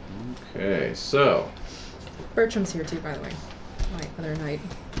 Okay, so Bertram's here too, by the way. My other knight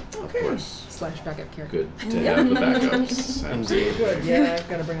of course, / backup character. good to have the backups. Absolutely. Good. Yeah, I've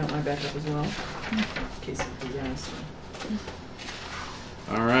got to bring out my backup as well. In case of disaster.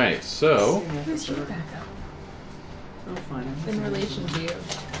 All right. right, so Who's your backup? I'll find him. In relation to you.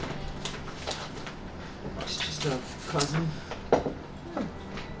 It's just a cousin.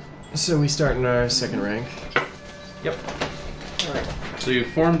 So we start in our second rank. yep. Alright. So you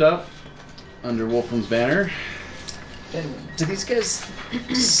formed up under Wolfram's banner. Then Do these guys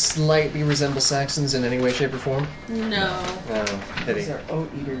slightly resemble Saxons in any way, shape, or form? No. Oh, pity. these are oat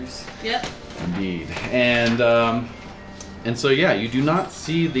eaters. Yep. Indeed, and so yeah, you do not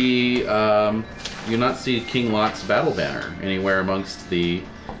see King Lot's battle banner anywhere amongst the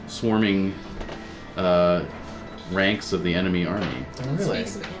swarming ranks of the enemy army. Oh, really?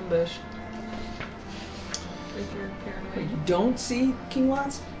 Speaks of ambush. If you're Wait, paranoid. you don't see King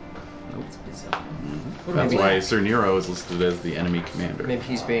Lots? Nope. That's bizarre. What That's about why Black? Sir Nero is listed as the enemy commander. Maybe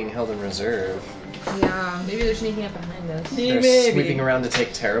he's being held in reserve. Yeah, maybe they're sneaking up behind us. Yeah, They're maybe. sweeping around to take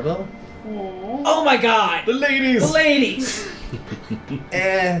Terrabil? Oh my god! The ladies. The ladies!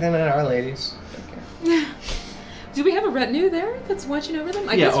 They're not our ladies. Do we have a retinue there that's watching over them?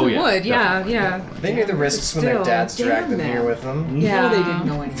 I Yeah, guess oh we yeah, would. Yeah, definitely, yeah. definitely. They knew the risks when their still, dads dragged them damn here them. with them. Yeah. No, they didn't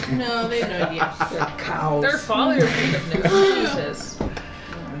know anything. No, they have no idea. They're cows. Their fathers would have known. Jesus.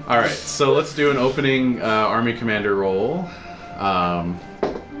 All right, so let's do an opening army commander roll. If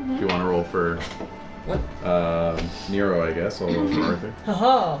you want to roll for What? Nero, I guess I'll roll for Arthur.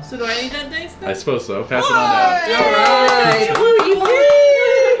 Haha. So do I need that dice then? I suppose so. Pass it on down. Alright.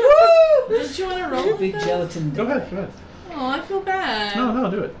 Don't you want to roll? Big gelatin. Go ahead. Go ahead. Oh, I feel bad. No,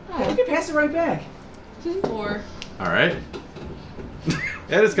 do it. You can pass it right back. 4. All right.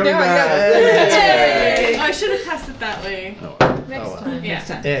 Ed is coming Yeah, back. Yay! Oh, I should have passed it that way. Oh, Next well. time. Yeah. Next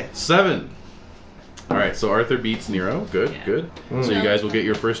time. 7. All right, so Arthur beats Nero. Good, Yeah. good. So you guys will get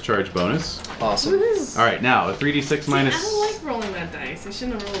your first charge bonus. Awesome. All right, now a 3d6 minus. I don't like rolling that dice. I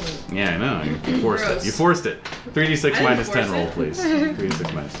shouldn't have rolled it. Yeah, I know. You forced Gross. it. You forced it. 3d6 didn't minus 10 force roll, it. please.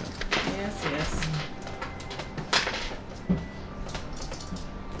 3d6 minus 10. Yes.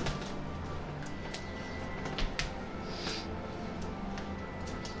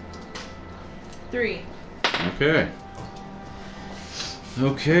 3.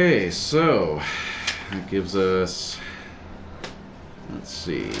 Okay, so that gives us. Let's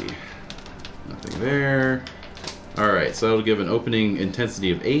see. Nothing there. All right, so that'll give an opening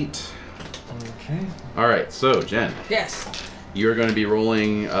intensity of 8. Okay. All right, so Jen, Yes. you're going to be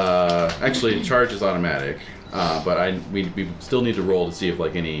rolling. Actually, charge is automatic, but we still need to roll to see if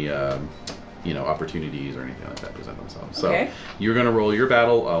like any opportunities or anything like that present themselves. So Okay. you're going to roll your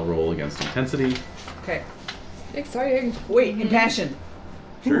battle. I'll roll against intensity. Okay. Exciting. Wait, impassioned.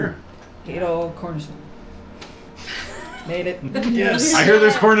 Sure. Hate all Cornishmen. Made it. Yes. I hear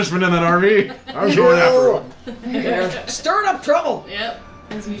there's Cornishmen in that army. I'm going after them. They're stirring up trouble. Yep.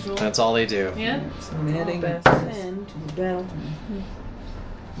 As usual. That's all they do. Yep. So I'm adding bastards. 10 to the battle.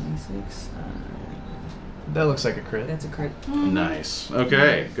 26. That looks like a crit. That's a crit. Nice.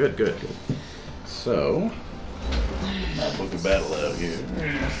 Okay. Good. So, my book of battle out here.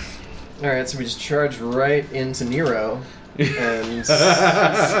 Alright, so we just charge right into Nero. And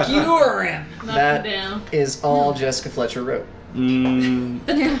Skewer him. Knock that him down. is all Jessica Fletcher wrote.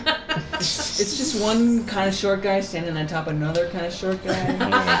 It's just one kind of short guy standing on top of another kind of short guy. Oh my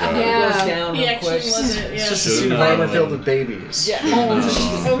god. It Yeah. goes down He real actually quick. wasn't. Yeah. It's just a Should've suit of known. armor filled with babies. Yeah. No.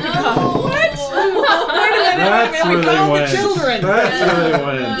 Oh my god. What? Wait a minute. That's we where they found went. the children. That's where they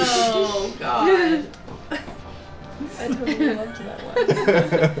went. Oh god. I totally loved that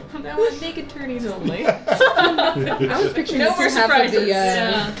one. That one, naked turnies only. I was picturing No the more two halves of surprises.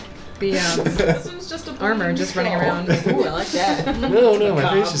 Yeah. this one's just a Armor just running around. Ooh, I like that. No,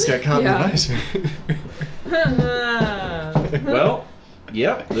 my face just got caught Yeah. in the visor. Well,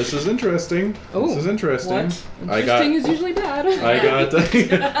 yep. This is interesting. This is interesting. What? I got. Interesting is usually bad.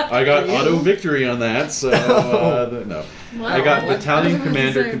 I got auto victory on that. So no. Wow. I got What? battalion I was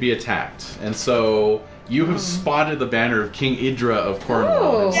commander saying. can be attacked, and so you have spotted the banner of King Idra of Cornwall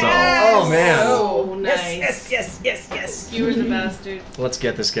Oh. himself. Oh, man. Oh, nice. Yes. You were the bastard. Let's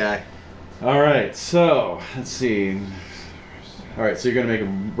get this guy. All right, so let's see. All right, so you're gonna make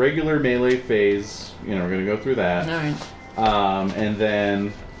a regular melee phase. We're gonna go through that. All right. And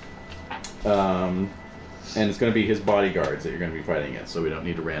then, and it's going to be his bodyguards that you're going to be fighting against, so we don't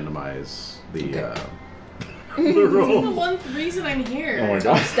need to randomize the Okay. the That's the roll. one reason I'm here. Oh my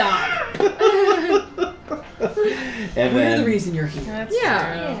god! Stop. And We're then, the reason you're here. That's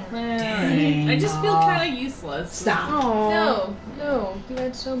Yeah. true. Dang. I just feel kind of useless. Stop. No, you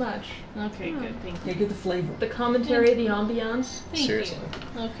had so much. Okay, good. Thank you. Yeah, get the flavor. The commentary, the ambiance. Thank Seriously.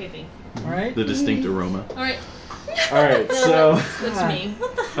 you. Okay, thank you. All right. the distinct aroma. All right. All right, so That's me.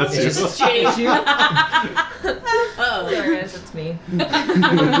 that's It's you. just- It's you? Oh. Sorry, guys, it's me.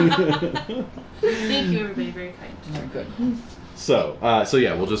 Thank you, everybody. Very kind. Very good. So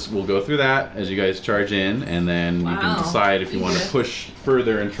yeah, we'll go through that as you guys charge in, and then you can Wow. decide if you want to Yeah. push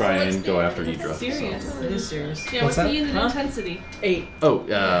further and try So what's and go the- after that's Idra. serious. So. It is serious. Yeah, What's what's the that? unit Huh? intensity? 8. Oh,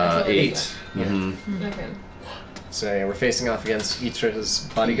 Yeah. 8. Yeah. Mhm. Okay. So yeah, we're facing off against Itra's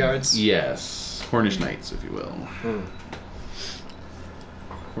bodyguards. Yes, Cornish knights, if you will. Hmm.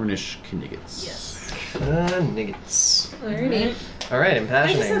 Cornish Kniggets. Yes. Niggets. Alrighty. All right, I just have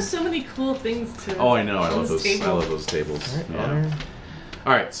impassioning. so many cool things to. Oh, I know. I on love this those. table. I love those tables. All right, Yeah. honor.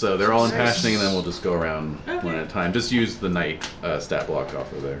 All right, so they're all impassioning, and then we'll just go around Okay. one at a time. Just use the knight stat block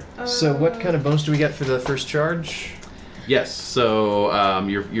off of there. So what kind of bonus do we get for the first charge? Yes. So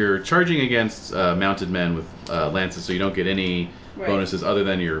you're charging against mounted men with lances, so you don't get any Right. bonuses other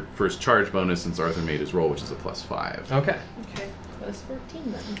than your first charge bonus since Arthur made his roll, which is a +5. Okay. Okay. Plus 14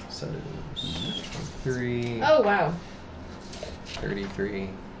 then. So 23, Oh, wow. 33.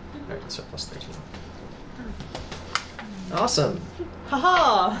 All right, so plus 13. Awesome.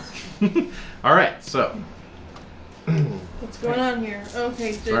 Haha! All right, so What's going on here?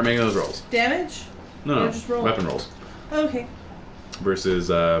 Okay. start making those rolls. Damage? No, Or no, just roll? weapon rolls. Okay. Versus,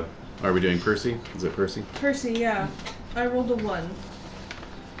 are we doing Percy? Is it Percy? Percy, yeah. I rolled a 1.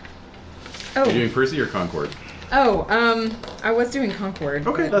 Are you Oh, doing Percy or Concord? I was doing Concord.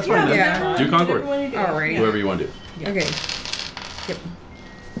 Okay, but- that's fine then. Yeah. Do Concord. All right. Whoever you want to do. Okay. Yep.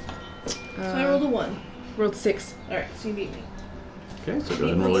 So I rolled a 1. Rolled 6. Alright, so you beat me. Okay, so go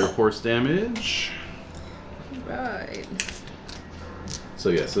ahead and roll your force damage. Right. So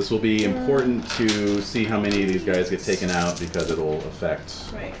yes, this will be important to see how many of these guys get taken out because it'll affect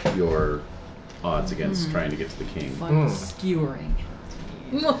Right. your odds against trying to get to the king. Fun skewering.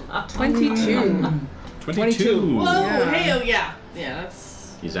 22. 22. Whoa! Yeah. Hey, oh yeah. Yeah,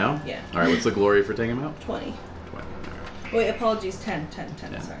 that's He's down? Yeah. All right, what's the glory for taking him out? 20. 20. Wait, apologies. 10.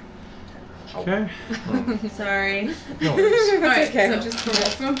 Yeah. Sorry. Okay. Sorry. No worries. Alright, okay, so I just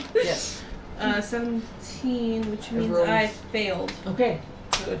roll from Yes. 17, which means rolled- I failed. Okay,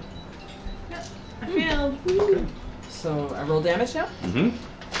 good. I failed. Okay. So I roll damage now? Mm-hmm.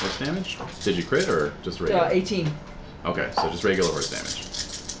 Force damage? Did you crit or just regular? 18. Okay, so just regular force damage.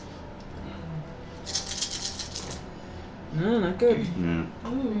 No, not good. Yeah.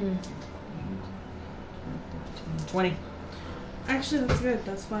 Ooh. 20. Actually, that's good.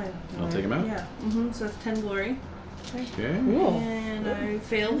 That's fine. I'll take him out? Yeah. Mm-hmm. So that's 10 glory. Okay. Cool. And I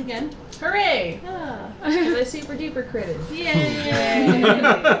failed again. Hooray! Ah. Because I super duper critted. Yay!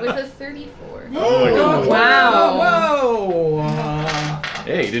 With a 34. Oh my god. Wow. Whoa!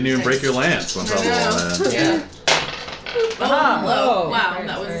 Hey, you didn't even break your lance on top of all that. Yeah. Oh, hello. Oh. Wow, Sorry,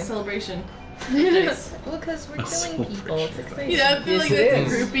 that was a sorry. celebration. Dice. Well, because we're A killing people. It's celebration. exciting. Yeah, I feel Yes, like it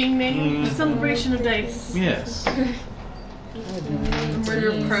that's is. a grouping name. A celebration of dice. Yes. I would know The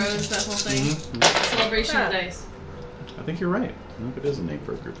murder pros, that whole thing. Mhm. Celebration Ah. of dice. I think you're right. I think it is a name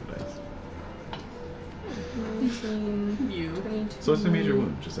for a group of dice. 19, You. 22, So what's the major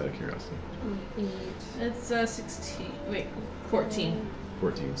wound, just out of curiosity? 8. It's 16. Wait, 14.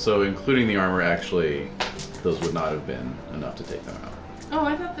 14. So including the armor, actually, those would not have been enough to take them out. Oh,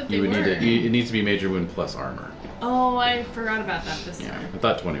 I thought that they You would were. need to. It needs to be major wound plus armor. Oh, I forgot about that this Yeah, time. I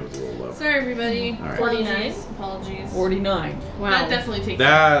thought 20 was a little low. Sorry, everybody. All right. 49? Apologies. 49. That definitely takes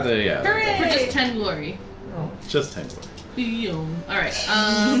That yeah. it. For just 10 glory. Just 10 glory. Alright,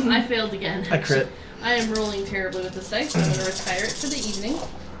 I failed again. I crit. I am rolling terribly with this dice, so I'm going to retire it for the evening.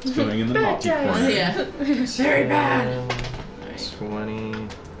 It's going in the naughty corner. Yeah. Very bad. 20,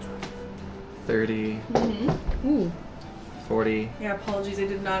 30, Mm-hmm. Ooh. 40, Yeah, apologies, I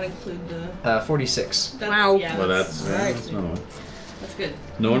did not include the... 46. That's, Wow. Yeah, Well, that's, that's another one. that's good.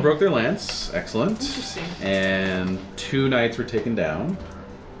 No one broke their lance. Excellent. Interesting. And 2 knights were taken down.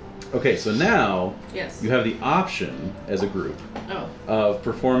 Okay, so now Yes. you have the option as a group Oh. of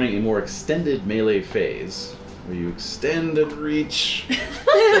performing a more extended melee phase where you extend and reach.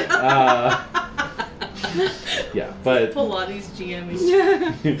 Yeah, but Pilates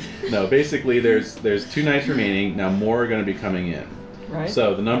GMing. no. Basically, there's 2 knights remaining. Now more are going to be coming in. Right?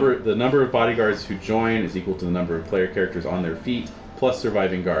 So the number of bodyguards who join is equal to the number of player characters on their feet plus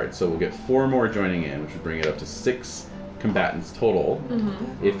surviving guards. So we'll get 4 more joining in, which would bring it up to 6 combatants total.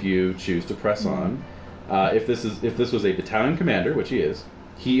 If you choose to press on. If this was a battalion commander, which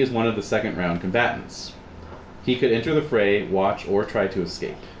he is one of the second round combatants. He could enter the fray, watch, or try to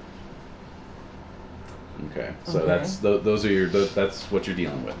escape. Okay, so Okay. that's what you're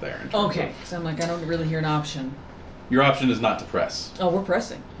dealing with there. in terms Okay. of- So I'm like, I don't really hear an option. Your option is not to press. Oh, we're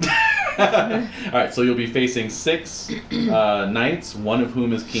pressing. All right, so you'll be facing 6 knights, one of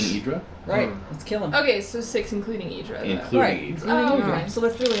whom is King Idra, Right. Let's kill him. Okay, so 6 including Idra. then. including Right. Idra. Oh, Including okay. Idra. So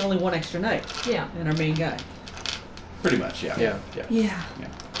that's really only one extra knight. Yeah. And our main guy. Pretty much, yeah. Yeah. Yeah.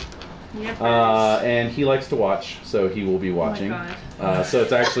 Yep. And he likes to watch, so he will be watching. Oh my So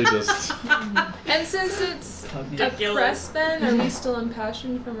it's actually just And since it's Ridiculous. a press, then are we still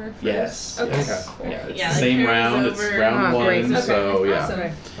impassioned from our first? yes. Okay. yes. Cool. Yeah, it's Yeah, the like same carries round. It's over. round one. great. So yeah. Awesome.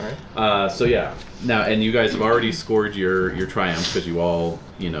 Okay. All right. So yeah. Now, and you guys have already scored your triumphs because you all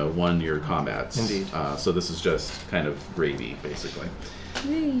won your combats. Indeed. So this is just kind of gravy, basically.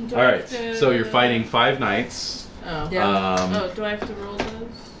 Do All I right. have to- So you're fighting 5 knights. Oh. Yeah. Do I have to roll those?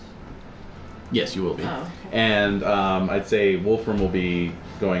 Yes, you will be. Oh, okay. And I'd say Wolfram will be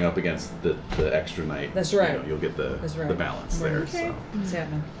going up against the extra knight. That's right. You'll get the That's right. the balance Right. there. Okay. So What's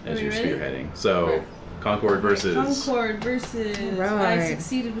happening? as Are you're we ready? spearheading. So Right. Concord versus. Concord versus. Right. I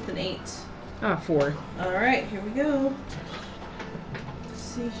succeeded with an 8. 4. All right, here we go. Let's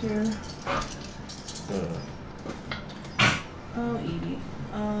see here. Oh, Edie.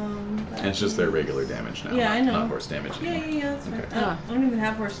 And it's just their regular damage now. Yeah, not, I know. Not horse damage Yeah, anymore. that's fine. Okay. I don't even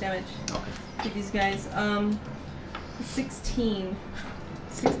have horse damage Okay. with these guys. 16.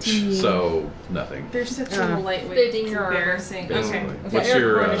 16. So nothing. They're such little lightweight. Fitting It's your armor. embarrassing. Basically. Okay. What's Okay.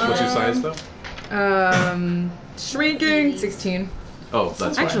 your size though? Shrinking. 16. Oh,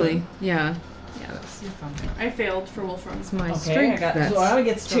 that's fine. Actually, yeah. Yeah, that's your fun. I failed for Wolfram. It's my Okay, strength I got. that's So I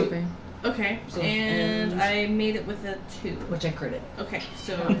gets 2, dropping. Okay, So- and and- I made it with a 2. which I critted. Okay,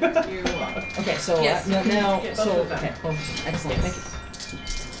 so you're welcome. Okay, so Yes, now, you can get both so of them. okay, both of them. Excellent. Yes. Thank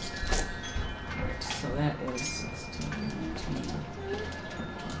you. Alright, so that is 16.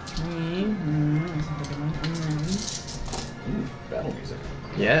 3. Let's see if I can Ooh, battle music.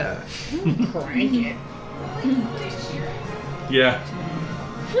 Yeah. Crank it. Yeah.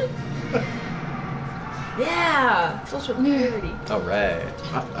 Yeah. Social purity. All right.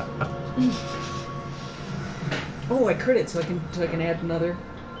 Oh, I critted, so I can add another.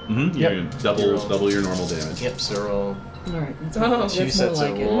 Mm-hmm. Yep. You double your normal damage. Yep. So roll All right, that's, Oh. that's 2 more sets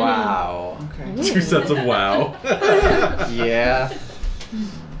like of it. wow. Okay. 2 sets of wow. Yeah.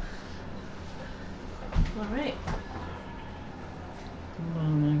 All right. Hold on a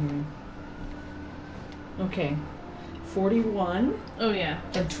minute here. Okay, 41 Oh yeah.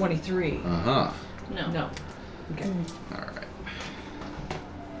 and 23. Uh-huh. No. No. Okay. All right.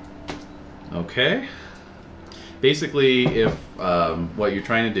 Okay. Basically, if what you're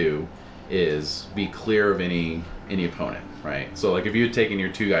trying to do is be clear of any opponent, right? So, like, if you had taken your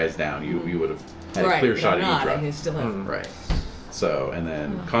 2 guys down, you would have had a clear shot but at not, Idra. I still have. Right. So, and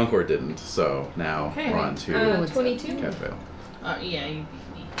then Concord didn't. So now Okay. we're on to 22. Catfail. Yeah, you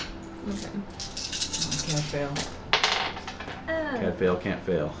beat me. Okay. Can't fail. Catfail can't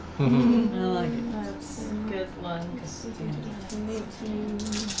fail. I like it. That's a good one. Can't stand.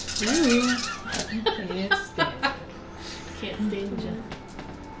 Can't stand you.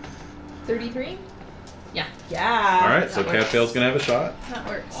 33. Yeah, Yeah. All right, so that works. Catfail's gonna have a shot, that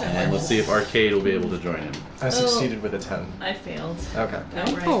works. and let's see if Arcade will be able to join him. I succeeded with a 10. I failed. Okay.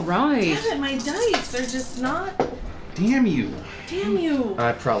 Outright. All right. Damn it, my dice are just not. Damn you! Damn you.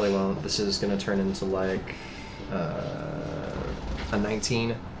 I probably won't. This is gonna turn into like a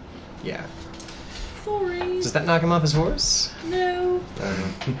 19. Yeah. Sorry. Does that knock him off his horse? No.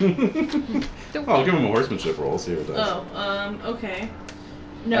 I'll give him a horsemanship roll. See what it does. Oh, okay.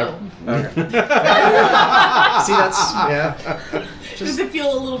 No. Okay. See, that's yeah. Does it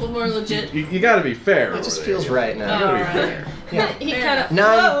feel a little bit more legit? You got to be fair. It just over feels there. right You now. gotta be Alright. fair. Yeah. He Fair kind of.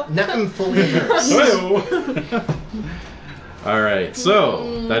 Now I'm fully immersed. Hello. All right,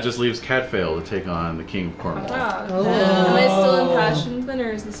 so that just leaves Catfail to take on the King of Cornwall. Ah. Oh. Am I still impassioned then, or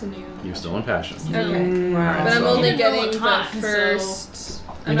is this a new? You're still impassioned. Okay. Wow. But I'm So- only You didn't roll getting a ton, the first.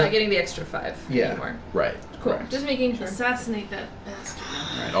 I'm not getting the extra 5 Yeah. anymore. Right. Cool. Correct. Just making sure. Assassinate that bastard.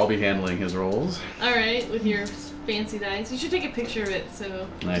 All right, I'll be handling his rolls. All right, with your fancy dice. You should take a picture of it, so.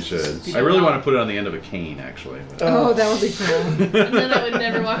 I should. I really want to put it on the end of a cane, actually. But... Oh, that would be cool. And then I would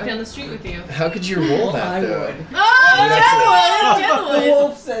never walk down the street with you. How could you roll that I though? would. Oh, The Jen would!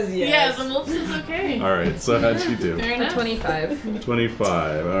 wolf says yes. Yeah, the wolf says okay. All right, so how'd you do? Fair A enough. 25.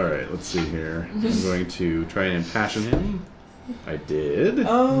 25. All right, let's see here. I'm going to try and impassion him. I did.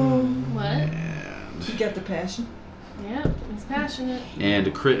 Oh, What? And you got the passion. Yeah, he's passionate.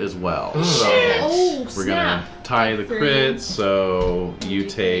 a crit as well. Mm. So Oh, we're snap. gonna tie the 3. crit. So you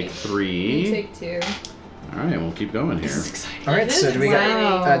take You 3. take 2. All right, we'll keep going here. All right. So do we get?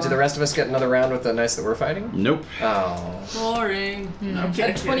 Wow. Do the rest of us get another round with the knights that we're fighting? Nope. Oh. Boring. No, I'm At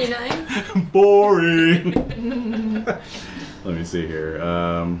kidding. 29. Boring. Let me see here.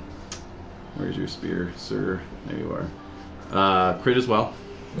 Where's your spear, sir? There you are. Crit as well.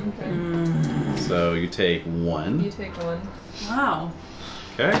 Okay. So you take 1. You take 1. Wow.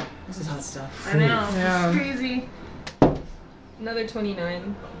 Okay. This is hot stuff. I know. Yeah. It's crazy. Another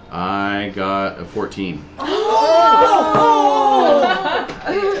 29. I got a 14.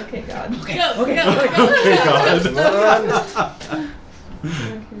 Okay, God. Go, go, Okay, go. God. Come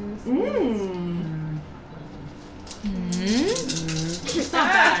on. It's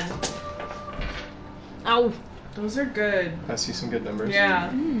not bad. Ow. Those are good. I see some good numbers. Yeah.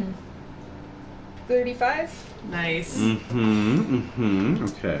 35. Nice.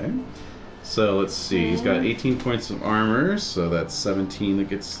 Okay. So let's see. He's got 18 points of armor, so that's 17 that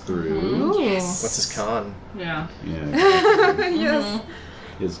gets through. Yes. What's his con? Yeah. Yeah. Exactly. Yes.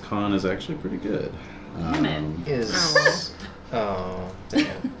 His con is actually pretty good. Damn it. Is oh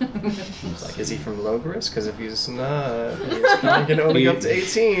damn. It's like, is he from Logris? Because if he's not, his con can only go up to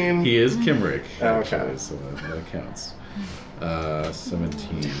 18. He is Kimrick. Oh, okay. Actually, so that counts.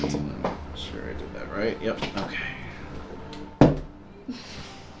 17. I'm sure I did that right. Yep. Okay.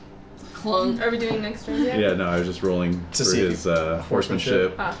 Clunk. Are we doing next turn yet? Yeah, no, I was just rolling To for see if his he-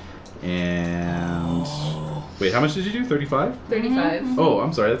 horsemanship. Ah, And wait, how much did you do? 35? 35. Oh,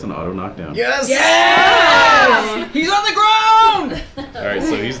 I'm sorry, that's an auto knockdown. Yes! He's on the ground! Alright,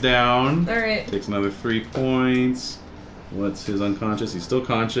 so he's down. Alright. Takes another 3 points. What's his unconscious? He's still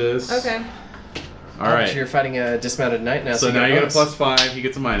conscious. Okay. Alright. You're fighting a dismounted knight now, So now you get a bonus. +5, he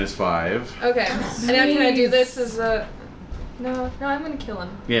gets a -5. Okay. And now can I do this as a... No, I'm gonna kill him.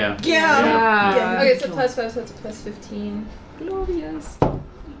 Yeah. Yeah. Okay, so +5, so it's a +15. Glorious.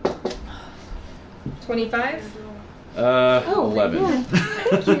 25? 11.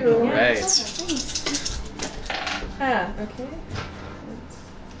 Thank you. Right. Okay.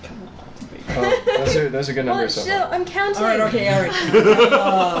 Oh, those are good Well, numbers so still, far. I'm counting. Alright, okay, alright.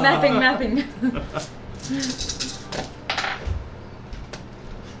 Mapping.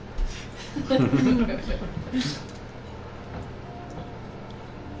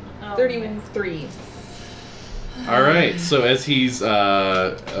 Oh, 33. Alright, so as he's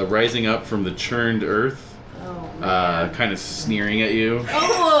rising up from the churned earth, kind of sneering at you,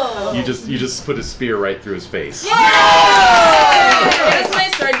 Oh! you just put a spear right through his face. That's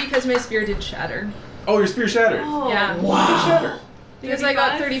my sword because my spear did shatter. Oh, your spear shattered. Oh. Yeah. Shattered. Because I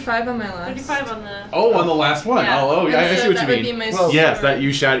got 35 on my last. 35 on the... Oh, on the last one. Yeah. Oh, And I so see what that you would mean. be my Well, sword. Yes, that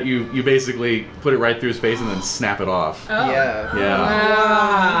you basically put it right through his face and then snap it off. Oh. Yeah. Yeah.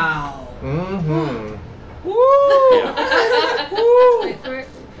 Wow. Mm-hmm. Wait for it.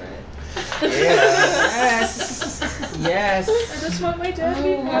 Yeah. Yes. I just want my dad to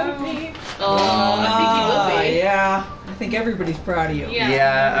be proud of me. Oh, I think he will be. Yeah. I think everybody's proud of you.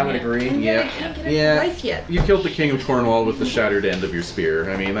 Yeah, I would agree. Yeah. I can't get a Yeah. life yet. You killed the king of Cornwall with the shattered end of your spear.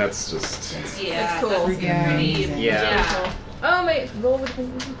 I mean, that's just... Yeah, That's cool. That's Yeah. pretty... Yeah. Oh, my roll would have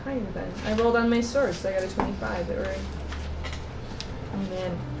been even higher then. I rolled on my sword, so I got a 25. Oh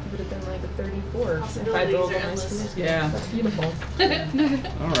man, it would have been like a 34 if I Possibilities rolled are on my endless. sword. Yeah. That's beautiful.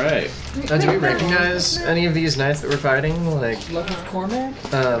 All right. Do we recognize any of these knights that we're fighting? Like, Lucky Cormac?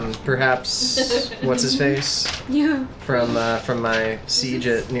 perhaps what's his face Yeah. from my siege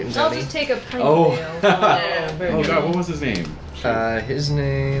at Newton I'll Tony? just take a pint Oh. of ale. Yeah, very Oh good. god, what was his name? His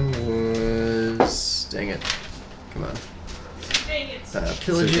name was... Dang it. Come on. Dang it.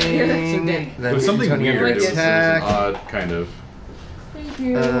 Pillaging. So dang it. It Then was something Newtonian weird. It was an attack. odd kind of... Thank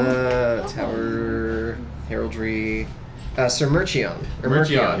you. Tower, heraldry. Sir Merchion. Or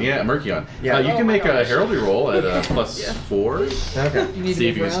Merchion, yeah, Merchion. Yeah. You Oh can my make a gosh. heraldry roll at +4. Okay. You need See to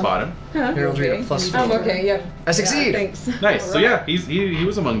if you move can around. spot him. Heraldry at +4. I'm okay, yep. I succeed. Thanks. Nice. So yeah, he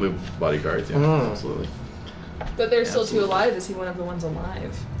was among the bodyguards. Yeah, absolutely. But there's still two Absolutely. alive. Is he one of the ones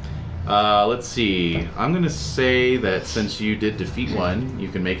alive? Let's see. I'm gonna say that since you did defeat one, you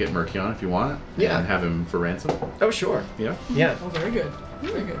can make it Merchion if you want. Yeah. And have him for ransom. Oh, sure. Yeah. Yeah. Oh, very good.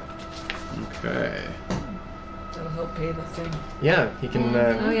 Very good. Okay. That'll help pay the thing. Yeah, he can...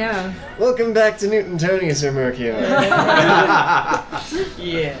 Oh yeah. Welcome back to Newton Tony, Sir Merchion.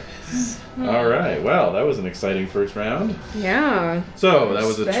 Yes. All right. Well, that was an exciting first round. Yeah. So that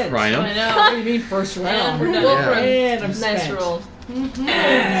was a Suspense. I triumph. What know. do you mean first round? we're done. Well, And I'm nice spent. roll.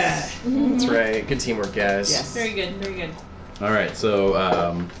 That's right. Good teamwork, guys. Yes. Very good, very good. All right. So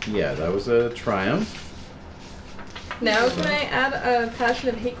yeah, that was a triumph. Now can I add a passion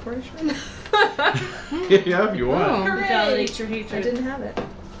of hate Cornishmen? Yeah, if you want. Oh. Validate your I hatred. didn't have it.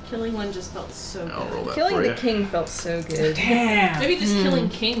 Killing one just felt so I'll good. roll that Killing for the you. king felt so good. Damn. Maybe just killing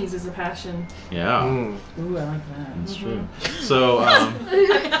kings is a passion. Yeah, Mm. Ooh, I like that. that's true. So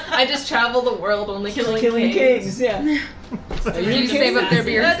I just travel the world only killing Killing kings. kings, yeah. You need to save up their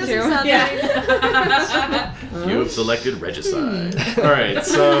beards That doesn't too. sound Yeah. right. You have selected regicide. All right,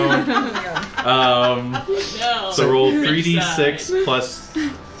 so No. so roll Regicide. 3d6 plus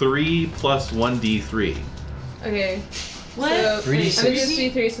 3 plus 1d3 Okay. What? So, 3d6. I'm gonna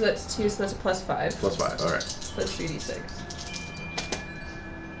do 3, so that's 2, so that's a plus 5. plus 5. All right. Plus 3d6.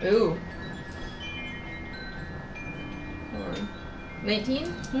 Ooh. Hold on.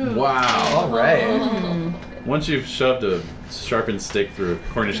 19? Wow. All right. Once you've shoved a sharpened stick through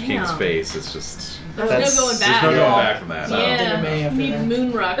a Cornish king's Damn. face, it's just There's That's- no going there's back. no going Yeah. back from that. No. Something may Yeah. after Need that.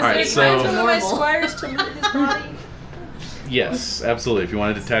 moon rocks. All right, Is so- there time for one of my Normal. squires to loot his body? Yes, absolutely. If you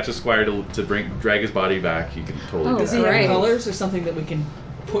want to detach a squire to drag his body back, you can totally do Does he that. have Right. colors or something that we can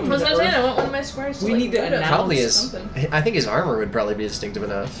put in That's the what I'm saying. I earth? want one of my squires to We like, need to loot him. announce Probably is. something. I think his armor would probably be distinctive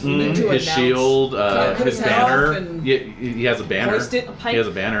enough. need to His announce- shield, Cut his his head off banner. and Yeah, he has a banner. hoist it. He has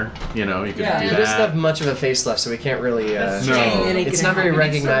a banner. You know, you can Yeah. do He doesn't have that. much of a face left, so we can't really. That's No. true. It ain't It's gonna not very happen.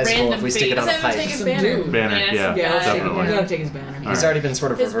 recognizable random if we stick it on a face. Let's have him pike. take his Some banner. dude. Banner, Yeah, yeah, some Yeah, guy. let's take it. definitely. We gotta take his banner. All He's right. already been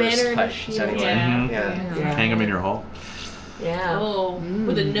sort of His reversed banner and piked his shield. anyway. Yeah. Yeah. Yeah. Hang him in your hall. Yeah. Oh,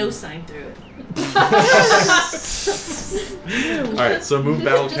 with a no sign through it. All right, so move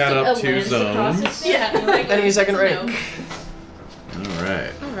Battle Cat up 2 zones. Yeah. Like, Enemy second no. rank. All right.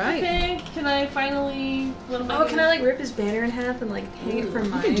 All right. Okay, can I finally? What am I? Oh, can I like rip his banner in half and like hang it from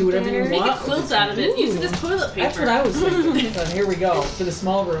my can do whatever you banner? make a want. quilt out of it? Use it as toilet paper. That's what I was thinking. So here we go for the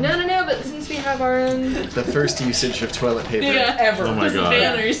small room. No, but since we have our own... The first usage of toilet paper. Yeah. Ever. Oh my Just god.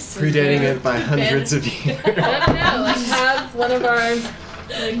 banners. Predating it by hundreds of years. No, like have one of our...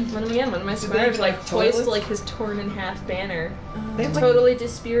 Like, one of my squires like have hoist toilets? like his torn in half banner. They have, like, Totally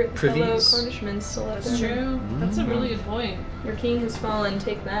dispirit the fellow privies? Cornishmen still out That's there. true. That's a really good point. Your king has fallen,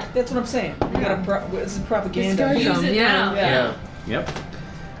 take that. That's what I'm saying. We gotta this is propaganda. Discourage Use them, it yeah. now. Yeah. Yep.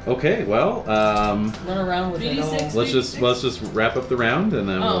 Okay. Well, Run around with it all. 3d6. let's just wrap up the round and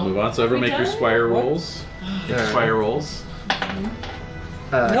then we'll Oh. move on. So Are we everyone make your done? squire What? rolls. Make your Alright. squire rolls.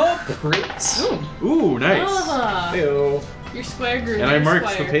 Nope. Crit. Ooh, nice. Ah. Heyo. Your squire grew. And I your marked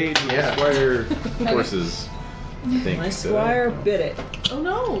squire. the page with Yeah. squire courses. I think. My squire No. bit it. Oh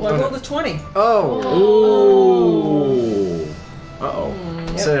no. Well, I rolled a 20. Oh. Ooh.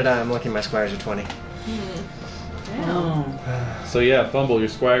 Uh-oh. So did I. I'm lucky my squires are 20. Damn. So yeah, Fumble, your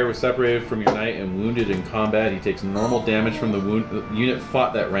squire was separated from your knight and wounded in combat. He takes normal damage from the unit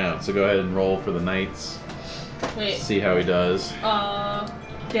fought that round. So go ahead and roll for the knights. Wait. See how he does.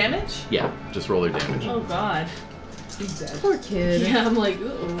 Damage? Yeah, just roll their damage. Oh god. He's dead. Poor kid. Yeah, I'm like,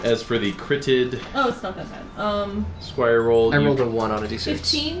 ooh. As for the critted Oh, it's not that bad. squire roll, I you, rolled a 1 on a d6.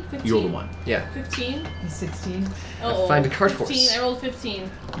 15? 15? you rolled a 1. Yeah. 15? He's 16. Oh, Find a cart 15. horse. I rolled 15.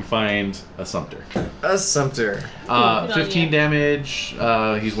 You find a sumpter. A sumpter. good on 15 ya. damage.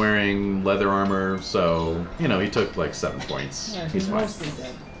 He's wearing leather armor, so you know he took like 7 points. Yeah, He's he's fine. mostly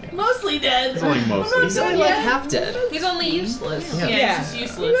dead. Mostly dead. He's only mostly. He's only like half dead. He's only useless. Yeah. Yeah, he's just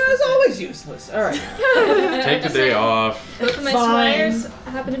useless. He was always useless. All right. Take the day off. Both of my Fine. squires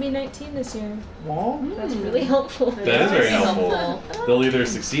happen to be 19 this year. Well, That's really helpful. That is very helpful. helpful. They'll either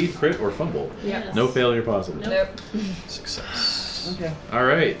succeed, crit, or fumble. Yeah. No failure possible. Nope. Success. okay. All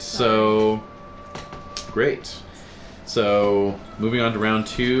right, so great. So moving on to round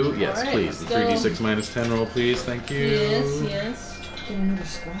 2. Yes, All right, please. The let's 3d6 minus 10 roll, please. Thank you. Yes. Get another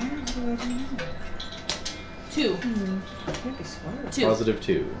squire? What do I do now? 2. Can't be squire. 2. Positive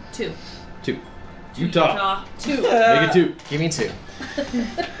 2. 2. 2. Utah. 2. Make it 2. Give me 2.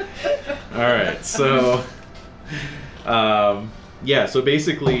 All right, so yeah, so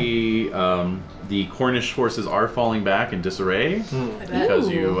basically the Cornish forces are falling back in disarray because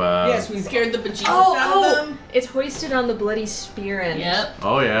you. Yes, we Scared the bejesus out of them. It's hoisted on the bloody spear end. Yep.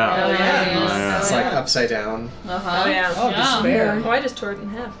 Oh yeah. Oh, yeah. Oh, yeah. It's like upside down. Uh-huh. Oh, yeah. Oh, Yeah. despair. Oh, I just tore it in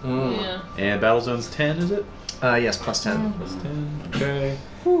half. Yeah. And battle zone's 10, is it? Yes, plus 10. Plus 10. Okay.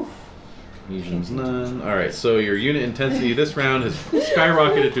 Legions none. All right, so your unit intensity this round has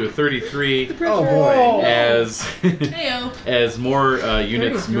skyrocketed to a 33 Oh boy. as Heyo. as more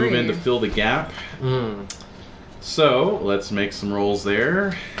units move in to 33. fill the gap. Mm. So let's make some rolls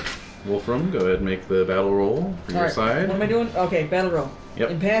there. Wolfram, go ahead and make the battle roll for your All right. side. What am I doing? Okay, battle roll.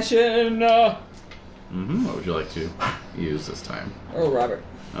 Yep. Impassion. What would you like to use this time? Oh, Robert.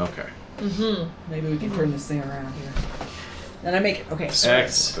 Okay. Maybe we can turn this thing around here. And I make it. Okay.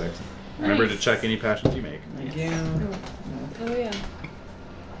 Excellent. Remember to check any passions you make. Thank you. Oh, yeah.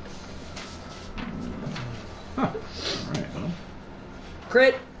 Huh. All right. Well.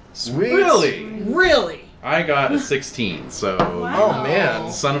 Crit. Sweet. Really? Really? I got a 16. So. Wow. Oh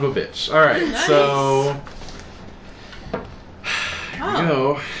man. Son of a bitch. All right. Nice. So. Here we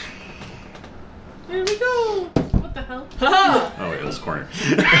go. Here we go. What the hell? help? Ha! Oh, wait, it was corner.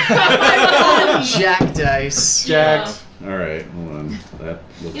 Jack dice. Jacked. All right, hold on. That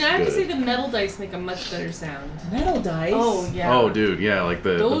looks You know, I have good. to say the metal dice make a much better sound. Metal dice. Oh yeah. Oh, dude, yeah, like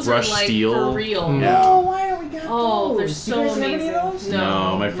the Those brushed are like steel. for real. Yeah. Oh, why don't we got Oh, those? they're Do so you guys have any amazing. of those?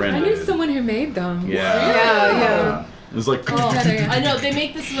 No, my friend I knew did. someone who made them. Yeah. Yeah. It was like. Oh, Better. I know they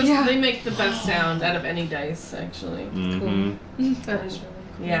make this. Yeah. They make the best sound out of any dice, actually. Mhm. That is really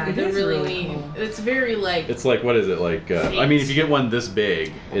cool. Yeah, It they're is really really neat. cool. It's very like. It's like, what is it like? I mean, if you get one this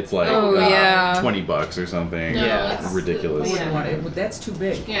big, it's like Oh, yeah. $20 or something. No, Yeah. it's Ridiculous. I Yeah. wouldn't want it. That's too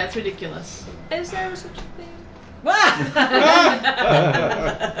big. Yeah, it's ridiculous. Is there such a thing?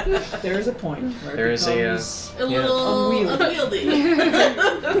 There's a point where There it is a, becomes A little unwieldy.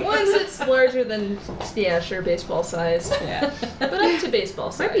 Once it's larger than, yeah, sure, baseball size. yeah. But up to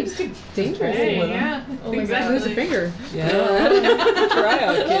baseball Might be size. dangerous. Hey, with 'em. yeah. Oh my God. exactly. Lose a finger. Yeah. Try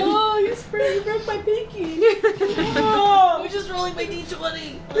out, kid. Oh, you broke my pinky. I'm just rolling my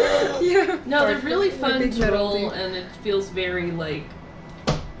d20. Yeah. No, they're really fun big to metal roll, thing. and it feels very like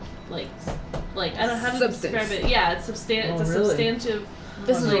I don't know how to Substance. describe it. Yeah, it's it's a really? substantive.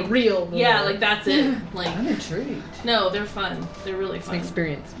 This is a real roll. Yeah, like that's it. Like I'm intrigued. no, they're fun. They're really fun.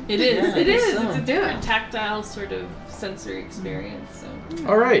 Experience. It is. Yeah, It I is. guess so. It's a different tactile sort of sensory experience. So.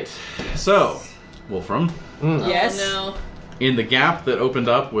 All right, so Wolfram, Yes. Oh in the gap that opened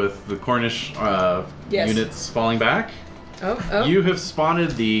up with the Cornish Yes. units falling back, Oh. you have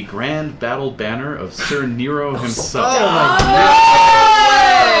spotted the grand battle banner of Sir Nero himself. Oh my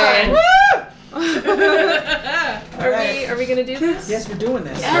Are we gonna do this? Yes, we're doing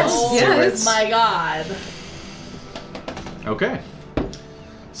this. no. do Yes. it. My God. Okay.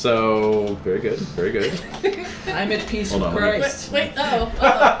 So very good, very good. I'm at peace Hold with on, let me- Christ. Wait. Oh.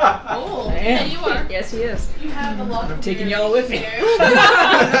 Oh. I am. Yeah, you are. Yes, he is. You have a lot. I'm taking y'all with me.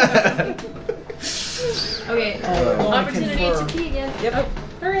 Okay. Oh, Opportunity to confirm. pee again. Yep.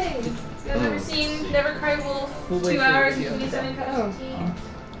 Hooray! You guys ever seen Never Cry Wolf? We'll wait 2 for hours you. and 27 cups of tea.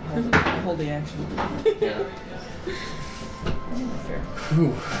 Hold the action. Fair. Whew.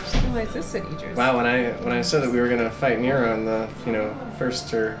 Why is this St. Idris? Wow, when I said that we were gonna fight Nero in the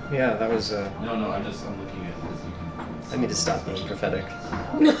first or that was No, I'm looking at this. You I need to stop being prophetic. so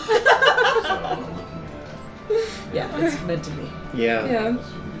I'm looking Yeah, it's meant to be. Yeah. Yeah. at.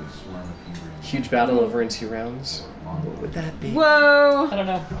 So we do a swarm of fingers. Huge battle over in 2 rounds. What would that be? Whoa. I don't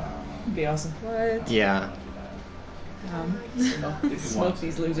know. It'd be awesome. What? Yeah. Smoke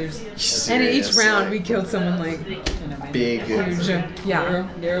these losers. And in each Seriously. round, we killed someone like Big. huge. Yeah.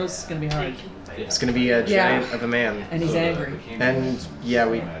 Nero's gonna be hard. It's gonna be a giant of a man. And he's angry. And yeah,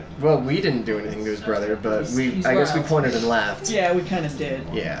 we didn't do anything to his brother, but He's I guess we riled. pointed and laughed. Yeah, we kind of did.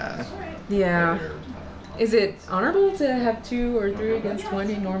 Yeah. Yeah. Is it honorable to have 2 or 3 against one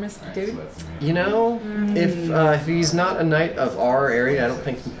enormous dude? If he's not a knight of our area, I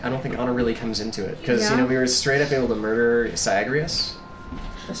don't think honor really comes into it because Yeah. we were straight up able to murder Syagrius.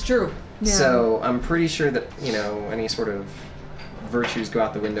 That's true. Yeah. So I'm pretty sure that any sort of virtues go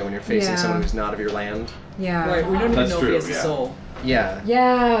out the window when you're facing Yeah. someone who's not of your land. Yeah. Right, we don't even That's know true, if he has a yeah. soul. Yeah.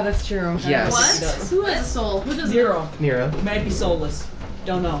 Yeah, that's true. Yes. What? He does. Who has a soul? Who doesn't? Nero. Nero. He might be soulless.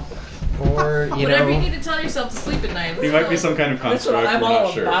 Don't know. Or Whatever you need to tell yourself to sleep at night. He might be some kind of That's what construct. I'm We're all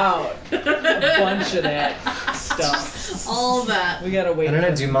not sure. about. A bunch of that stuff. All that. We gotta wait. I don't know.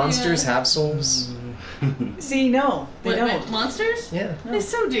 for Do them. monsters have souls? See, no, they don't. Monsters? Yeah. They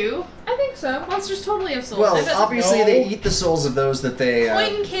so do. I think so. Monsters totally have souls. Well, I bet- obviously No. they eat the souls of those that they.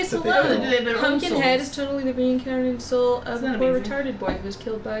 Point in case that they alone. kill. They have their own Pumpkinhead souls. is totally the reincarnated soul of Isn't a that poor amazing? retarded boy who was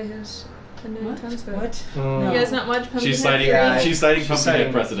killed by his unknown townsfolk. What? You guys not watch Pumpkinhead? She's citing. Yeah. She's citing She's Pumpkinhead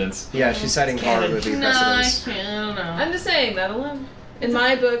citing- precedents. Yeah, she's citing horror canon. movie No, I precedents. can't. I don't know. I'm just saying that alone. In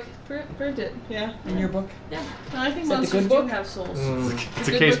my book, proved it. Yeah, in your book. No, I think Is that the monsters good do book? have souls. It's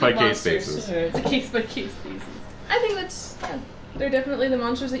a good case book by of case monsters. basis. It's a case by case basis. I think that's, yeah. They're definitely the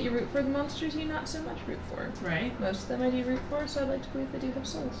monsters that you root for, the monsters you not so much root for. Right. Most of them I do root for, so I'd like to believe they do have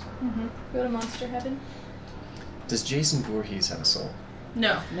souls. Go to monster heaven. Does Jason Voorhees have a soul?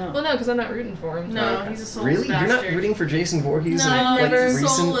 No. No. Well, no, because I'm not rooting for him. No, Okay. he's a soulless Really? bastard. You're not rooting for Jason Voorhees No, in I've like never- he's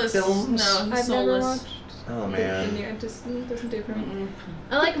recent soulless. films? No, he's I've never soulless. watched. Oh The man. near, it doesn't do for me.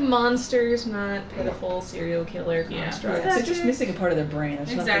 I like monsters, not pitiful serial killer Yeah. constructs. They're just missing a part of their brain.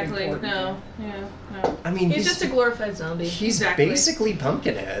 It's Exactly. not that important. No. Yeah. No. I mean, He's just a glorified zombie. he's Exactly. basically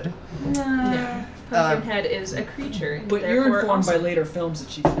Pumpkinhead. No. Pumpkinhead is a creature. and But you're therefore informed by awesome. later films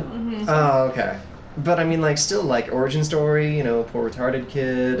that she's not. Oh, okay. But I mean, like, still, like, origin story, poor retarded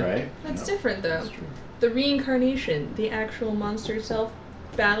kid. Right. That's different, though. The reincarnation, the actual monster itself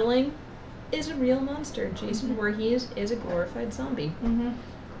battling, is a real monster. Jason Voorhees is a glorified zombie.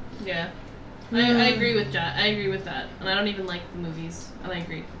 Yeah. I agree with John. I agree with that, and I don't even like the movies, and I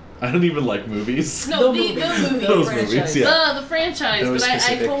agree. I don't even like movies. No, the movie. Those movies, yeah. The franchise, Those but I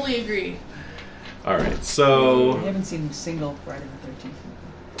specific. totally agree. All right, so I haven't seen a single Friday the 13th.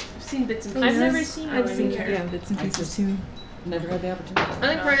 I've seen bits and I've pieces. never seen I don't it. even care. Yeah, bits and I pieces just- too. Never had the opportunity. I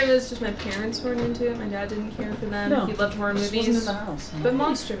think part of it is just my parents weren't into it. My dad didn't care for them. No, He loved horror Just movies. wasn't in the house. But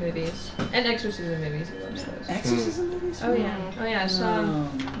monster movies. And exorcism movies, he loves those. Exorcism movies? Oh yeah. Oh yeah, I saw No.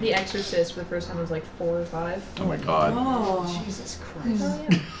 The Exorcist for the first time I was like 4 or 5. oh my god. Oh, Jesus Christ. Oh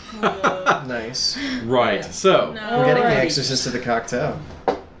yeah. Nice. Right, so No. We're getting The Alrighty. Exorcist of the Cocktail.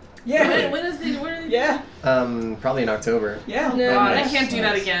 Yeah. When are they? Yeah. Probably in October. Yeah. No. I can't do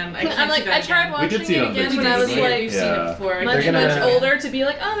that again. I can't I'm like, do that I tried again. We did watching see it it on again big when I was screen, didn't we? like We've seen Yeah. it before. much, They're gonna- much older to be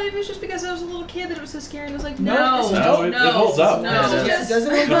like, oh, maybe it's just because I was a little kid that it was so scary. And I was like, No, no, it's No, it holds up. No, Yeah, it It yes.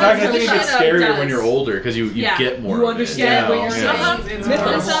 doesn't In hold fact, up. I think it gets Shut up, scarier does. when you're older because you Yeah. get more You of understand it. what Yeah, you're yeah. saying. It's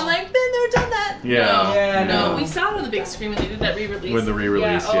Mythos. And so I'm like, been there, done that. Yeah. Yeah, No, no. we saw it on the big screen when they did that re-release. When the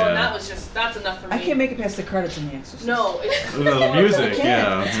re-release, Oh, yeah. and that was just, that's enough for me. I can't make it past the credits in The Exorcist. No, it's The music, can't.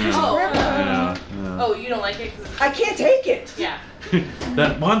 yeah. It's yeah. Oh, Yeah, oh, you don't like it? 'Cause I can't take it. yeah.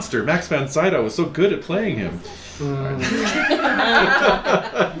 That monster, Max von Sydow, was so good at playing him.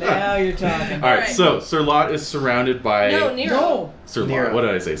 Now you're talking. All right, so Sir Lot is surrounded by No, Nero. No. Sir Nero. Lot. What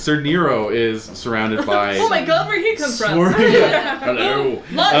did I say? Sir Nero is surrounded by. Oh my god, where he come from? swarming. Hello.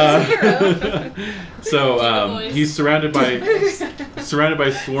 Lot is Nero. So voice. he's surrounded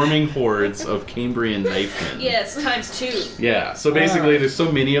by swarming hordes of Cambrian knifemen. Yes, ×2. Yeah. So basically, there's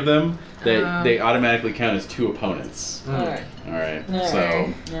so many of them that Oh. they automatically count as 2 opponents. All right. All right. All So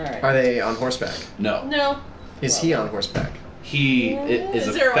right. All right. Are they on horseback? no, No. Is he on horseback? he is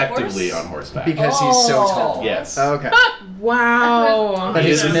Is there a effectively horse? on horseback. Because he's so Oh. tall. Yes. Okay. Wow. But He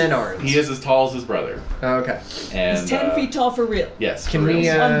his is- men aren't. He is as tall as his brother. Okay. And He's 10 feet tall for real. Yes. Can for we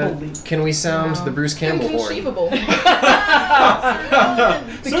real. Unbelievable. can we sound Wow. the Bruce Campbell horn? Inconceivable.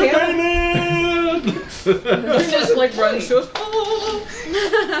 Sir Cannon! Just like running shows.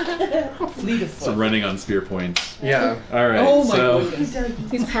 Fleet of So foot. running on spear points. Yeah. All right. Oh my so, goodness.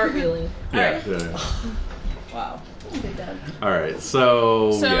 He's cartwheeling. Yeah. yeah. Wow. All right.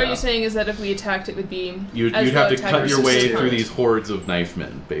 So. So yeah. what you're saying is that if we attacked, it would be You'd as have though to attacking cut your was way just through opponent. these hordes of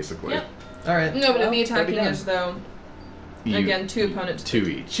knifemen, basically. Yep. All right. No, but it'd be Well, attacking that'd be as though You- again 2 opponents 2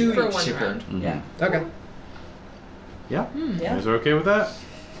 each. Two for each. 1 Super. round. Mhm. Yeah. Okay. Yeah. You Yeah. guys are okay with that?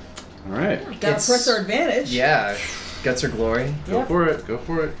 All right. Gotta It's- press our advantage. Yeah. Guts or glory. Go Yep. for it. Go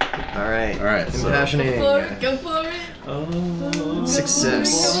for it. All right. All right, so- Impassioning. Go for it. Go for it. Oh.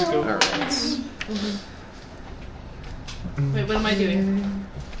 Success. Go All for it. right. Wait, what am I doing?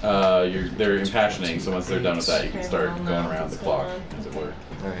 They're impassioning, so once they're done with that, you can Okay, start well, no, going around the what's clock, going on? as it were.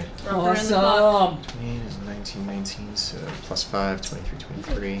 All right. Rock around the clock. Awesome. 19, 19, so plus 5, 23,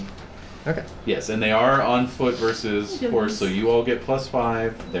 23. Okay. Yes, and they are on foot versus horse, so you all get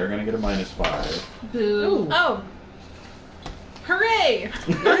 +5. They're gonna get a -5. Boo. Oh. Hooray!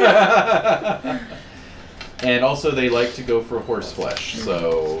 And also, they like to go for horse flesh,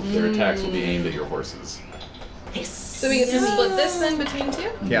 so their attacks will be aimed at your horses. So we get to split this then between 2?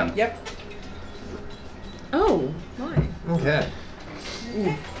 Yeah. Yep. Oh, my. Okay.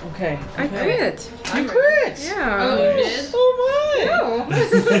 Okay. I crit. You crit. Oh, Yeah. you did? Oh my.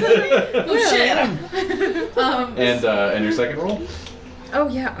 Oh, shit. And your second roll? Oh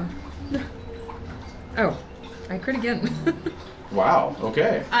yeah. Oh, I crit again. Wow.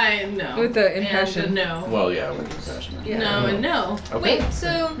 Okay. I know. With the And impassion. no. Well, yeah, with impassion. Yeah. No and no. Okay. Wait,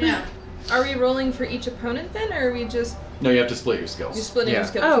 so Yeah. are we rolling for each opponent then, or are we just No, you have to split your skills. you splitting Yeah. your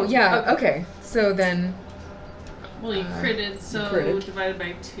skills? Oh yeah. Okay. So then, Well, you critted, so critted. divided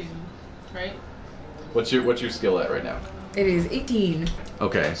by 2, right? What's your skill at right now? it is 18.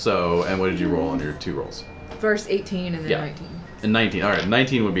 Okay. So, and what did you roll on your 2 rolls? First 18 and then Yeah. 19. And 19. All right.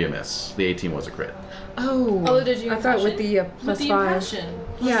 19 would be a miss. The 18 was a crit. Oh. Oh, did you I thought with impassion? the With plus the 5. impassion.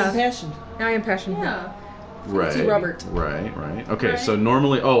 Yeah. Impassioned. I am passionate. Yeah. Right. Robert. Right. Okay. Right. So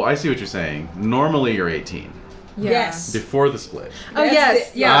normally, oh, I see what you're saying. Normally, you're 18 Yeah. Yes. before the split. Oh That's yes.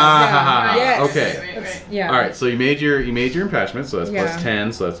 it. Yeah. Ah, yeah. ha, ha, ha. Yes. Okay. Right. Yeah. All right, so you made your impassionment, so that's Yeah. plus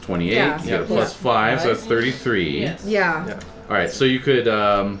 10, so that's 28. Yeah. You get a Yeah. plus 5, so that's 33. Yes. Yeah. Yeah. All right, so you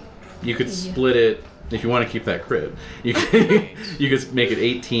could split it if you want to keep that crit. You could you could make it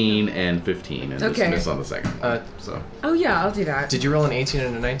 18 and 15 and just Okay. miss on the second one. So Oh yeah. I'll do that. Did you roll an 18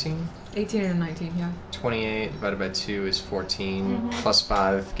 and a 19? 18 and 19. Yeah. 28 divided by 2 is 14. Plus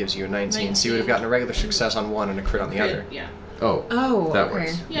 5 gives you a 19. So you would have gotten a regular success on one and a crit on the other. Yeah. oh Oh. that okay.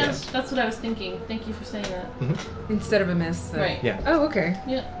 works. Yes, that's what I was thinking. Thank you for saying that. Instead of a miss. then- Right. Yeah. Oh okay.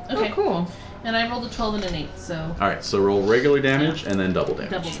 Yeah. Okay. Oh cool. And I rolled a 12 and an 8, so All right, so roll regular damage and then double damage.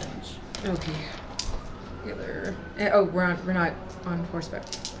 double damage. Okay. We're not on horseback.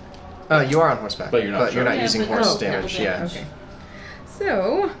 You are on horseback. But you're not But charging. using but horse no damage. double Yeah. damage. Okay.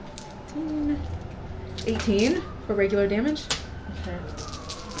 So, 18 for regular damage. Okay.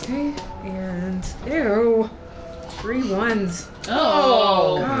 Okay, and ew, 3 ones.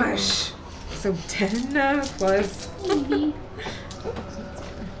 Oh. Gosh. So 10 plus. Maybe.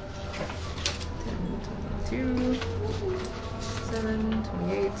 10, 22, 7,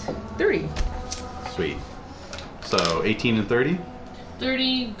 28, 30. Sweet. So 18 and 30?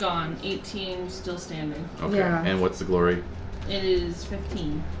 30 gone. 18 still standing. Okay. Yeah. And what's the glory? It is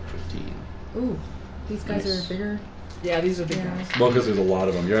 15. 15. Ooh, these guys Nice. are bigger. Yeah, these are big Yeah. guys. Well, because there's a lot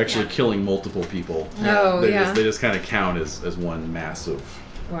of them. You're actually Yeah. killing multiple people. Oh, They yeah. just, they just kind of count as one massive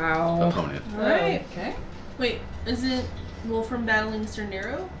Wow. opponent. Alright. Okay. Wait, is it Wolfram battling Sir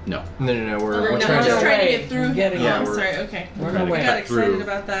Nero? No. No. We're Oh, we're no, trying I'm just to. trying to Way. get through. We're getting Yeah, I'm we're- sorry. Okay. We're on trying our to way. I cut got excited through.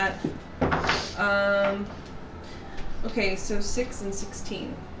 about that. Okay, so 6 and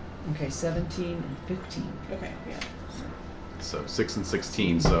 16. Okay, 17 and 15. Okay, yeah. So 6 and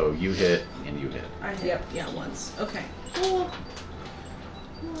 16. So you hit and you hit. I hit. Yep. Yeah, once. Okay. Cool.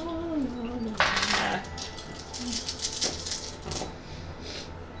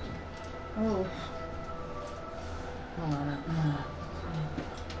 Oh. Hold on.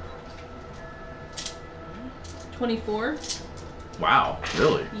 24. Wow.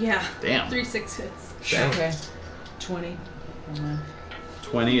 Really? Yeah. Damn. 3 6s. Dang. Okay. 20.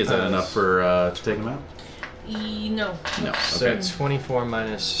 20. Is that enough for to take him out? No. No. So Okay. 24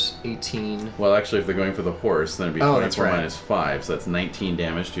 minus 18. Well, actually, if they're going for the horse, then it'd be Oh, 24 that's right. minus 5. So that's 19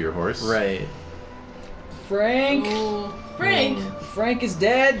 damage to your horse. Right. Frank! Ooh. Frank! Frank is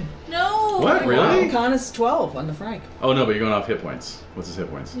dead! No! What? Really? Con is 12 on the Frank. Oh no, but you're going off hit points. What's his hit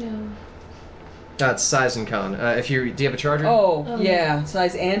points? Yeah. That's size and con. Do you have a charger? Oh, Oh. yeah.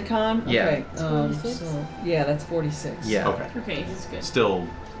 Size and con? Yeah. Okay. It's 46? So, yeah, that's 46. Yeah. Okay. Okay, he's good. Still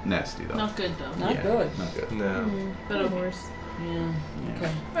nasty though. Not good though. Not Yeah. good. Not good. No. But Poor okay. horse. Yeah.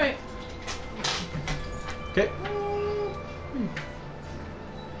 Okay. Alright. Okay.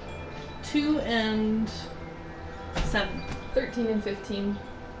 2 and 7. 13 and 15.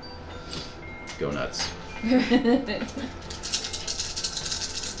 Go nuts.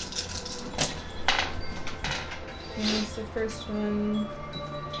 Okay, so first one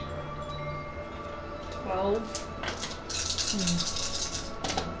 12.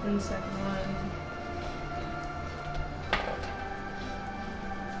 And second one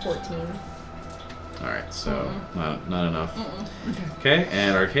 14. All right. So not enough. Okay.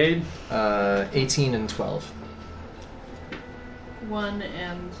 And arcade. 18 and 12. 1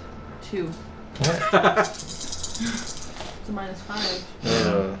 and 2. It's a minus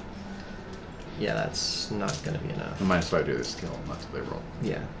 5. Yeah, that's not going to be enough. The minus 5 to their skill. That's what they roll.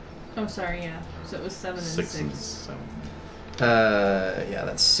 Yeah. Oh, sorry, yeah. So it was 7 and 6. 6 and 7. Yeah,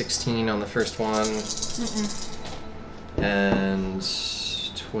 that's 16 on the first one. And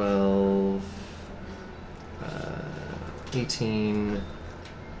 12, 18,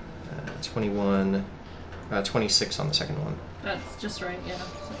 21, 26 on the second one. That's just right, yeah.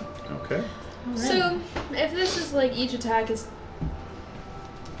 So. Okay. So, if this is like each attack is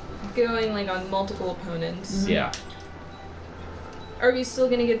going like on multiple opponents, Yeah. are we still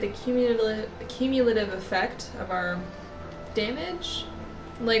gonna get the cumulative effect of our damage?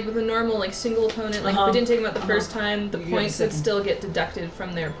 Like with a normal like single opponent, like if we didn't take them out the first time, the You get points the would second. still get deducted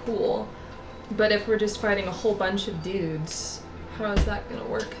from their pool. But if we're just fighting a whole bunch of dudes, how is that gonna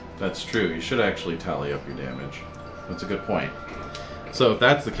work? That's true. You should actually tally up your damage. That's a good point. So if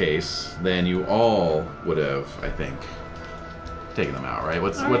that's the case, then you all would have, I think, taken them out, right?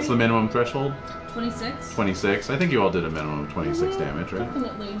 What's the minimum threshold? 26? 26. I think you all did a minimum of 26 damage, right?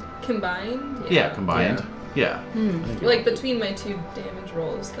 Definitely. Combined? Yeah, combined. Yeah. I think you all Like did. between my 2 damage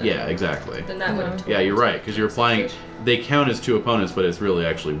rolls, then, Yeah, exactly. then that would have Yeah, you're right, because you're applying. They count as 2 opponents, but it's really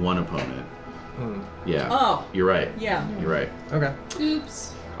actually 1 opponent. Yeah. Oh. You're right. Yeah. You're right. Okay.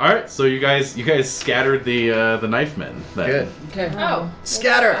 Oops. All right, so you guys scattered the knife men. Then. Good. Okay. Oh.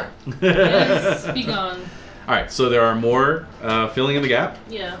 Scatter! Yes, be gone. All right, so there are more filling in the gap.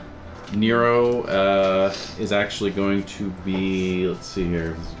 Yeah. Nero is actually going to be. Let's see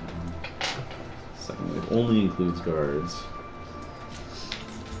here. Second wave only includes guards.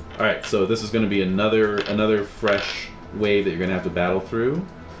 All right, so this is going to be another fresh wave that you're going to have to battle through,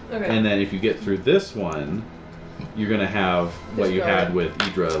 Okay. and then if you get through this one, you're going to have what His you guard. had with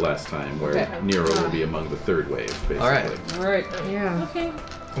Idra last time, where Okay. Nero will be among the third wave, basically. All right. All right. Yeah. Okay.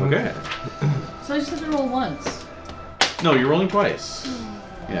 Okay. So I just have to roll once. No, you're rolling twice.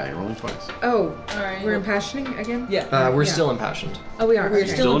 Yeah, you're rolling twice. Oh, Alright. we're impassioning again? Yeah. We're Yeah. still impassioned. Oh, we are. We're okay.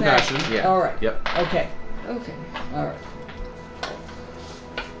 still impassioned. Yeah. All right. Yep. Okay. Okay. All right.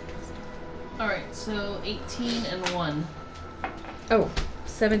 Alright, so 18 and 1. Oh,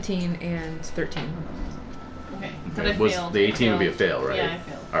 17 and 13. Okay. Okay. But I Was failed. the 18 would be a failed. fail, right? Yeah, I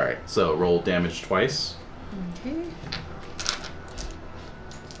failed. All right. So roll damage twice. Okay.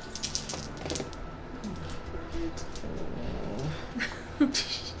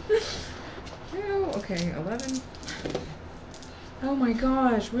 No, okay, 11. Oh my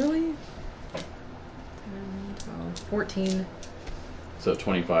gosh, really? 10, 12, 14. So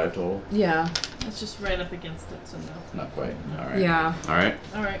 25 total. Yeah. It's just right up against it, so no. Not quite. All right. Yeah. All right.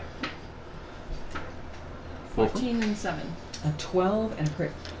 Alright. Wolfram? 14 and 7. A 12 and a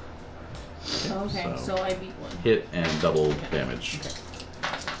crit. Okay, so I beat 1. Hit and double damage.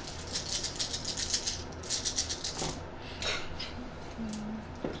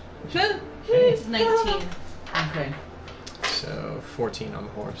 Okay. Okay. 19. Okay. So 14 on the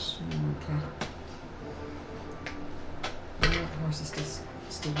horse. Okay. Oh, the horse is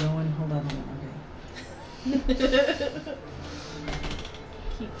still going. Hold on. Okay.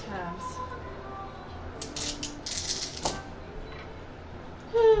 Keep tabs.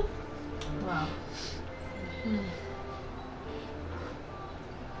 Wow.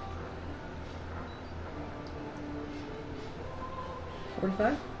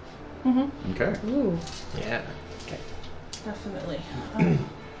 45? Mm-hmm. Okay. Ooh. Yeah. Definitely.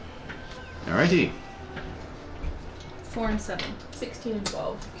 All righty. 4 and 7. 16 and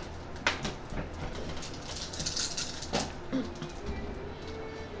 12.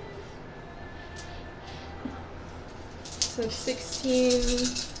 So 16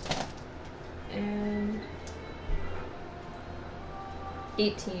 and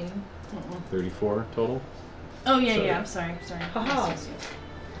 18. 34 total. Oh, yeah, So- yeah, I'm sorry. Haha. Yes.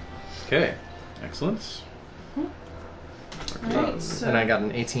 Okay. Excellent. Alright, so And I got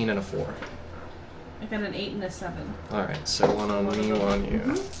an 18 and a 4. I got an 8 and a 7. Alright, so one on me, one on you.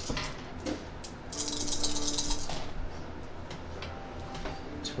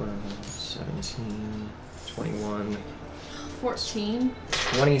 12, 17, 21, 14.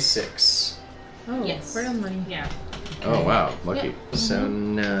 26. Oh, Yes. right on the money. Yeah. Oh wow, lucky. Yep. So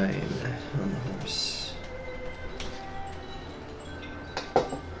 9 on the horse.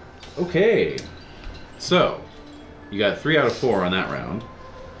 Okay. So you got 3 out of 4 on that round.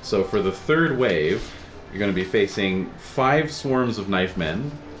 So for the third wave, you're going to be facing 5 swarms of knife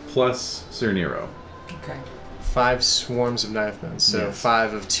men plus Sir Nero. Okay. 5 swarms of knife men, so Yes.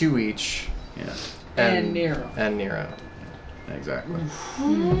 5 of 2 each. Yeah. And Nero. And Nero. Exactly. Do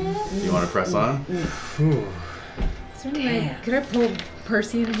you want to press on? Whew. Is there any way? Could I pull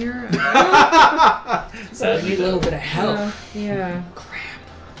Percy in here? So we need a little bit of help. Yeah.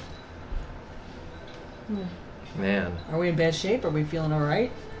 Man. Are we in bad shape? Are we feeling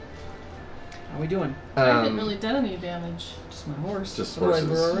alright? How are we doing? I haven't really done any damage. Just my horse. Just Otherwise,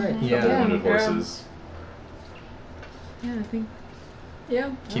 horses. we're alright. Yeah. Couple wounded Yeah. horses. Yeah, I think.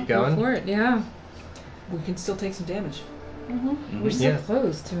 Yeah. Keep Go going. for it, yeah. We can still take some damage. We're so Yeah.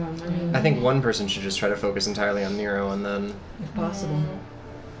 close to him. I mean, I think one person should just try to focus entirely on Nero and then... If possible.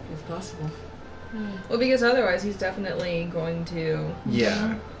 If possible. Well, because otherwise he's definitely going to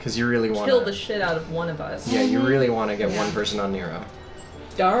Yeah, because you really want kill the shit out of one of us. Yeah, you really want to get Yeah. one person on Nero.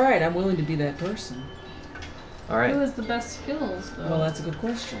 Alright, I'm willing to be that person. Who Alright. has the best skills, though? Well, that's a good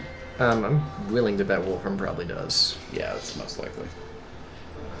question. I'm willing to bet Wolfram probably does. Yeah, that's most likely.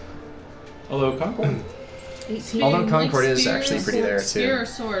 Although Concord. 18. Although Concord is spear, actually pretty there, Spear too. or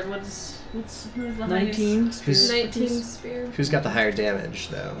sword? Who's the 19. highest? Who's- 19 spear. Who's got the higher damage,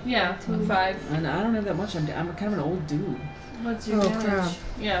 though? Yeah. 5. And I don't have that much. I'm kind of an old dude. What's your Oh, damage? crap.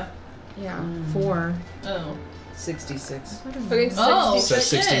 Yeah. Yeah, 4. Oh. 66. Okay, Oh. 66. So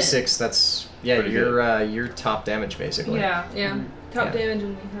Shit. 66, that's... Yeah, Pretty you're top damage, basically. Yeah. Yeah. Top Yeah. damage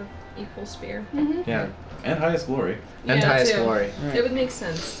and we have equal spear. Yeah. And highest glory. And Yeah, highest too. glory. Alright. It would make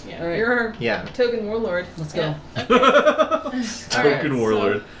sense. Yeah. Alright. You're our Yeah. token warlord. Let's go. Token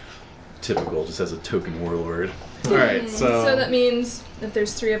warlord. Typical, just as a token warlord. Alright, so... So that means if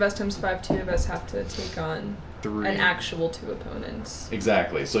there's 3 of us times 5, 2 of us have to take on 3. an actual 2 opponents.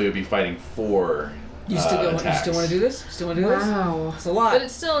 Exactly, so you'll be fighting 4 You still attacks. want to do this? Still want to do this? Wow. It's a lot. But it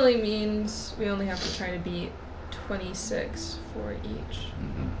still only means we only have to try to beat 26 for each.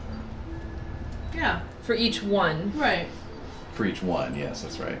 Yeah. For each one. Right. For each one, yes,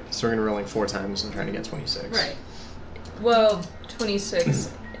 that's right. So we're going to rolling 4 times and trying to get 26. Right. Well,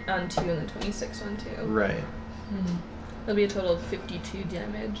 26 on 2 and then 26 on 2. Right. That'll be a total of 52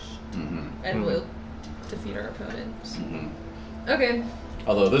 damage. Mm-hmm. And we'll defeat our opponents. Mm-hmm. Okay.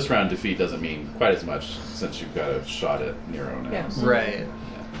 Although this round defeat doesn't mean quite as much since you've got a shot at Nero now. Yeah. So, Right. yeah.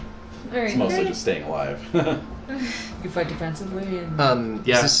 All right. It's mostly just staying alive. You can fight defensively and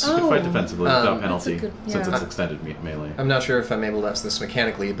Yeah, is this- you can fight defensively without penalty good- since yeah. it's extended melee. I'm not sure if I'm able to ask this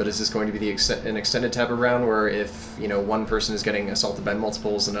mechanically, but is this going to be an extended type of round where if one person is getting assaulted by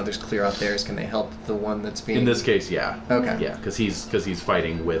multiples and others clear out theirs, can they help the one that's being? In this case, yeah. Okay. Yeah, because he's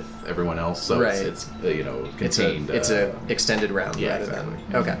fighting with everyone else, so Right. it's contained. It's a extended round yeah, rather exactly.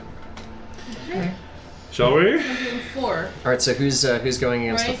 than okay. Okay. Shall we? I'm doing 4. All right, so who's going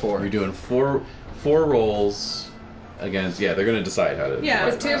against the Right. 4? You're doing four rolls against. Yeah, they're going to decide how to. Yeah.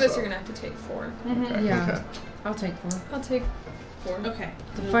 divide Because two them of us up. are gonna have to take 4. Okay. Yeah. Okay. I'll take 4. I'll take 4. Okay.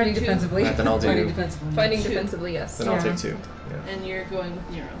 Then we'll fighting do 2. defensively. Alright, then I'll do- Fighting defensively. Fighting Two. defensively, yes. Then I'll Yeah. take 2. Yeah. And you're going with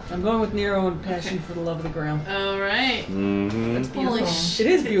Nero. I'm going with Nero and Passion Okay. for the love of the grail. All right. Mm-hmm. That's beautiful. Holy shit.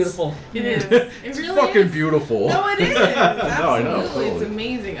 It is beautiful. It is. It It's really fucking is. beautiful. No, it is. No, I know. Absolutely. It's Totally.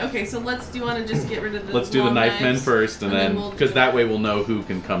 amazing. Okay, so do you want to just get rid of the Let's do the long knife men knives? first, and then we'll because do- that way we'll know who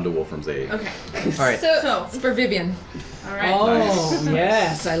can come to Wolfram's aid. Okay. All right. So, It's for Vivian. All right. Oh,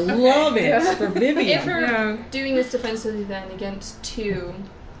 yes. I love it. Yeah. For Vivian. if we're Yeah. doing this defensively then against 2,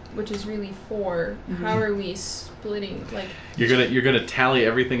 which is really 4, how are we splitting? Like, You're gonna tally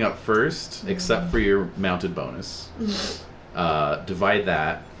everything up first, except for your mounted bonus. Divide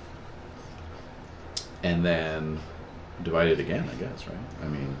that, and then divide it again. I guess, right? I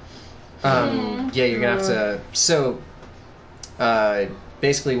mean, Yeah, you're gonna have to. So,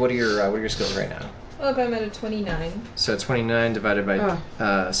 basically, what are your skills right now? well, if I'm at a 29. So 29 divided by.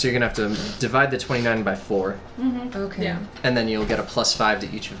 So you're gonna have to divide the 29 by 4, Okay. Yeah. and then you'll get a +5 to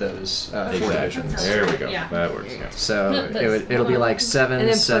each of those 4 exactly. divisions. There we go. Yeah. That works. Yeah. So That's- it'll be like And 7, then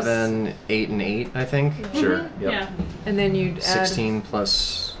plus- 7, 8, and 8, I think. Sure. Yep. Yeah. And then you'd add 16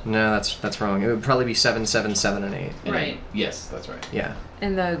 plus. No, that's wrong. It would probably be 7, 7, 7, and 8. And Right. yes, that's right. Yeah.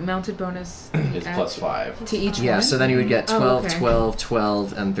 and the mounted bonus It's add +5, to each Yeah. one. So then you would get 12, okay. 12,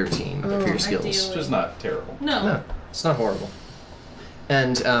 12, and 13 for your skills. ideally. which is not terrible. No. No, it's not horrible.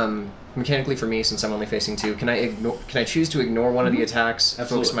 And mechanically for me, since I'm only facing 2, can I choose to ignore one of the attacks, focus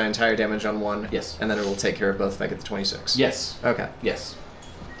Absolutely. my entire damage on one? Yes. And then it will take care of both if I get the 26. Yes. Okay. Yes.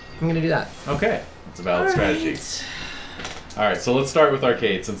 I'm gonna do that. Okay. It's a valid All strategy. right. All right. So let's start with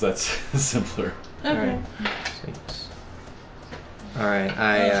arcade since that's simpler. Okay. Sweet. All right.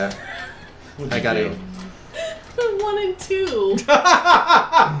 I got it. 1 and 2.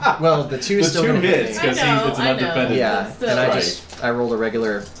 Well, the 2 The still 2 gonna hit hits me. because I know, it's an I know. undefended. Yeah, Still. and Right. I rolled a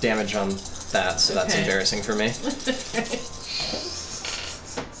regular damage on that, so that's Okay. embarrassing for me.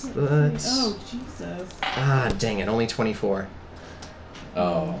 But Oh, Jesus. dang it, only 24.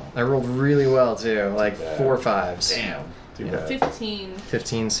 Oh. I rolled really well too, like Yeah. 4 5s. Damn. Too Yeah. bad. 15.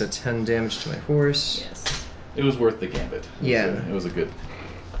 15, so 10 damage to my horse. Yes. It was worth the gambit. Yeah. It was a good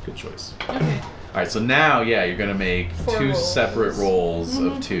choice. Okay. All right, so now, you're going to make 4 2 rolls. separate rolls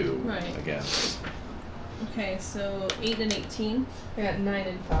of 2 Right. against. Okay, so 8 and 18. I got 9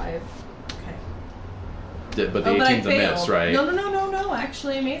 and 5. Okay. But the Oh, but I 18's a miss, failed. right? No.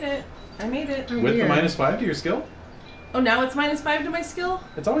 Actually, I made it. With the -5 to your skill? Oh, now it's -5 to my skill?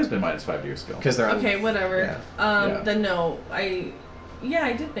 It's always been -5 to your skill. Because they're on. Okay, whatever. Yeah. Yeah. Then no. I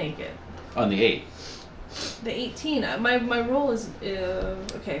did make it. On the 8. The 18. My roll is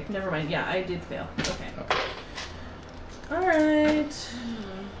okay. Never mind. Yeah, I did fail. Okay. All right.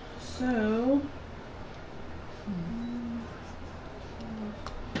 So.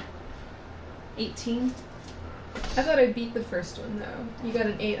 18. I thought I beat the first one, though. You got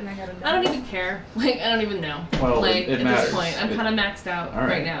an 8 and I got a 9. I don't even care. Like, I don't even know. Well, like, it at matters. this point, I'm It- kind of maxed out All right.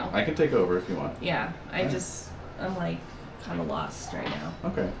 right now. I can take over if you want. Yeah, Alright. I'm like kind of lost right now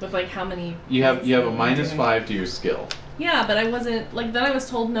Okay. with like how many. You have a things I'm doing. -5 to your skill. Yeah, but I wasn't like then. I was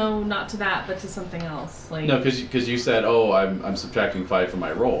told no, not to that, but to something else. Like No, because you said, oh, I'm subtracting 5 from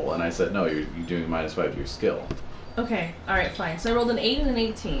my roll, and I said, no, you're doing -5 to your skill. Okay, all right, fine. So I rolled an 8 and an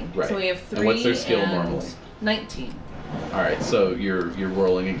 18. Right. So we have 3 And what's their skill and normally? 19. All right, so you're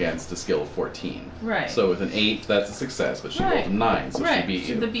rolling against a skill of 14. Right. So with an 8, that's a success, but she rolled Right. a 9, so right. she beat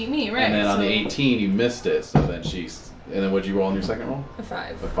you. They beat me, right? And then on the so- 18, you missed it, so then and then what'd you roll on your second roll? A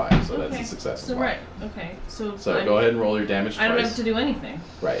 5. A 5, so that's Okay. a success. So as well. right. Okay. So So I'm- go ahead and roll your damage I don't twice. have to do anything.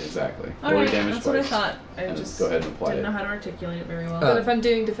 Right, exactly. All roll right, your damage that's twice. what I thought. I And just go ahead and apply didn't it. know how to articulate it very well. But if I'm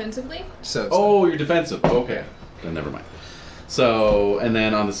doing defensively, So it's Oh, you're defensive. Okay. Then never mind. So, and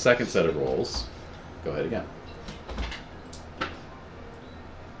then on the second set of rolls, go ahead again.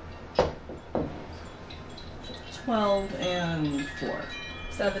 So 12 and 4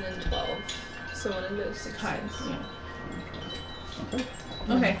 7 and 12. So one of those 6 times. times. Yeah. Okay.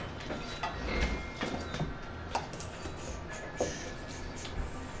 Okay.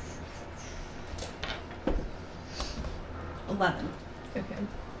 11. Okay.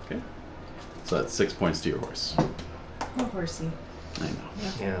 Okay. So that's 6 points to your horse. Poor horsey. I know.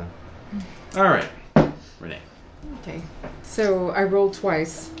 Yeah. All right. Renee. Okay. So I rolled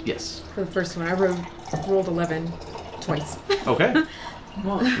twice Yes. for the first one. I rolled 11 twice. Okay.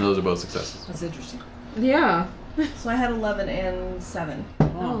 Well, Those are both successes. that's interesting. Yeah. So I had 11 and 7.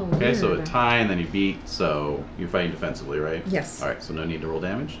 Oh, Okay, so a weird. tie and then you beat, so you're fighting defensively, right? Yes. All right, so no need to roll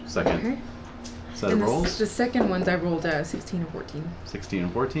damage. Second Okay. set And of rolls. the second ones I rolled 16 and 14. 16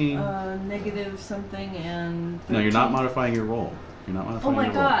 and 14. Negative something and 13. No, you're not modifying your roll. You're not Oh modifying my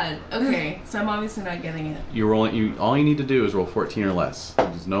your roll. god. Okay, so I'm obviously not getting it. You're rolling. All you need to do is roll 14 or less.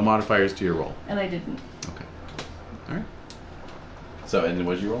 There's no modifiers to your roll. And I didn't. Okay. All right. So, and then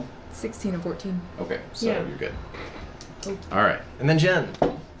what did you roll? 16 and 14. Okay, so Yeah. you're good. All right. And then Jen.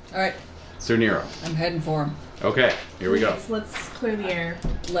 All right, Sir Nero. I'm heading for him. Okay, here we go. Please, let's clear the air.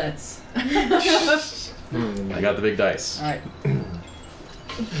 Let's. I got the big dice. All right.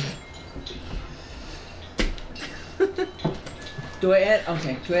 Do I add?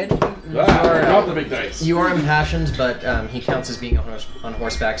 Okay. Do I add? I dropped the big dice. You are impassioned, but he counts as being on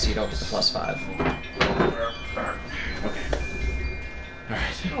horseback, so you don't get the +5. Okay. All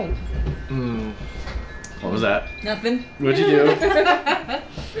right. Oh. What was that? Nothing. What'd you do?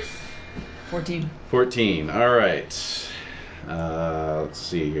 14. 14. All right. Let's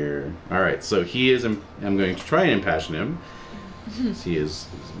see here. All right. So he is. I'm going to try and impassion him. He is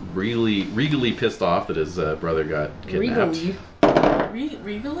regally pissed off that his brother got kidnapped. Regally.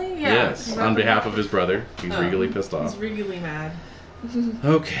 Regally? Yeah. Yes, on behalf of his brother. He's regally pissed off. He's regally mad.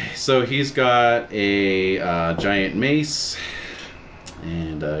 Okay, so he's got a giant mace,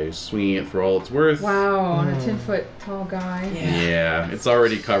 and he's swinging it for all it's worth. Wow, on a 10-foot tall guy. Yeah, it's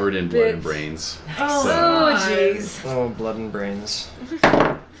already covered in blood and brains. Oh, So- jeez. Oh, blood and brains.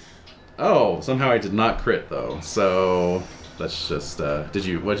 Oh, somehow I did not crit though. So that's just. What'd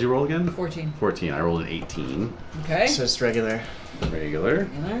you roll again? 14. 14. I rolled an 18. Okay. So it's regular. Regular.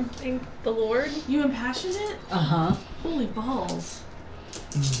 Thank the Lord. You impassioned it? Uh huh. Holy balls.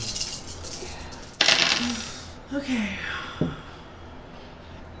 Okay.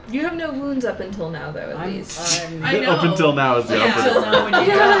 You have no wounds up until now, though. At least. I know. Up until now is the Yeah. upper. Until now when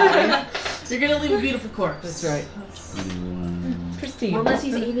you die. You're gonna leave a beautiful corpse. That's right. Pristine. Well, unless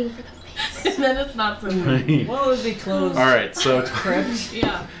he's aiming for the face. Then it's not so good. Well, it would be closed. All right, so Crypt.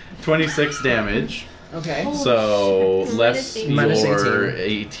 Yeah. 26 damage. Okay. So less Minus your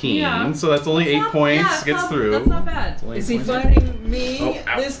 18. 18. Yeah. So that's only 8 points. Gets through. That's not bad. It's only Is 8 he points. fighting me Oh,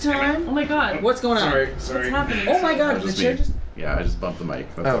 ow. this time? Oh my god. What's going on? Sorry. What's happening? Oh my god, That the was chair me. just. Yeah, I just bumped the mic.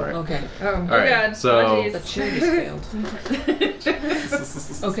 That's Oh. all right. Okay. Oh. All right. God. So. Oh, The jeez. chair just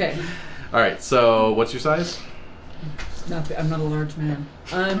failed. Okay. All right. So what's your size? I'm not a large man.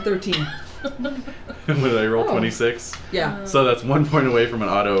 I'm 13. What did I roll? Oh. 26. Yeah. So that's 1 point away from an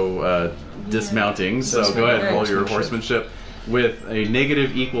auto dismounting. So go ahead and roll your horsemanship with a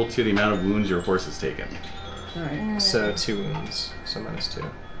negative equal to the amount of wounds your horse has taken. All right. So 2 wounds. So -2.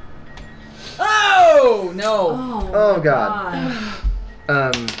 Oh no! Oh, God.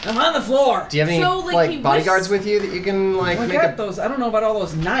 I'm on the floor. Do you have any So, like, he bodyguards with you that you can I make got a... those. I don't know about all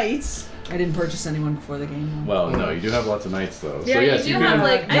those knights. I didn't purchase anyone before the game. Well, no, you do have lots of knights though. Yeah, so yes, you do can, have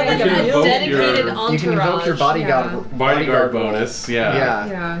like I have you can a invoke dedicated your entourage. You can invoke your bodyguard roll. bonus. Yeah.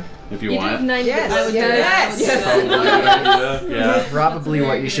 Yeah. If you You do have want. 90 Yes, I would yes, do that. Probably a good idea. Yeah. Probably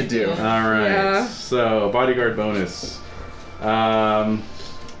what you should do. All right. Yeah. So bodyguard bonus.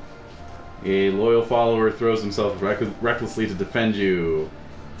 A loyal follower throws himself recklessly to defend you.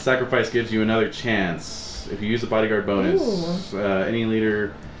 Sacrifice gives you another chance. If you use the bodyguard bonus, any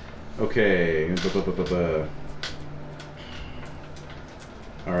leader. Okay.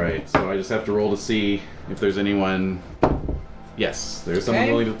 All right. So I just have to roll to see if there's anyone. Yes, there's someone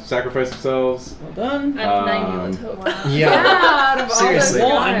Okay. willing to sacrifice themselves. Well done. I have 90, let's hope. Yeah. Out of all Seriously.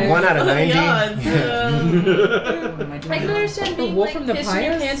 those guys. 1 out of What are the 90. odds? What am I I doing? can now? understand being wolf like from the pissed in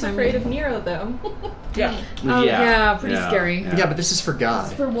your pious? pants I afraid mean- of Nero, though. Yeah. Oh, yeah, pretty scary. Yeah, but this is for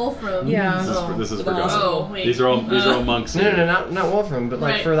God. For Wolfram. Yeah. This is for the God. Oh, wait. These are all monks. No, here. no, not Wolfram, but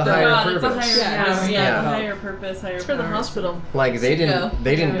like Right. for the For higher God, purpose. It's a higher, Yeah. Yeah. the higher purpose, higher It's for the power. hospital. Like they didn't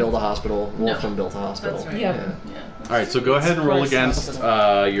Yeah. build a hospital. No. Wolfram built a hospital. That's right. Yep. Yeah. All right, so go ahead and roll Christ against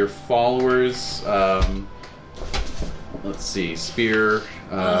your followers. Let's see, spear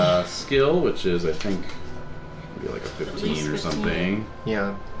skill, which is I think maybe like a 15 least or 15. something.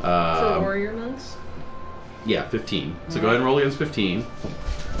 Yeah. For warrior monks? Yeah, 15. So go ahead and roll against 15.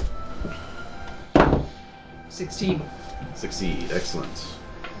 16. Succeed, excellent.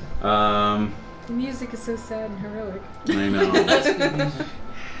 The music is so sad and heroic. I know. That's good music.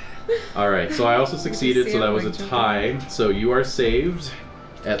 All right, so I also succeeded, so that was a tie. So you are saved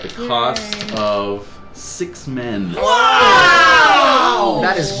at the cost of 6 men. Wow!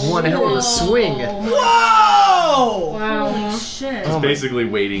 That is one hell of a swing. Whoa! Wow. Holy shit. Just basically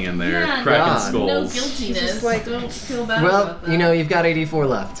waiting in there, Yeah, cracking God. No skulls. guiltiness. Don't feel bad Well, about that. you know, you've got 84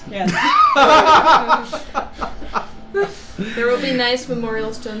 left. Yeah. There will be nice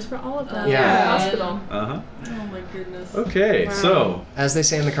memorial stones for all of them. Yeah. In the hospital. Uh-huh. Oh my goodness. Okay, so As they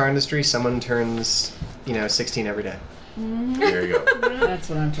say in the car industry, someone turns, 16 every day. there you go. That's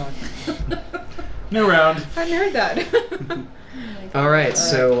what I'm talking about. New round. I hadn't heard that. All right,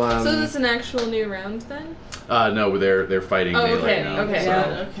 so So is this an actual new round then? No, they're fighting Oh, melee okay, now. okay. So.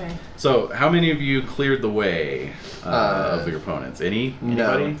 Yeah. Okay. So, how many of you cleared the way of your opponents?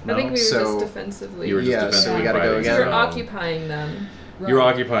 Anybody? I think we were So- just defensively. You were just defensively so we gotta go fighting, again. We were so- occupying them. You're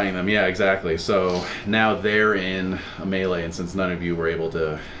occupying them, yeah, exactly. So now they're in a melee, and since none of you were able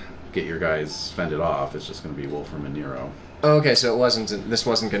to get your guys fended off, it's just going to be Wolfram and Nero. Oh, okay, so this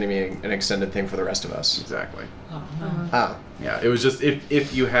wasn't going to be an extended thing for the rest of us. Exactly. Ah, Yeah, it was just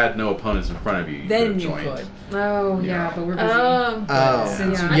if you had no opponents in front of you, you could Then have you joined. could. Oh, yeah, but we're busy. yeah.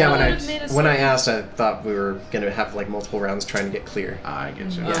 Since I Yeah, thought when it would've made us when I like- asked, I thought we were going to have like multiple rounds trying to get clear. I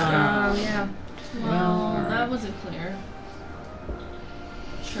get you. Oh, yeah. Well, that wasn't clear.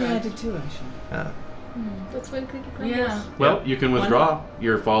 Yeah, I did too, actually. That's why the cookie crumbles. Yeah. Well, you can withdraw.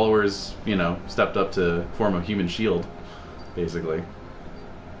 Your followers, stepped up to form a human shield, basically.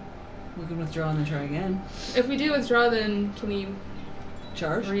 We can withdraw and then try again. If we do withdraw, then can we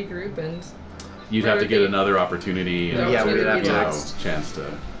Charge? regroup and... You'd Where have to would get they- another opportunity. Yeah, and, Yeah, we would have to- next. chance to.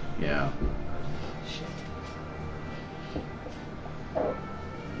 Yeah.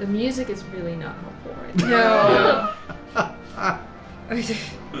 The music is really not helpful right now. Yeah.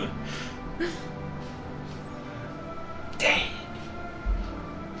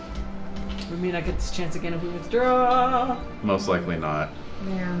 We may not get this chance again if we withdraw. Most likely not.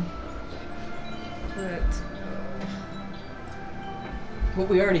 Yeah. But... But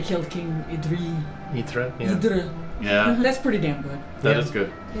we already killed King Idri. Mithra? Yeah. Idra. Yeah, That's pretty damn good. that Yeah. is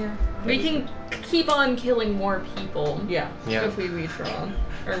good. Yeah. We can keep on killing more people Yeah. Yeah. if we withdraw.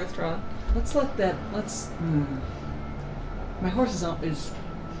 Or withdraw. Let's let that. My horse is On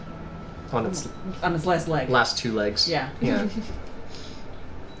its on its last leg. last 2 legs. Yeah. Yeah.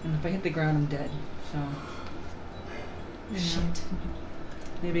 And if I hit the ground, I'm dead. So. Shit.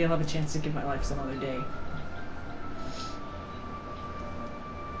 Maybe I'll have a chance to give my life some other day.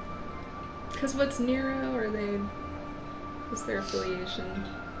 Because what's Nero? Are they... What's their affiliation?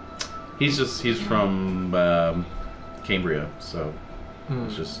 He's from Cambria, so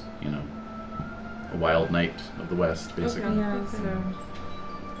it's just a wild knight of the west, basically. Okay. Yeah, Okay. so.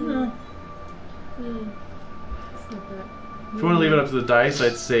 It's not bad. If you want to leave it up to the dice,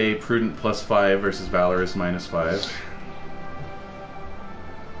 I'd say prudent +5 versus valorous -5.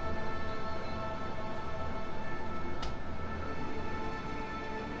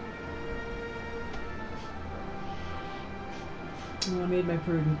 Well, I made my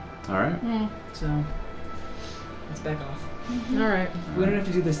prudent, All right. so let's back off. Alright. We don't have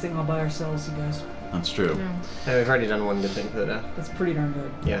to do this thing all by ourselves, you guys. That's true. Yeah. And we've already done one good thing for the day. That's pretty darn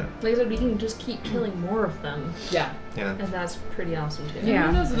good. Yeah. Like I said, we can just keep killing more of them. Yeah, Yeah. And that's pretty awesome too. And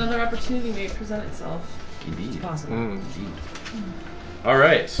who knows, another opportunity may present itself. Indeed. possible. Indeed. All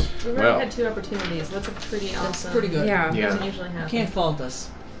right. We've already Well, had 2 opportunities. That's a pretty awesome. pretty good. Yeah. Yeah. Doesn't usually happen. Can't fault us.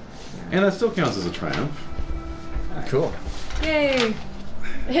 and that still counts as a triumph. Cool. Yay!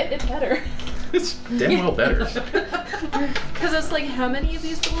 It's better. It's damn well better. Because it's like, how many of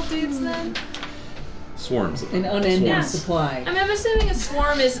these little dudes then? Swarms of An them. unending Swarms. supply. I mean, I'm assuming a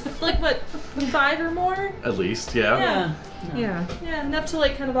swarm is like, what, 5 or more? At least, yeah. Yeah. Yeah. Yeah, enough to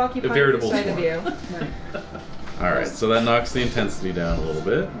like kind of occupy A veritable the side of swarm. you. Right. All right, so that knocks the intensity down a little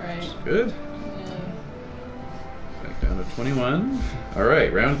bit. Right. Good. Yeah. Back down to 21. All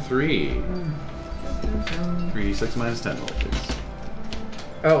right, round 3. 3d6 minus 10 roll, please.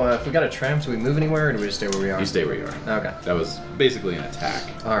 Oh, if we got a tramp, do we move anywhere or do we just stay where we are? You stay where you are. Okay. That was basically an attack.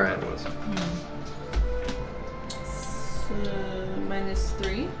 All right. That was. So,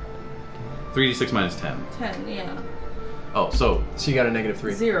 -3. 3d6 minus 10. 10, yeah. Oh, so So you got a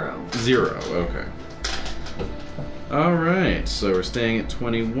 -3. 0. 0. Okay. All right, so we're staying at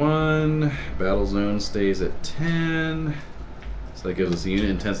 21. Battle zone stays at 10. So that gives us a unit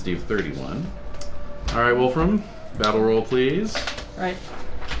intensity of 31. All right, Wolfram, battle roll, please. Right.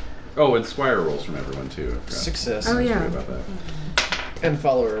 Oh, and Squire rolls from everyone, too. I forgot. Success. Oh, I yeah. forgot about that. And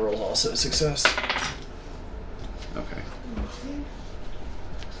follower rolls also success. Okay.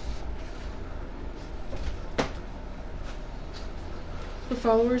 For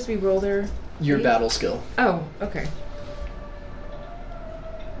followers, we roll their... Your feet? battle skill. Oh, okay.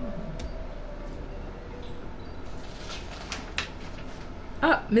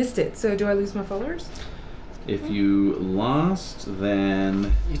 Ah, missed it. So do I lose my followers? If you lost,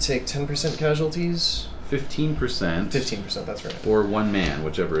 then You take 10% casualties. 15%. 15%, that's right. Or one man,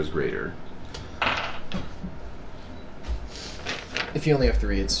 whichever is greater. If you only have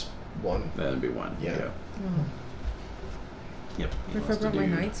 3, it's 1. That'd be one. Yeah. Oh. Yep. you If I lost a brought my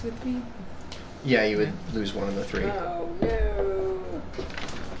dude. knights with me? Yeah, you would lose 1 of the 3. Oh, no.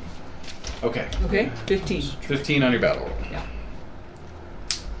 Okay. Okay, 15. 15 on your battle roll. Yeah.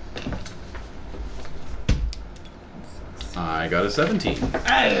 I got a 17.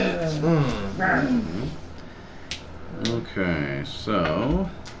 Okay, so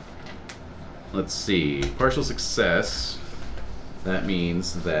let's see. Partial success. That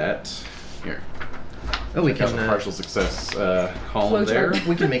means that here. Oh, we Check out can the partial success column there.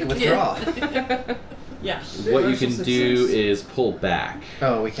 we can make a withdraw. Yeah. What you Partial can do success. is pull back.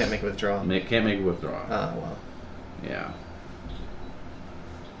 Oh, we can't make a withdraw. Can't make a withdraw. Well. Yeah.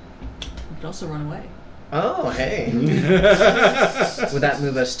 You could also run away. Oh, hey. Would that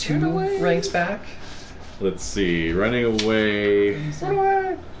move us 2 ranks back? Let's see. Running away. Run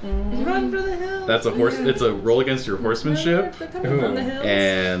away! Run for the hills. That's a horse. It's a roll against your horsemanship. They're coming from the hills.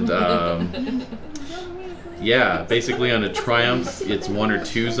 And yeah, basically on a triumph, it's 1 or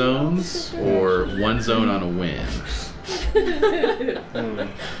 2 zones, or 1 zone on a win.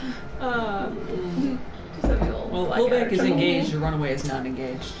 Well, pullback is engaged, or runaway is not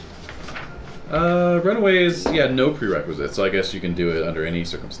engaged. Runaway is no prerequisite, so I guess you can do it under any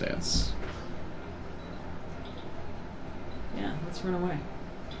circumstance. Yeah, let's run away.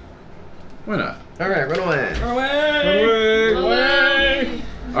 Why not? Alright, run away. Run away! Run away!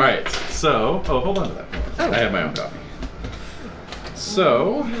 All right, so hold on to that. I have my own copy.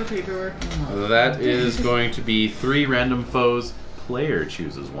 So More paperwork. that is going to be 3 random foes. Player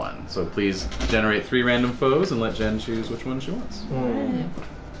chooses one. So please generate 3 random foes and let Jen choose which one she wants. Right.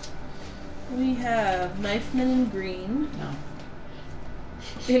 We have Knifemen in green. No.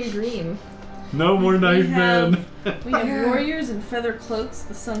 In green. No more knife men. We have Warriors in feather cloaks,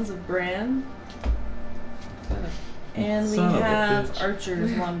 the Sons of Bran. And we Son of a have bitch.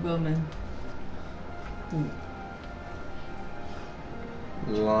 Archers, Longbowmen.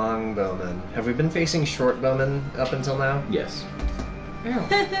 Longbowmen. Have we been facing short bowmen up until now? Yes. So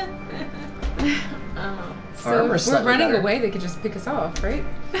Armor if we're slightly running better. away, they could just pick us off, right?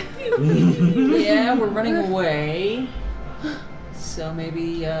 Yeah, we're running away. So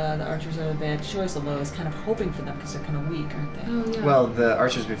maybe the archers are a bad choice, although I was kind of hoping for them because they're kind of weak, aren't they? Oh, yeah. Well, the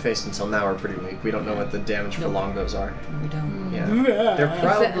archers we faced until now are pretty weak. We don't know what the damage for longbows are. No, we don't. Yeah. They're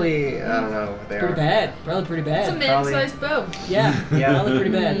probably, I don't know what they Pretty are. bad. Probably pretty It's a bad. man-sized bow. Yeah. Yeah. Probably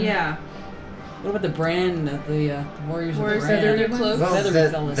pretty bad. Yeah. What about the Bran, the Warriors of Warriors the Bran? feathery cloaks. Well,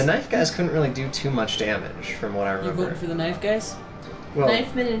 Feathery fellas. the knife guys couldn't really do too much damage, from what I You remember. voting for the knife guys? Well,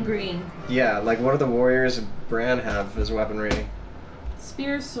 Knifemen in green. yeah, like what do the warriors of Bran have as weaponry?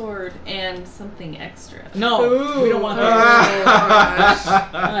 Spear, sword, and something extra. No, we don't want that.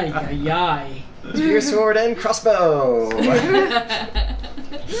 Ay, ay, ay. Spear, sword, and crossbow! I'm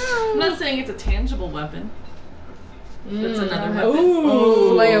not saying it's a tangible weapon. That's another weapon.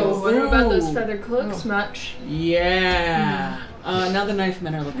 Ooh. Flails. What about those Ooh. feather cloaks much? Yeah. Now the knife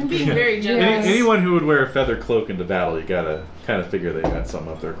men are looking I'm being pretty very generous. Anyone who would wear a feather cloak into battle, you gotta kind of figure they got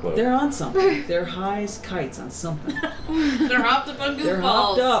something up their cloak. They're on something. They're high as kites on something. They're hopped up on They're goofballs.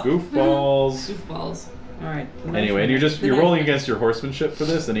 hopped up. Goofballs. Goofballs. All right. Anyway, and you're rolling against your horsemanship for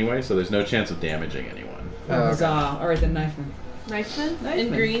this anyway, so there's no chance of damaging anyone. Oh, okay. Huzzah. All right, the knife men. Knifemen in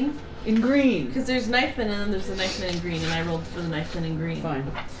Knifemen. green. In green. Because there's knifemen and then there's the knifemen in green, and I rolled for the knifemen in green. Fine.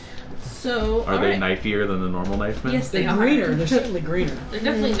 So, Are they knifier than the normal knife men? Yes, they They're are. greener. They're certainly greener. They're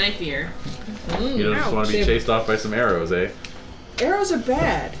definitely knifier. You don't just want to be chased off by some arrows, eh? Arrows are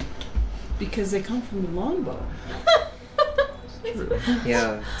bad because they come from the longbow. True.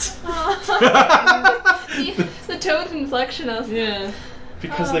 Yeah. The toad inflection of Yeah.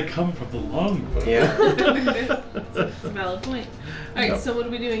 Because they come from the longbow. Yeah. It's a valid point. Alright, so what are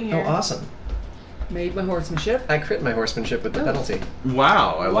we doing here? Oh, awesome. Made my horsemanship. I crit my horsemanship with the penalty.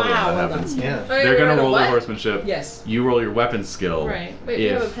 Wow, I love it when Wow, that well happens. done. Yeah. They're gonna roll their horsemanship. Yes. You roll your weapon skill. Right. Wait, we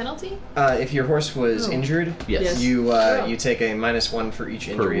have a penalty? If your horse was injured, Yes. you you take a -1 for each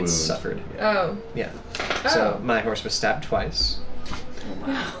injury it's wound. suffered. Oh. Yeah. So my horse was stabbed twice.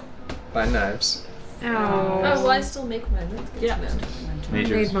 By knives. Oh, well, I still make mine. That's good Yeah. to know.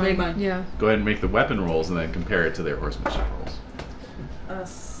 Majors. Made mine. Mine. Yeah. Go ahead and make the weapon rolls and then compare it to their horsemanship rolls.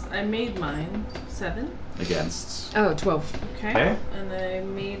 I made mine 7. against. Oh, 12. Okay. And I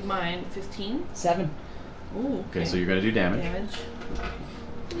made mine 15. 7. Ooh. Okay, so you're going to do damage.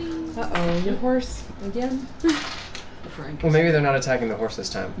 Uh-oh, your horse again? Frank. Well, maybe they're not attacking the horse this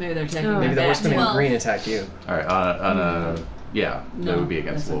time. Maybe they're taking Oh. Maybe the horseman in 12. green attacked you. All right, on a yeah, that No, would be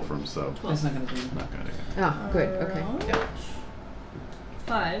against that's not- Wolfram, so That's not going to do it. not going to do it. Ah, good, okay. Yeah.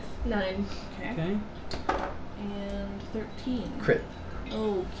 5. 9. Okay. Okay. And 13. Crit.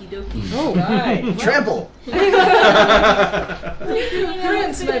 Okie dokie. Oh, Right. Trample!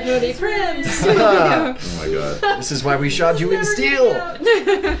 Prince, my pony, Prince! Oh my god. This is why we shot you in steel!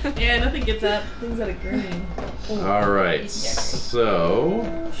 Yeah, nothing gets up. Things out of green. All right, so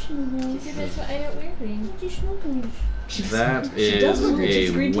See, that's why I don't wear green. that She does is look good. She's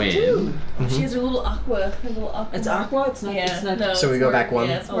a green win. too. She has her little aqua. Her little aqua. It's aqua? It's not. Yeah. It's not. No, So we it's go more- back one?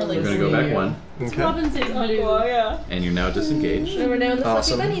 Yeah, it's more Oh, like We're going to go back Blue. one, Okay. Robin's in blue. Yeah. and you're now disengaged. And we're now in the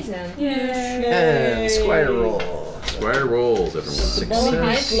Awesome. fluffy bunny zone. And Squire roll. Square rolls, everyone. Bunny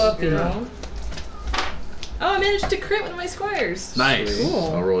Hi, is fluffy. girl. Oh, I managed to crit one of my squires. Nice.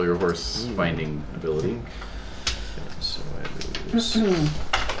 Cool. I'll roll your horse finding ability. So I lose.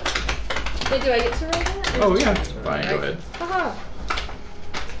 Wait, do I get to roll that? Oh yeah, fine. Go ahead. Haha.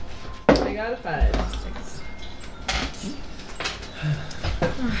 I got a 5.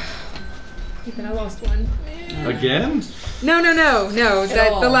 But I lost one. Again? No. That,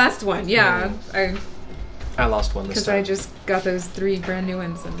 the all. last one, yeah. I lost one this Because time. I just got those 3 brand new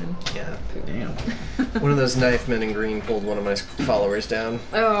ones and then. Yeah. Damn. One of those knife men in green pulled one of my followers down.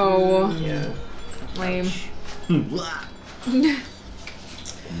 Oh, Yeah. lame. I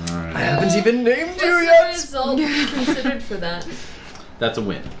Alright. haven't even named What's you the yet! result considered for that? That's a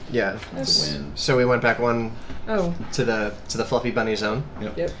win. Yeah. That's a win. So we went back one Oh, to the fluffy bunny zone.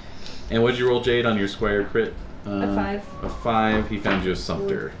 Yep. And what'd you roll, Jade, on your Squire crit? A 5. A 5. He found you a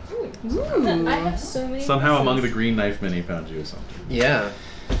sumpter. I have so many. Somehow horses. among the green knife men, he found you a sumpter. Yeah.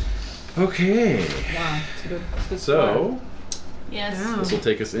 Okay. Wow. It's good. It's good So Yes. wow. this will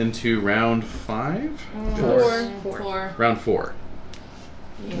take us into round 5. 4. Round 4.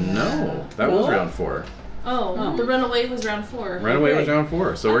 No, that was round 4. Oh, the runaway was round 4. Runaway was round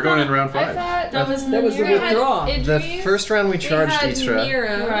 4, so we're going in round 5. I thought That was That was the we had withdraw. The Idris, first round we charged had Istra.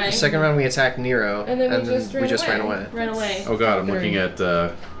 Nero, Right. The second round we attacked Nero. And then we just ran ran away. away. Run away. Oh god, I'm looking at.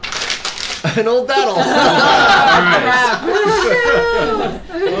 An old battle! Alright.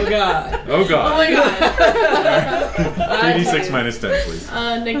 Oh god. Oh god. Oh my god. 3d6 minus 10, please.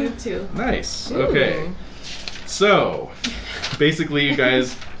 -2. Nice. Okay. So, basically, you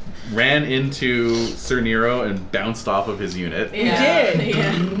guys ran into Sir Nero and bounced off of his unit. Yeah. did.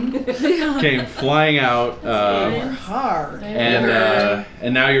 Yeah. Came flying out. Hard.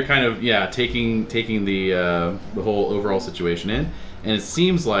 And now you're kind of taking the whole overall situation in, and it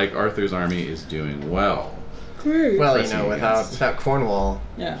seems like Arthur's army is doing well. Well, you Pressing know, against. without Cornwall.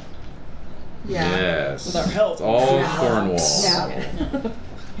 Yeah. Yes. With our help. It's all Yeah. Cornwall.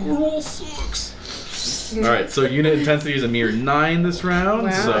 Cornwall sucks. All right, so unit intensity is a mere 9 this round.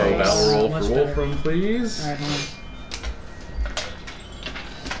 Wow. So battle roll Much for better. Wolfram, please. All right, hold on.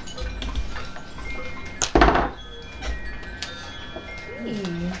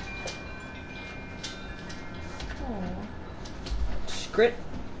 Crit.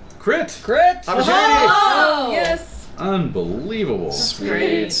 Crit. Crit. Opportunity! Oh, yes. Unbelievable.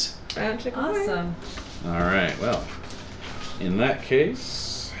 Sweet. Awesome. All right, well, in that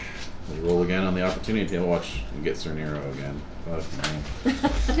case, we'll roll again on the opportunity table. Watch you get Sir Nero again. Fuck me.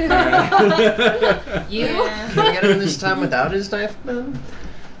 All right. You? Yeah. Can we get him this time without his knife man?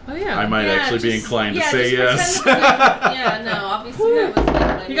 Oh, yeah. I might actually be inclined to say just yes. pretend that yeah, no, obviously that was like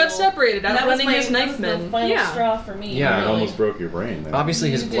my He got little- separated, That was outblending my his that knife was the men. final Yeah. straw for me. Yeah. It really. almost broke your brain there. Obviously,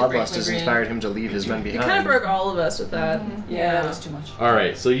 his You did break bloodlust my has brain. inspired him to leave his men He behind. kind of broke all of us with that. Yeah, that was too much. All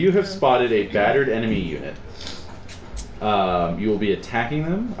right, so you have spotted a battered enemy unit. You will be attacking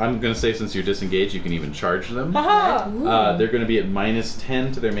them. I'm going to say since you're disengaged, you can even charge them. Haha! They're going to be at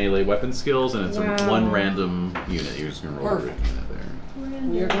 -10 to their melee weapon skills, and it's a Wow. one random unit. You're just going to roll a unit there.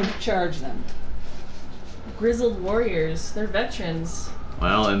 We are going to charge them. Grizzled warriors. They're veterans.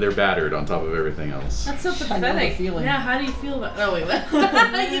 Well, and they're battered on top of everything else. That's so I know the pathetic. feeling. Yeah, how do you feel about Oh wait, what? You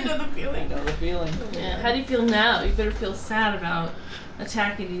know the I feeling. know the feeling. Yeah, how do you feel now? You better feel sad about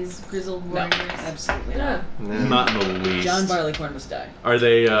attacking these grizzled warriors. Absolutely Yeah. not. Not in the least. John Barleycorn must die. Are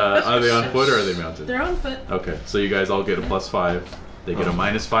they on foot or are they mounted? They're on foot. Okay, so you guys all get a +5. They get a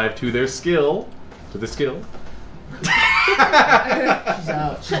 -5 to their skill. To the skill. She's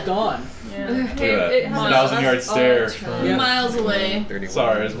out. She's gone. Yeah. Hey, Look at it that. has 1,000-yard stare. Yeah. Miles away. 31.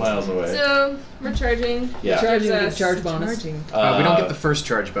 Sorry, it's miles away. So we're charging. Yeah. Charging Gives with us- charge bonus. Charging. We don't get the first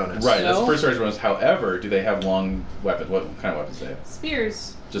charge bonus. Right, that's the No. first charge bonus. However, do they have long weapons? What kind of weapons do they have?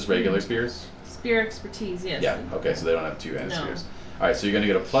 Spears. Just regular spears? Spear expertise, yes. Yeah, okay, so they don't have two-handed No. spears. Alright, so you're going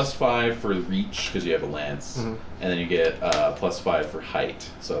to get a +5 for reach because you have a lance, Mhm. and then you get +5 for height,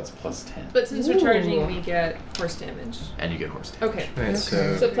 so that's +10. But since Ooh. we're charging, we get horse damage. And you get horse damage. Okay. Alright,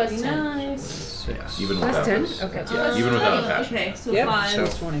 Okay. So plus 10. Nice. Yeah, even Plus without 10? this. Okay. Yeah, even without a passion. Okay, so Yep. 5. So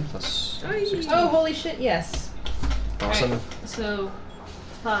Plus 20. plus Oy. 16. Oh, holy shit, yes. Awesome. So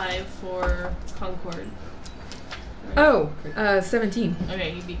 5 for Concord. Oh, 17.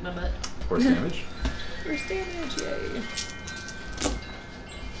 Okay, you beat my butt. Horse damage. First damage, yay.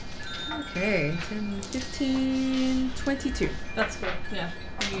 Okay, 10, 15, 22. That's good. Yeah.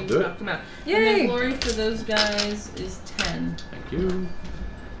 You I'll do it. knocked them out. And Yay! then glory for those guys is 10. Thank you.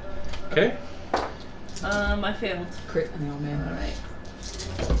 Okay. I failed. Crit on the old man.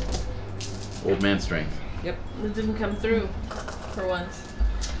 Alright. Old man strength. Yep. It didn't come through for once.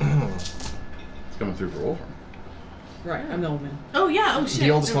 It's coming through for Wolfram. Right, I'm the old man. Oh yeah, oh shit. The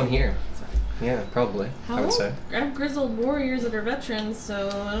oldest one here. Yeah, probably. How I would old? say. I have grizzled warriors that are veterans, so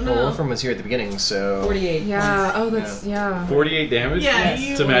I don't know. Well, Wolfram was here at the beginning, so 48. Yeah, oh, that's, yeah. 48 damage? Yeah, Yes.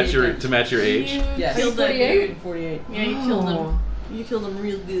 you, To match your 48 to match your age. you Yes. killed that 48? dude. 48. Yeah, you killed him. Oh. You killed him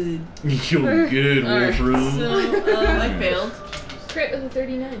real good. You killed good, Alright, Wolfram. so I failed. Crit with a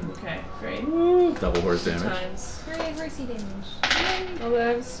 39. Okay, great. Double horse Good damage. times. Hooray, horsey damage. Although I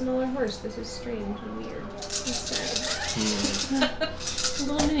have a smaller horse, this is strange and weird. It's sad.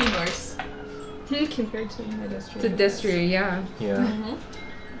 A little mini horse. Compared to my Destry. It's a Destry, yeah. yeah. Mm-hmm.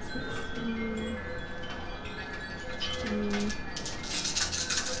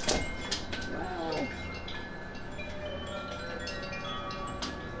 Wow.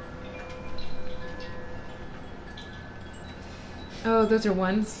 Oh, those are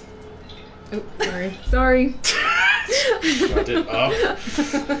ones. Oh, sorry. Sorry. Shut it up.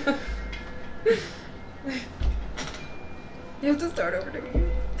 You have to start over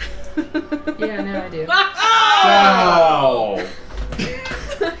again. Yeah, now I do. Wow!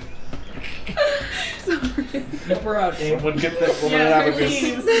 Sorry. Help her out, Dave. Someone get that woman Yeah, an abacus.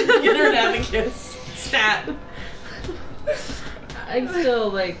 please. Get her an abacus. Stat. I'm still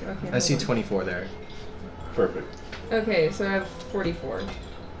like, okay. I see hold on. 24 there. Perfect. Okay, so I have 44.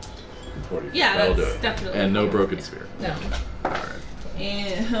 40. Yeah, That'll do that's it. definitely And no fine. broken spear. No.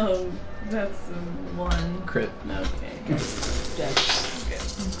 And, oh, that's a 1. Crit. Okay. That's good.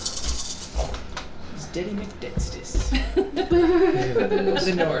 Steady McDextis.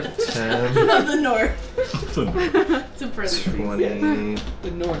 The North. 10, Of the north. It's a parentheses. 20,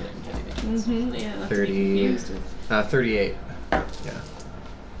 The northern Steady McDextis. Mm-hmm, yeah. Not to be 30, confused with 38. Yeah.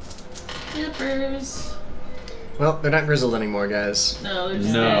 Nippers. Well, they're not grizzled anymore, guys. No, they're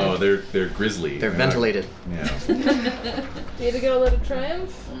just No, dead. they're grizzly. They're not- ventilated. Yeah. Need to go let it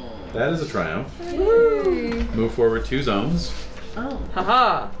triumph? That is a triumph. Yay. Move forward 2 zones. Oh,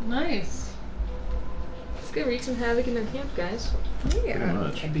 Haha. nice. Let's go wreak some havoc in their camp, guys. Pretty Yeah.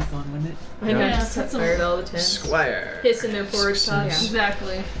 much. That'd be fun, wouldn't it? I know, Yeah. just set That's fire to all the tents. Squire. Piss in their porridge pots.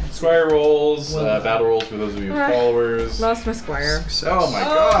 Exactly. Squire rolls, Well done. battle rolls for those of you Ah. followers. Lost my squire. Oh my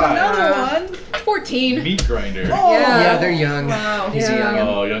god! Another one. 14. Meat grinder. Oh. Yeah, they're young. Wow. He's a Yeah. youngin'.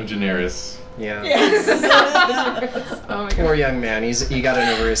 Oh, young Daenerys. Yeah. Oh my god. Poor young man. He got in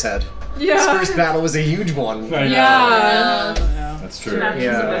over his head. His Yeah. first battle was a huge one. I know. Yeah. Yeah. That's true. Matches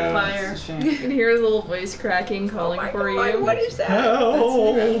Yeah. him with Yeah. fire. It's a shame. You can hear his little voice cracking, calling for you. What is that?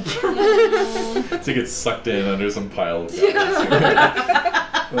 Help! To get sucked in under some pile of guys.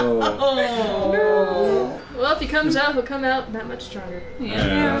 Oh. Oh. Well, if he comes out, he'll come out that much stronger.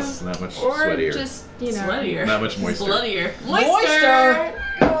 Yeah, it's not much Or sweatier. just, you know. Sweatier. Not much moisture. Bloodier. Moisture.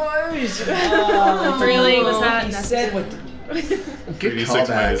 Oh, really? Was that He necessary? said what? Good 3d6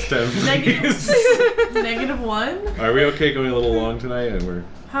 minus callback. 10, Negative. please. -1? Are we okay going a little long tonight? And we're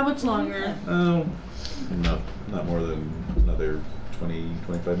How much longer? not more than another 20,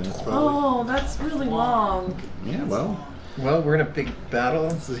 25 minutes probably. Oh, that's really long. Yeah, well, Well, we're in a big battle.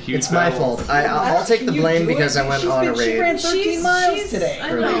 This is a huge It's my battle. fault. I'll take the blame because I went on a She ran raid. 13 miles today.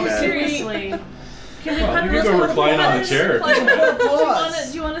 I Really know, bad. seriously. Can we Well, put you can go recline on the chair. Do you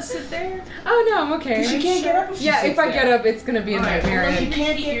Applause. want to sit there? Oh no, I'm okay. She can't get up if she Yeah, sits if I there. get up, it's gonna be a Alright, nightmare. well, let me You can't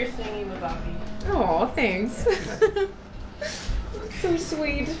repeat get- your thingy, Mababi. Oh, thanks. So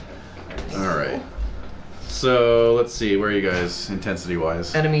sweet. All right. So let's see. Where are you guys intensity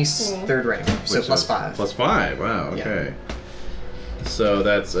wise? Enemies third rank, so Which plus is- 5. Plus 5. Wow. Yeah. Okay. So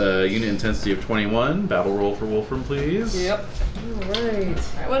that's a unit intensity of 21. Battle roll for Wolfram, please. Yep. All right.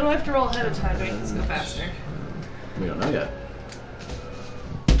 Alright, what do I have to roll ahead of time to make this go faster? We don't know yet.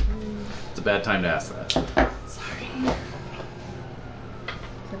 It's a bad time to ask that. Sorry. Is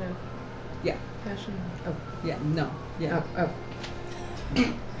that a Yeah. passion? Oh, yeah. No. Yeah. Oh.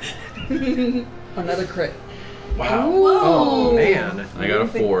 Another crit. Wow. Oh, man. I got a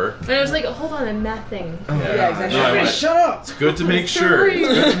 4. And I was like, hold on, I'm mathing. Yeah, exactly. No, I- Shut up. It's good to make sure. It's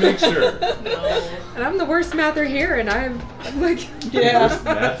good to make sure. No. And I'm the worst mather here, and I'm like, Yeah. First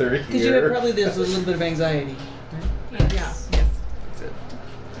mather Because you have here. probably there's a little bit of anxiety. Right? Yes. yes. That's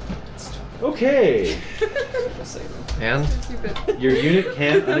it. Okay. And? Stupid. Your unit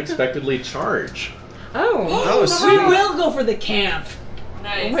can unexpectedly charge. Oh. Oh, We sweet. will go for the camp.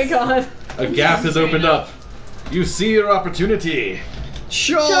 Nice. Oh my god. A gap has opened up. You see your opportunity.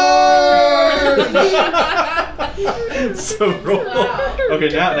 Sure! So roll. Wow. Okay,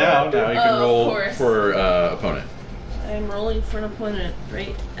 now you can Of roll course. for opponent. I am rolling for an opponent,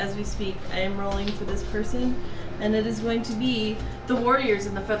 right as we speak. I am rolling for this person, and it is going to be The warriors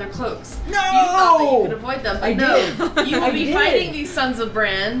in the feather cloaks. No! You thought that you could avoid them, but I no. did. You will I be did. fighting these sons of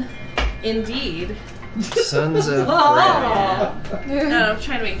Bran. Indeed. Sons of Oh. Bran. I'm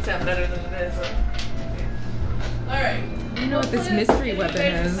trying to make it sound better than it is. Alright. You know what this mystery weapon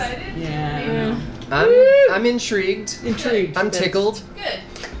is. Yeah. I'm intrigued. Intrigued. I'm tickled. Good.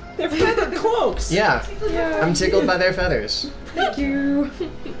 They're feathered cloaks. Yeah. Yeah. I'm tickled by their feathers. Thank you.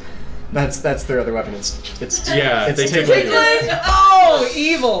 That's their other weapon. It's Yeah, it's they tickling. Oh,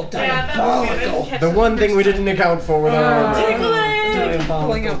 evil. Yeah, that was good. I didn't catch The that one the thing first we time. didn't account for with our armor.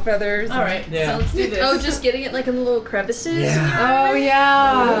 Pulling out feathers. Alright, Yeah. so let's do this. Oh, just getting it like in the little crevices? Yeah. Oh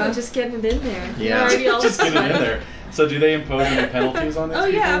yeah. Oh, just getting it in there. Yeah. Already all Just get it in there. So do they impose any penalties on these Oh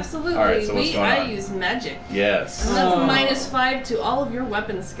people? yeah, absolutely. Alright, so what's going I on? use magic. Yes. And that's Oh. -5 to all of your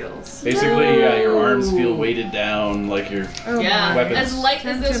weapon skills. Basically, yeah, your arms feel weighted down like you're... Oh Yeah. my. Weapons. As light as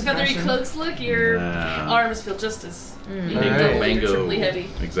Tense those and feathery passion. cloaks look, your Nah. arms feel just as Mango, Alright. mango. triply heavy.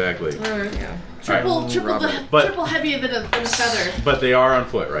 Exactly. Yeah. Triple Robert. But- triple heavier than a feather. But they are on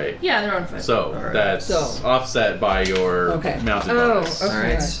foot, right? Yeah, they're on foot. So that's So. offset by your Okay. mounted Oh, bonus okay.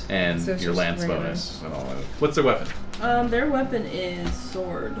 Alright. and So it's your just lance regular. bonus and all that. What's their weapon? their weapon is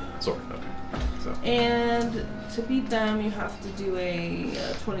sword. Sword. Okay. So And to beat them, you have to do a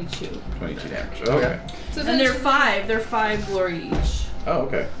 22. 22 damage. Okay. So And they're 5. They're 5 glory each. Oh,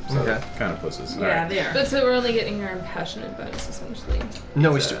 okay. So Okay. kind of pusses. All Yeah, right. they are. But so we're only getting our impassionate bonus essentially.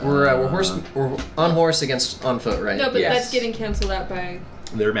 No, we're on horse against on foot, right? No, but Yes. that's getting canceled out by.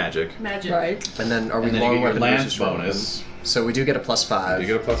 They're magic. Magic. Right. And then are we And then you long get your weapon lance versus short bonus. weapon? So we do get a +5 You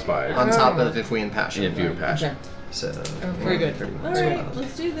get a +5. on top Oh. of if we impassion. If you Okay. passion. So Very good. 31. All right,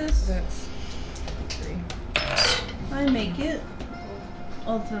 let's do this. That's 3. I make it.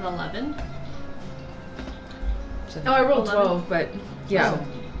 Oh, it's an 11. Oh, I rolled 11. 12, but yeah.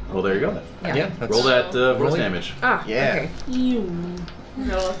 Well, there you go then. Yeah. Yeah. That's, Roll that roll force it. damage. Ah. Yeah. Okay. I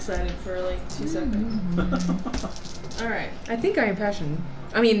got all excited for like 2 seconds. All right. I think I am passion.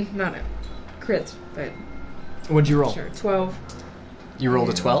 I mean, not a crit, but What'd you roll? sure. 12. You rolled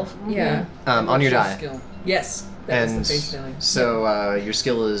a 12 Yeah. on your die. Skill. Yes. That was And the face value. so your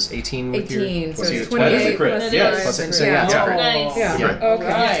skill is 18 with 18. So your it's so 28 That is a crit, plus yes. 5. Plus it, and- so yeah, it's a Oh. crit. Nice. Yeah. Yeah. Okay.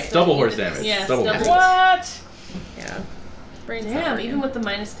 Right. Double horse damage. Yes, Double double. horse. What? Yeah. Brain's not Damn, working. even with the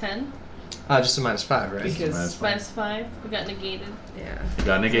 -10, Just a -5, right? Because -5, we got negated. Yeah. It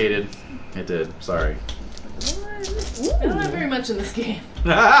got negated. It did. Sorry. I don't have very much in this game.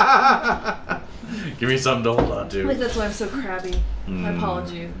 Give me something to hold on I think to. that's why I'm so crabby. I Mm.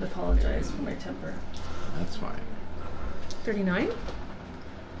 apologize for my temper. That's fine. 39?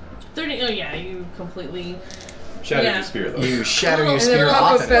 30. Oh yeah, you completely. Shattered Yeah. your spear though. You shatter your And spear a puff of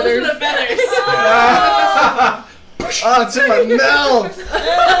often. feathers. The feathers. Oh, it's in my mouth!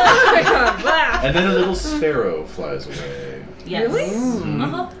 And then a little sparrow flies away. Yes. Really?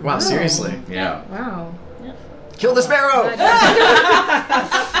 Uh-huh. Wow, seriously. Yeah. Wow. Kill the sparrow! Kill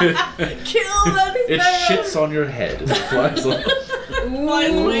that It sparrow. shits on your head and it flies away.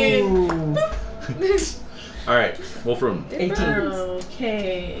 Flies away. Alright, Wolfram. 18.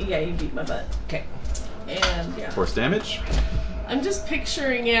 Okay, yeah, you beat my butt. Okay. And yeah, Force damage. I'm just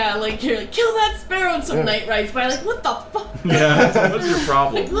picturing, like you're like, kill that sparrow, and some knight rides by, like, what the fuck? Yeah, what's your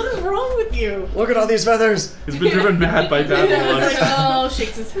problem? What is wrong with you? Look at all these feathers! He's been driven mad by Yeah, it's like, battle. oh,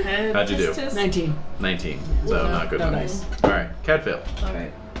 shakes his head. How'd you do? 19. 19. So not good. No one. dice. Alright, cat fail. all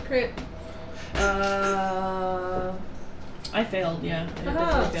right, Crit. I failed. Yeah, I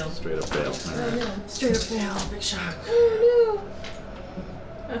Aha. definitely failed. Straight up fail. Alright. Straight up fail. Big shock. Oh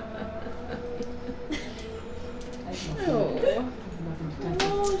Oh.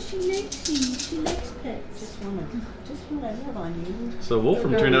 have on you. So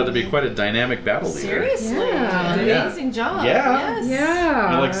Wolfram turned out to be quite a dynamic battle leader. Seriously. Yeah. Amazing job. Yeah. Yes.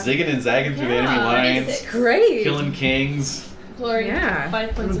 Yeah. You're like zigging and zagging through the enemy lines, It's great. killing kings. Glory. Yeah. 5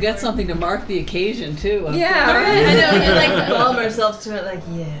 points. We've of got glory. something to mark the occasion too. Yeah. I know, we like balm ourselves to it, like,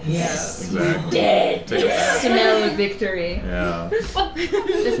 yes. Yes. Exactly. Dead. Take a bath. Smell of victory. Yeah. It's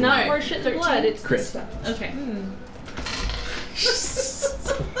not Alright. horseshit and blood. It's Crit. this stuff. Okay.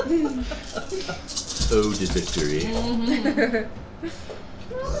 Ode to victory.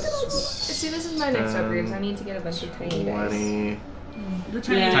 See, this is my next upgrade. 'Cause I need to get a bunch of tiny dice. 20, The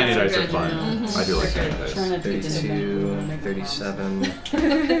tiny Yeah. Tiny dice are good, fun. yeah. I do like tiny Try dice. not to get to the bank. 32, 37, 9,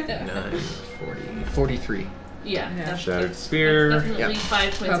 40, 43. Yeah. Yeah. That's, Shattered that's spear. definitely 5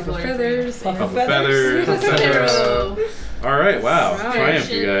 points Puff of of glory feathers. for you. Puff of feathers, etc. So, All right, wow, Right.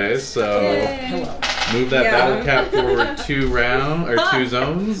 triumph, you guys. So Hello. move that Yeah. battle cap forward 2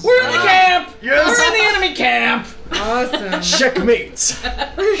 zones. We're in the camp. Yes! We're in the enemy camp. Awesome. Checkmate!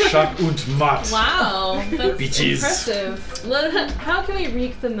 Shock und Matt. wow. That's Bitches. impressive. How can we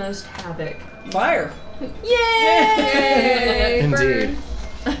wreak the most havoc? Fire. Yay! Indeed.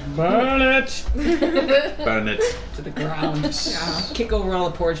 Burn it Burn it. to the ground. Kick over all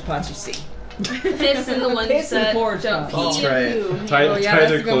the porridge pots you see. Piss in the ones Piss and that porridge don't pots. pee. That's right. Tie, Oh, yeah, tie that's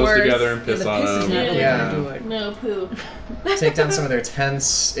their even clothes worse. together and Yeah, piss the on piss is them. not really Yeah. gonna do it. No poo. Take down some of their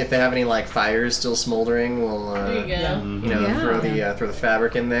tents. If they have any like fires still smoldering, we'll There you go. Yeah. throw the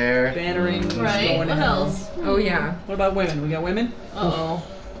fabric in there. Bannering. Right. Going What to hell. else? Oh yeah. What about women? We got women? Uh-oh.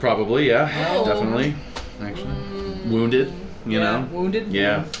 Probably, yeah. Oh. Definitely. Actually. Wounded, you know? Wounded?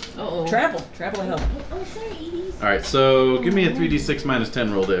 Yeah. Uh-oh. Travel to help. Oh, sorry, Edie's. Alright, so give me a 3d6 minus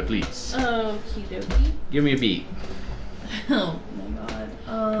 10 roll there, please. Okie dokie. Give me a beat. Oh my god.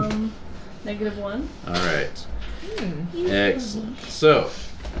 -1. Alright. Excellent. So,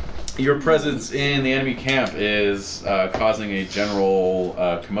 your presence in the enemy camp is causing a general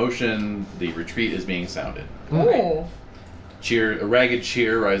commotion. The retreat is being sounded. Oh. A ragged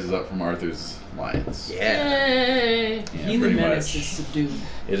cheer rises up from Arthur's lines. Yeah. Yay. Yeah, Heathen pretty menace much. is subdued.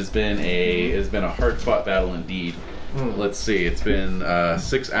 It has been a hard-fought battle indeed. Let's see. It's been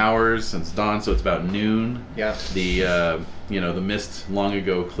 6 hours since dawn, so it's about noon. Yeah. The the mist long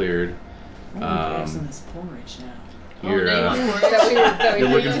ago cleared. I'm passing this porridge now. You're, now you want porridge? That we you're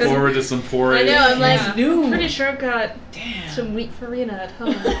looking forward to some porridge. I know. I'm like, It's noon. pretty sure I've got Damn. some wheat farina at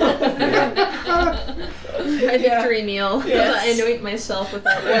home. My victory meal. Yes. I anoint myself with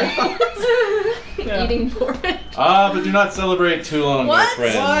that oil. Yeah. Eating porridge. But do not celebrate too long, my What?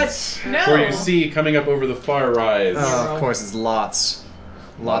 friends. What? No. For you see, coming up over the far rise, Oh, of course, it's lots.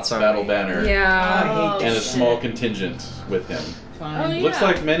 Lots battle army. banner, Yeah. I hate and a this small contingent with him. Fine. Oh, yeah. Looks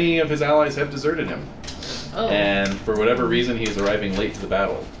like many of his allies have deserted him, Oh. and for whatever reason, he is arriving late to the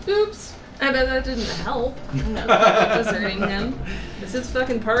battle. Oops. I bet that didn't help. No. Deserting him. It's his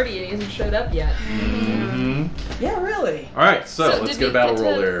fucking party and he hasn't showed up yet. Mm-hmm. Yeah, really. All right, so let's did get a we battle get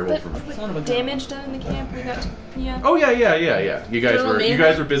roll to there, put, Wolfram. like, Son of a gun. damage done in the camp? We got to, yeah. Oh yeah. You guys Little were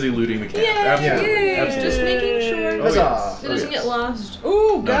mayhem? busy looting the camp. Yay! Absolutely. Yay! Absolutely. Just making sure Oh, Huzzah. yes. it doesn't get lost.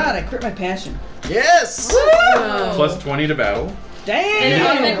 Oh God, I crit my passion. Yes! Oh. Plus 20 to battle. Damn. And it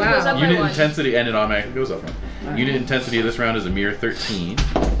automatically wow. goes up by Unit one. intensity, and it automatically goes up. Unit intensity of this round is a mere 13.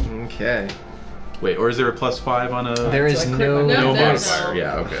 Okay. Wait, or is there a +5 on a? There is So I crit no, my- no there's modifier. no.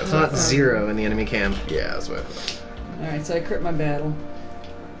 Yeah, okay. It's That's not what I thought. 0 in the enemy camp. Yeah, that's what I thought. All right, so I crit my battle.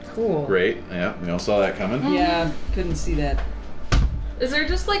 Cool. Great. Yeah, we all saw that coming. Yeah, couldn't see that. Is there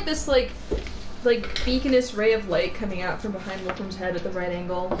just like this like beaconous ray of light coming out from behind Wolfram's head at the right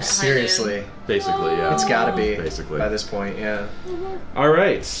angle? At high Seriously. Basically, yeah. It's gotta be. Basically. By this point, yeah. All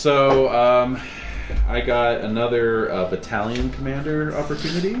right, so I got another battalion commander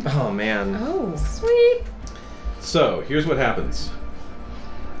opportunity. Oh, man. Oh. noon? Sweet. So here's what happens.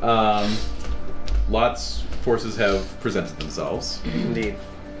 Lots forces have presented themselves. Indeed.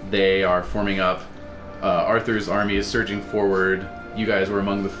 They are forming up. Arthur's army is surging forward. You guys were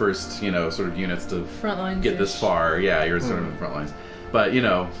among the first, sort of units to Front lines. get this far. Yeah, you're sort of in the front lines. But,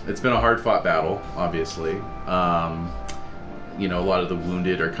 it's been a hard-fought battle, obviously. A lot of the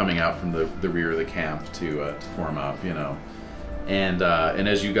wounded are coming out from the rear of the camp to form up, And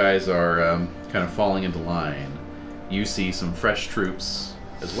as you guys are kind of falling into line, you see some fresh troops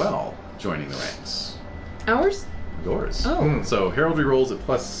as well joining the ranks. Ours? Yours. Oh. So heraldry rolls at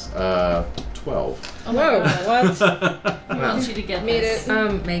plus 12. Oh my Whoa. god. What? I want you to get Made this.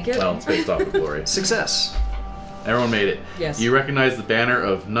 it. Make it. Well, it's based off of glory. Success. Everyone made it. Yes. You recognize the banner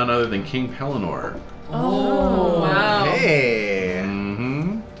of none other than King Pellinor. Oh. Wow. Hey.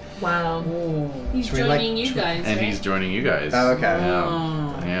 Mm-hmm. Wow. Oh. He's Should we, joining like, you guys, And right? he's joining you guys. Oh, okay.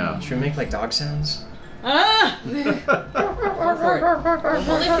 Yeah. Yeah. Should we make like dog sounds? Ah! Go for it.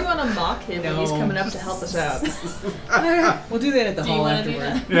 Only if you want to mock him when he's No. coming up to help us out. We'll do that at the Do you hall want to do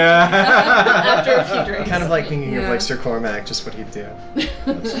afterward. that? Yeah. After a few drinks. Kind of like thinking of Yeah. like Sir Cormac, just what he'd do.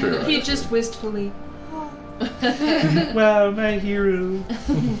 That's true. He just wistfully. Wow, my hero.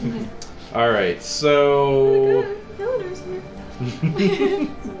 All right, so Eleanor's here.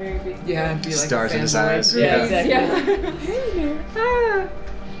 It's a very big deal. Yeah, it'd be like Stars in his fanboy. eyes. Yeah, Yeah. exactly.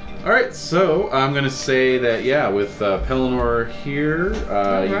 all right, so I'm gonna say that with Pelennor here, you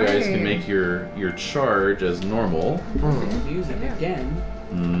guys can right. make your charge as normal. Music again.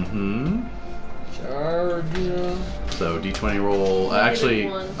 Mm-hmm. Charge. So D20 roll. Actually,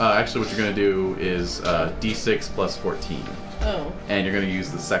 one. what you're gonna do is D6 plus 14, Oh, and you're gonna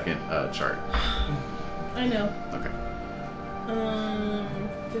use the second chart. I know. Okay.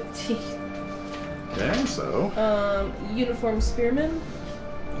 15. Okay, so Uniform spearman.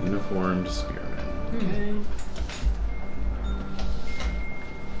 uniformed spearman.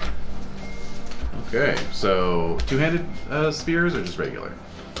 Okay. Okay, so two-handed spears or just regular?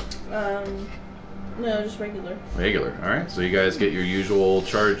 No, just regular. Regular. All right. So you guys get your usual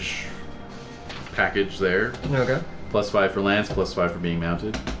charge package there. Okay. +5 for lance, +5 for being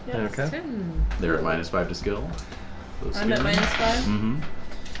mounted. Yes. Okay. They're at -5 to skill. Those I'm at spearmen. -5? Mm-hmm.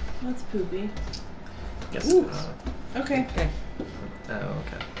 That's poopy. Yes, it is. Okay. Oh,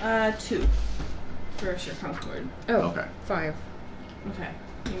 okay. 2 for Sir Concord. Oh, Okay. 5. Okay,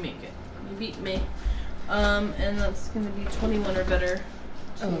 you make it. You beat me. And that's gonna be 21 or better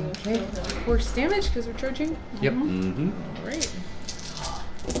to Okay. kill him. Force damage because we're charging. Yep. Mm-hmm. All right.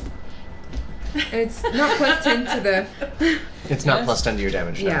 It's not plus 10 to the. It's not Yes. plus 10 to your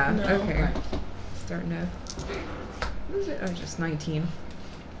damage. no. Yeah. No. Okay. Starting to. What is it? Oh, just 19.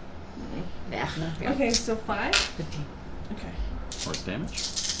 Yeah. Yeah. Okay, so 5? 15. Okay. Force damage.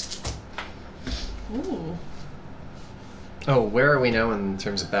 Ooh. Oh, where are we now in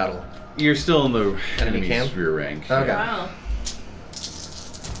terms of battle? You're still in the Enemy enemy's camp? rear rank. Okay. Wow.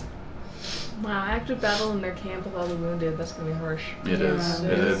 Wow, active battle in their camp with all the wounded. That's gonna be harsh. It is. Yeah.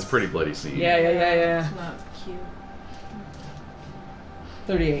 It's a pretty bloody scene. Yeah. It's not cute.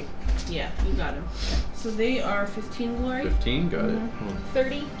 38. Yeah, you got him. So they are 15 glory? 15. Got it.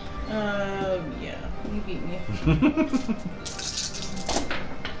 30. Yeah, you beat me.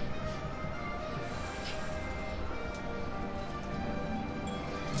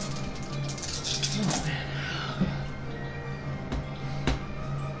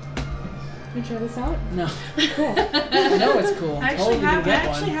 Can you try this out? No. Cool. I know it's cool. I I'm totally gonna get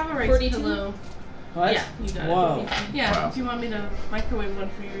one. have a rice 42? pillow. What? Yeah, you got Whoa. it. Yeah, Wow. if you want me to microwave one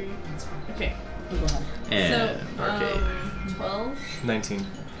for you. Okay. Oh, go ahead. And So, arcade. 12. 19.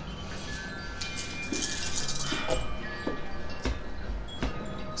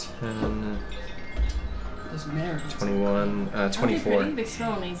 10, Doesn't matter. 21, Aren't they 24. pretty? They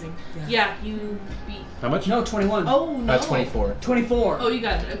smell amazing. Yeah. Yeah, you beat. How much? No, 21. Oh no. 24. 24. Oh, you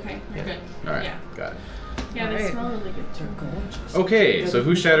got it. Okay, you're Yeah. good. All right. Yeah, Got it. yeah, they Alright. smell really good too. They're gorgeous. Okay, so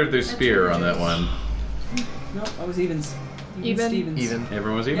who shattered their spear on that one? No, I was evens. Even. Stevens. Even.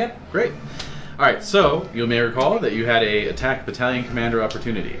 Everyone was even? Yep. Great. All right, so you may recall that you had a attack battalion commander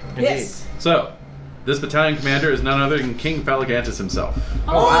opportunity. Yes. So, this battalion commander is none other than King Phalagantus himself.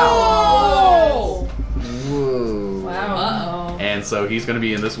 Oh! Whoa. Wow. Uh And so he's going to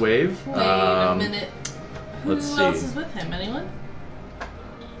be in this wave. oh. Wait a minute. Who let's see. else is with him? Anyone?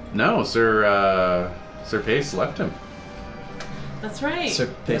 No, Sir Pace left him. That's right. Sir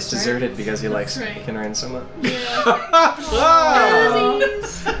Pace deserted because he likes right. Kinrain so much.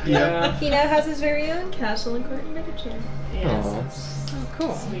 Yeah. He now has his very own castle and court and Bedfordshire. Yes. Aw. That's Oh,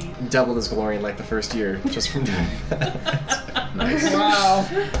 cool. sweet. Doubled his glory in like the first year just from doing that. Nice. Wow.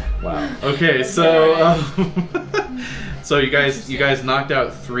 Wow. Okay, so so you guys knocked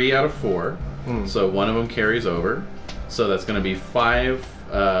out 3 out of 4. So one of them carries over. So that's going to be 5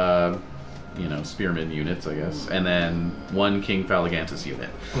 spearman units, I guess, and then 1 King Phalagantus unit.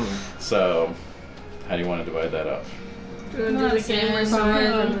 So how do you want to divide that up? Do you want to do the same where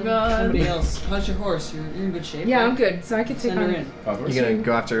Oh god. Somebody else. How's your horse? You're in good shape. Yeah, right? I'm good. So I could take Send her on. in. You gonna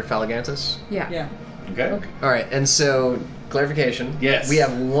go after Phalagantus? Yeah. Yeah. Okay. All right, and so clarification. Yes. We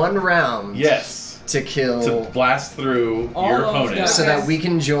have 1 round. Yes. To kill. To blast through All your those opponent. guys. So that we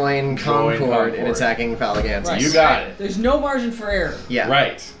can join Concord in Concord. attacking Phalagantus. Right. You got it. There's no margin for error. Yeah.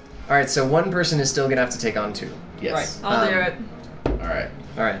 Right. All right, so 1 person is still gonna have to take on 2. Yes. I'll do it. All right.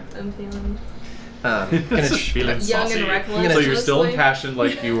 All right. I'm feeling Gonna Feeling young saucy. and reckless. So you're still honestly. impassioned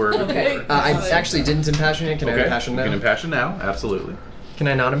like you were Okay. before. I actually didn't impassion it. Can I Okay. impassion now? You can impassion now. Absolutely. Can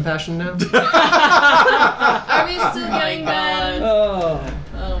I not impassion now? Are we still My getting god. bad? Oh.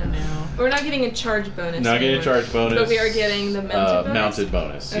 Oh no. We're not getting a charge bonus. Not getting a anymore, charge bonus. But we are getting the mounted bonus. Mounted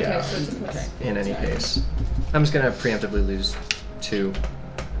bonus, Okay, yeah. so it's a plus. In any case. I'm just gonna preemptively lose 2.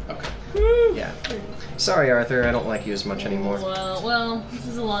 Okay. Yeah. Sorry, Arthur, I don't like you as much anymore. Well, this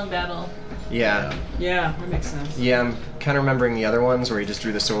is a long battle. Yeah. Yeah, that makes sense. Yeah, I'm kind of remembering the other ones where he just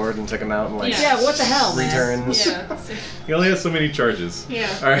drew the sword and took him out and like Yeah. Yeah, what the hell, man? returns. Yeah. He only has so many charges. Yeah.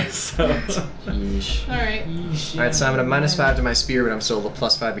 Alright, so. Yeesh. All right. Alright, so I'm at a -5 to my spear, but I'm still a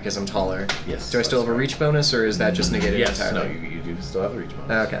 +5 because I'm taller. Yes. Do I still have a reach bonus, or is that just negated Yes, entirely? no, you do still have the reach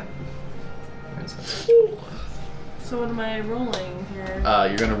bonus. Okay. So what am I rolling here?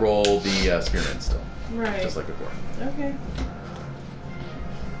 You're gonna roll the spearman still. Right. Just like before. Okay.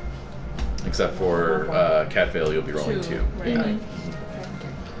 Except for Catfail, you'll be rolling 2. Right. Yeah. Okay.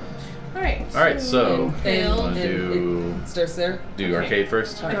 All right. Alright, so. Fail. Wanna do It starts there. do arcade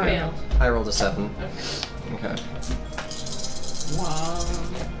first? I failed. I rolled a 7. Okay. Okay. Wow.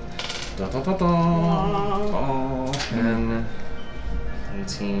 Dun, dun, dun, dun. 10,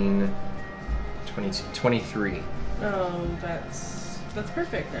 18, 22, 23. Oh, that's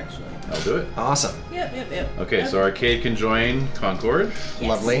perfect actually. I'll do it. Awesome. Yep. Okay, so arcade can join Concord.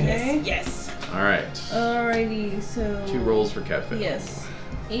 Lovely. Okay. Yes. Alright. Alrighty, so 2 rolls for Catfail. Yes.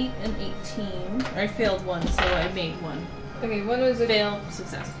 8 and 18. I failed 1, so I made 1. Okay, one was a Fail,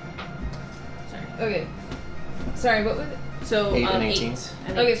 success. Sorry. Okay. Sorry, what was it? So 8 and 18. 8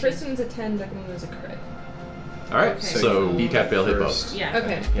 and Okay, 18. first one was a 10, second one was a crit. Alright, Okay. so you Catfail hit first. both. Yeah.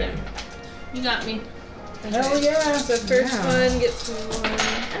 Okay. Yeah. You got me. Hell yeah. So first Yeah. one gets 1.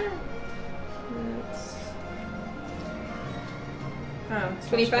 That's Oh, it's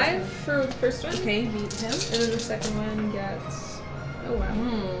 25 for the first one. Okay, beat him. And then the second one gets... Oh, wow.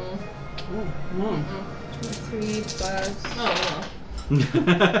 Mm. 23 plus... Oh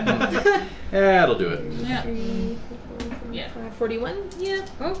well. That'll do it. Yeah. 3, 4, Yeah. 5, 41? Yeah.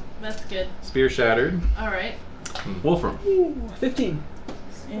 Oh. That's good. Spear shattered. All right. Wolfram. 15.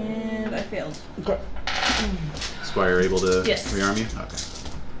 And I failed. Squire able to Yes. rearm you? Okay.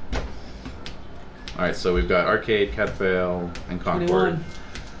 Alright, so we've got Arcade, Catfail, and Concord. 21.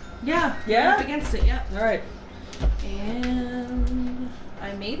 Yeah. Yeah? Up against it. Yep. All right. And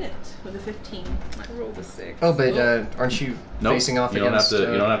I made it with a 15. I rolled a 6. Oh, but aren't you Nope, facing off you don't against... have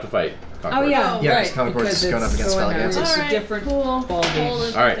to. You don't have to fight Concord. Oh yeah, Yeah, right. 'cause Concord's because going up it's against going Falganis. It's All a right, different cool. ball game, Whole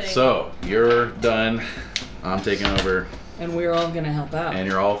All right, thing. so you're done. I'm taking over, and we're all gonna help out. and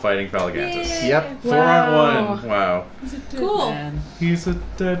you're all fighting Falgantis. Yep. 4 on 1. Wow. He's a dead Cool. man. He's a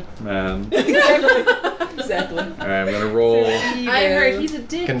dead man. Exactly. Exactly. All right, I'm gonna roll. I heard he's a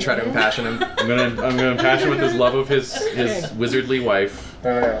dick. Can try to impassion him. I'm gonna impassion with his love of his wizardly wife.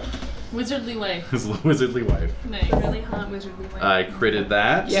 Wizardly way. His wizardly wife. Nice. Really hot wizardly white. I critted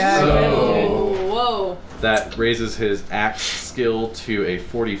that. Yeah, So Oh, whoa. that raises his axe skill to a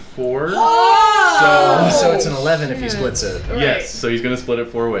 44. So it's an 11 if he splits it. Yes, so he's gonna split it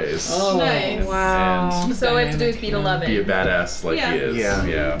 4 ways. Oh, Nice. Wow. And So all I have to do is beat 11. be a badass like Yeah. he is.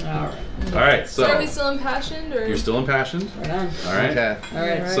 Yeah. All right. All right, So are we so still impassioned, or? you're still impassioned. Right on. All right. Okay. All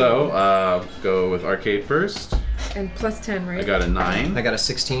right. So go with arcade first. And plus 10, right? I got a 9. I got a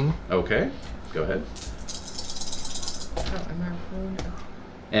 16. Okay, go ahead. Oh, am I rolling?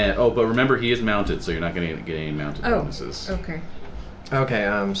 And but remember he is mounted, so you're not going to get any mounted bonuses. Okay. Okay,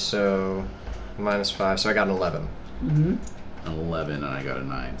 so -5, so I got an 11. Mm-hmm. An 11, and I got a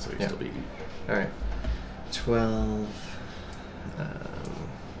 9, so you Yeah. still beat me. All right. 12.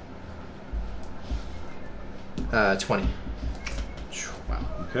 20. Wow.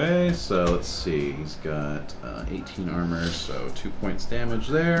 Okay, so let's see. He's got 18 armor, so 2 points damage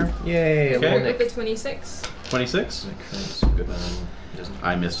there. Yay, a Okay. little With the Nick. 26. 26. Good.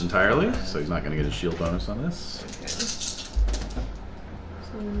 I missed entirely, so he's not going to get a shield bonus on this.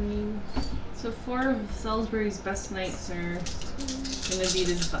 So 4 of Salisbury's best knights are gonna beat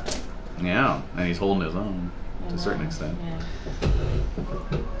his butt. Yeah, and he's holding his own to a certain extent. Yeah.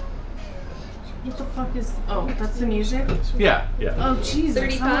 What the fuck is? Oh, that's the music. Yeah. Oh Jesus!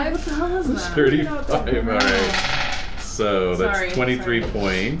 35? What the hell is that? 35. All right. So that's Sorry, 23 sorry.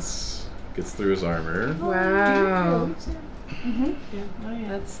 points. Gets through his armor. Wow. Oh yeah.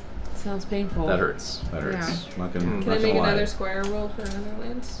 That sounds painful. That hurts. That hurts. Yeah. Not gonna. Can not I gonna make lie. another squire roll for another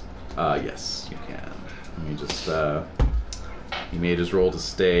lance? Yes, you can. Let me just. He made his roll to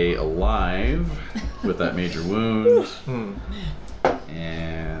stay alive with that major wound.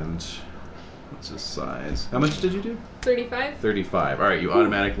 And what's his size? How much did you do? 35? 35. All right, you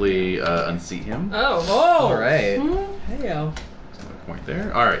automatically unseat him. Oh. All right. Heyo. So a point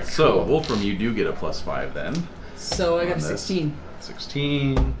there. All right, so Cool. Wolfram, you do get a +5 then. So I got On a this. 16.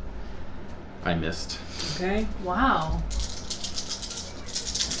 16. I missed. Okay. Wow.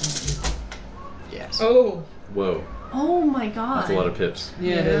 Yes. Oh. Whoa. Oh my god. That's a lot of pips.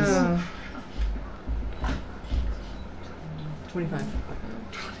 Yeah, it is. 25.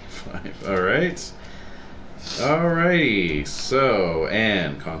 5. Alright. Alrighty. So,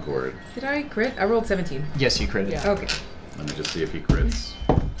 Anne, Concord. Did I crit? I rolled 17. Yes, you critted. Yeah. Okay. Let me just see if he crits.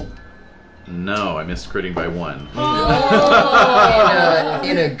 No, I missed critting by 1.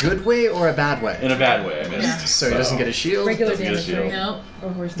 In a good way or a bad way? In a bad way, I missed. So he doesn't get a shield? Regular Doesn't get a damage, shield. right? Nope. Or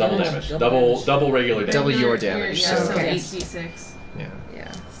horse Double damage. damage. Double regular damage. Double your damage. Yeah, So so Okay. 8d6. yeah.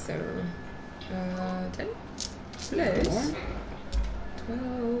 Yeah, so 10 plus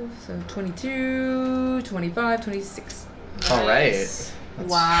 12, so 22, 25, 26. All right.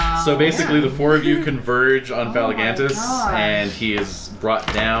 Wow. So basically, Yeah. the 4 of you converge on Oh Falgantis, my gosh. and he is brought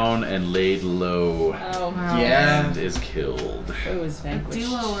down and laid low, Oh, Wow. Yeah. and is killed. It was a vanquished.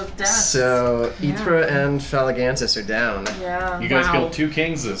 duo of death. So Ythra and Falgantis are down. Yeah. You guys Wow. killed 2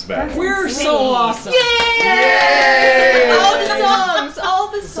 kings this battle. We're insane. so awesome. Yay! All the songs! All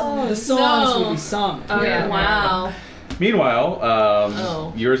the The songs! songs No. will be sung. Oh, yeah. Wow. Meanwhile,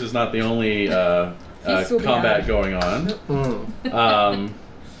 Oh. yours is not the only Feast will be combat had. going on. Mm.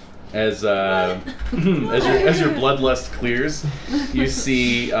 As your bloodlust clears, you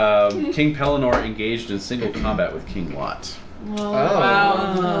see King Pellinor engaged in single combat with King Lot. Oh,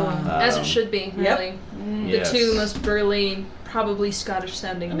 Wow. As it should be, really. Yes. The two most burly, probably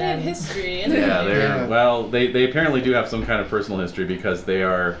Scottish-sounding They have men. history. Yeah, they're Yeah. well. They apparently do have some kind of personal history because they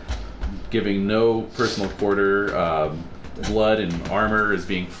are giving no personal quarter. Blood and armor is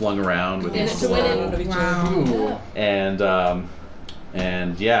being flung around with In each it to win blow. it. Wow. Ooh.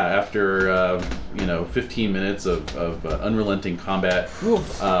 And yeah, after 15 minutes of unrelenting combat,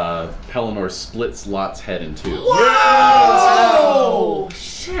 Pellinor splits Lot's head in 2. Oh,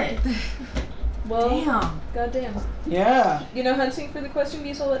 shit. Well, Damn. goddamn. Yeah. You know, hunting for the question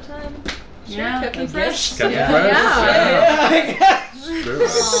geese all that time? Sure, Yeah, kept I them fresh. guess. Captain Yeah. Fresh? Yeah. Sure.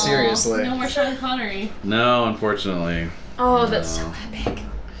 Seriously. No more Sean Connery. No, unfortunately. Oh, that's so epic.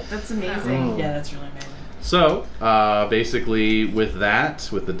 That's amazing. Yeah, that's really amazing. So, basically, with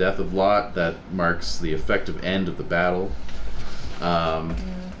the death of Lot, that marks the effective end of the battle.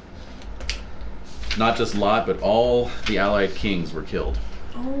 Not just Lot, but all the allied kings were killed.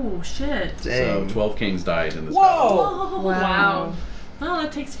 Oh, shit. Dang. So 12 kings died in this battle. Whoa. Wow. Well,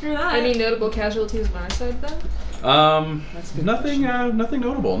 that takes care of that. Any notable casualties on our side, though? That's a good Nothing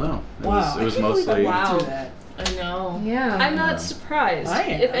notable, no. Wow. It was I can't believe I mostly... went through that. I know. Yeah. I'm not surprised. I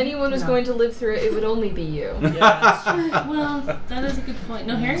am. If anyone was going to live through it, it would only be you. Yeah, that's true. Well, that is a good point.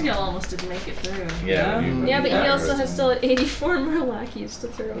 No, Herringdale almost didn't make it through. Yeah, Yeah, but he also has has still 84 more lackeys to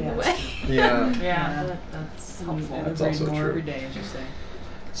throw in the way. Yeah. Yeah, that's helpful. And That's breed also more true. every day, as you say.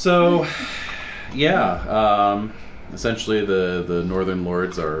 So, yeah, essentially the northern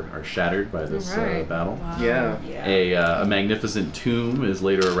lords are shattered by this Right. battle. Yeah. Yeah. A magnificent tomb is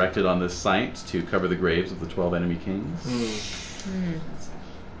later erected on this site to cover the graves of the 12 enemy kings.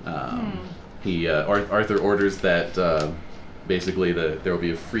 Arthur orders that basically there will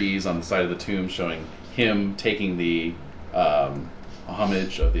be a frieze on the side of the tomb showing him taking the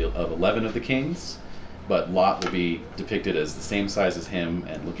homage of 11 of the kings, but Lot will be depicted as the same size as him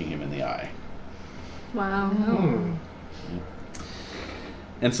and looking him in the eye. Wow.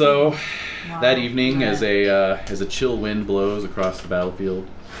 And so that evening, as a chill wind blows across the battlefield,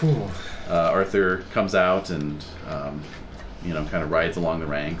 Arthur comes out and kind of rides along the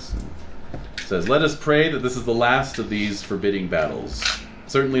ranks and says, "Let us pray that this is the last of these forbidding battles.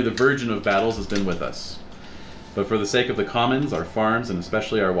 Certainly the Virgin of battles has been with us. But for the sake of the commons, our farms, and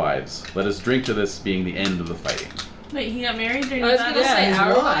especially our wives, let us drink to this being the end of the fighting." Wait, he got married during I the was going to battle? say his our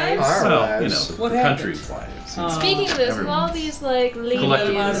wives. wives. Our Well, wives. the What happened? country's wives. Speaking of this, with all everyone's- these like Let them out of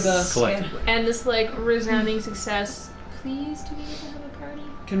ladies the Collectively. and this like resounding success, please do we get to have a party?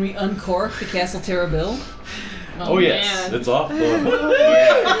 Can we uncork the Castle Terrabil? Oh yes, man. it's off.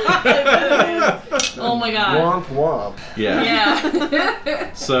 Oh my god. Womp womp. Yeah.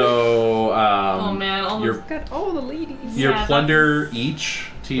 Yeah. So, Oh man, all your those. Got all the ladies. your Yeah, plunder each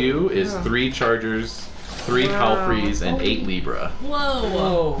to you is 3 chargers, 3 palfreys, and 8 libra. Whoa.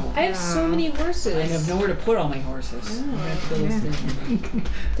 Whoa. I have so many horses. I have nowhere to put all my horses. I'm gonna have to build a stable.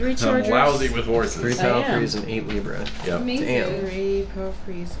 3 I'm chargers. lousy with horses. 3 I am. palfreys and 8 libra. Yep. Damn. 3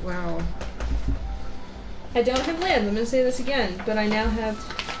 palfreys. Wow. I don't have land. I'm going to say this again, but I have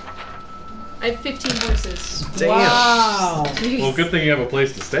 15 horses. Damn. Wow. Well, good thing you have a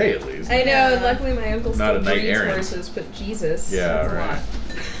place to stay at least. I know, and luckily my uncle Not still a knight breeds errant. horses, but Jesus. Yeah, that's a right.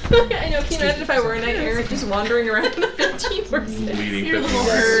 lot. I know, can you imagine if I were a knight errant just wandering around with 15 horses? Leading Your 15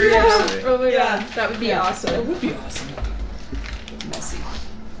 little horses. herd. Yeah. Oh my Yeah. god, that would be That awesome. would be awesome. Messy.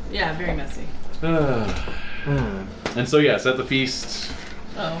 Yeah, very messy. And so yes, at the feast,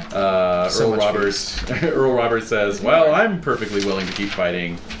 Oh. So Earl much Roberts. Earl Roberts says, "Well, I'm perfectly willing to keep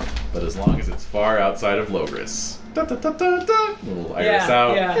fighting, but as long as it's far outside of Logris." Da, da, da, da, da. Little iris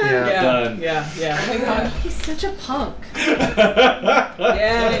out. Yeah. Done. Yeah. Oh my god. He's such a punk. Yeah,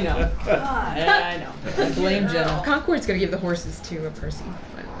 I know. God. Yeah, I know. I blame Jenna. Concord's gonna give the horses to a Percy,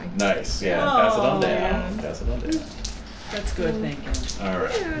 by the way. Nice. Yeah. Pass it on down. Yeah. Pass it on down. That's good thinking. All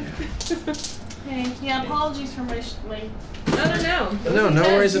right. Hey, yeah, apologies for my No. No, no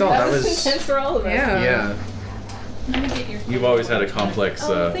worries at all. That was intense for all of us. yeah. Let me get your. You've always had a complex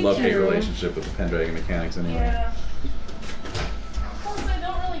thank love-hate you. relationship with the Pendragon mechanics, anyway. Yeah. Plus, I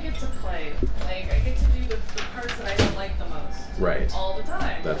don't really get to play. Like, I get to do the parts that I don't like the most. Right. All the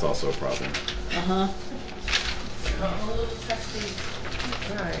time. That's also a problem. Uh-huh. So I'm a little testy.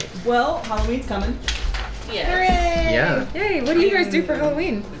 Right. Well, Halloween's coming. Yes. Yeah. Yay, what do you guys do for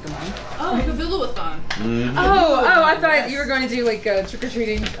Halloween? Come on. Oh, Cthulhuathon. Mm-hmm. Oh, I thought Yes. you were going to do like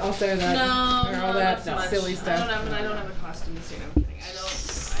trick-or-treating also that No, or all not that so much. silly I stuff. don't have a costume this year. No, I'm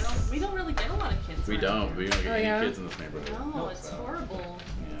kidding. We don't really get a lot of kids. We around don't. here. We don't get Oh, any yeah? kids in this neighborhood. No, it's So, horrible.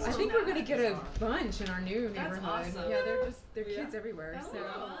 yeah. I think we're gonna get a bunch in our new That's neighborhood. awesome. Yeah, they're kids everywhere. That's So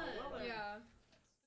fun. yeah.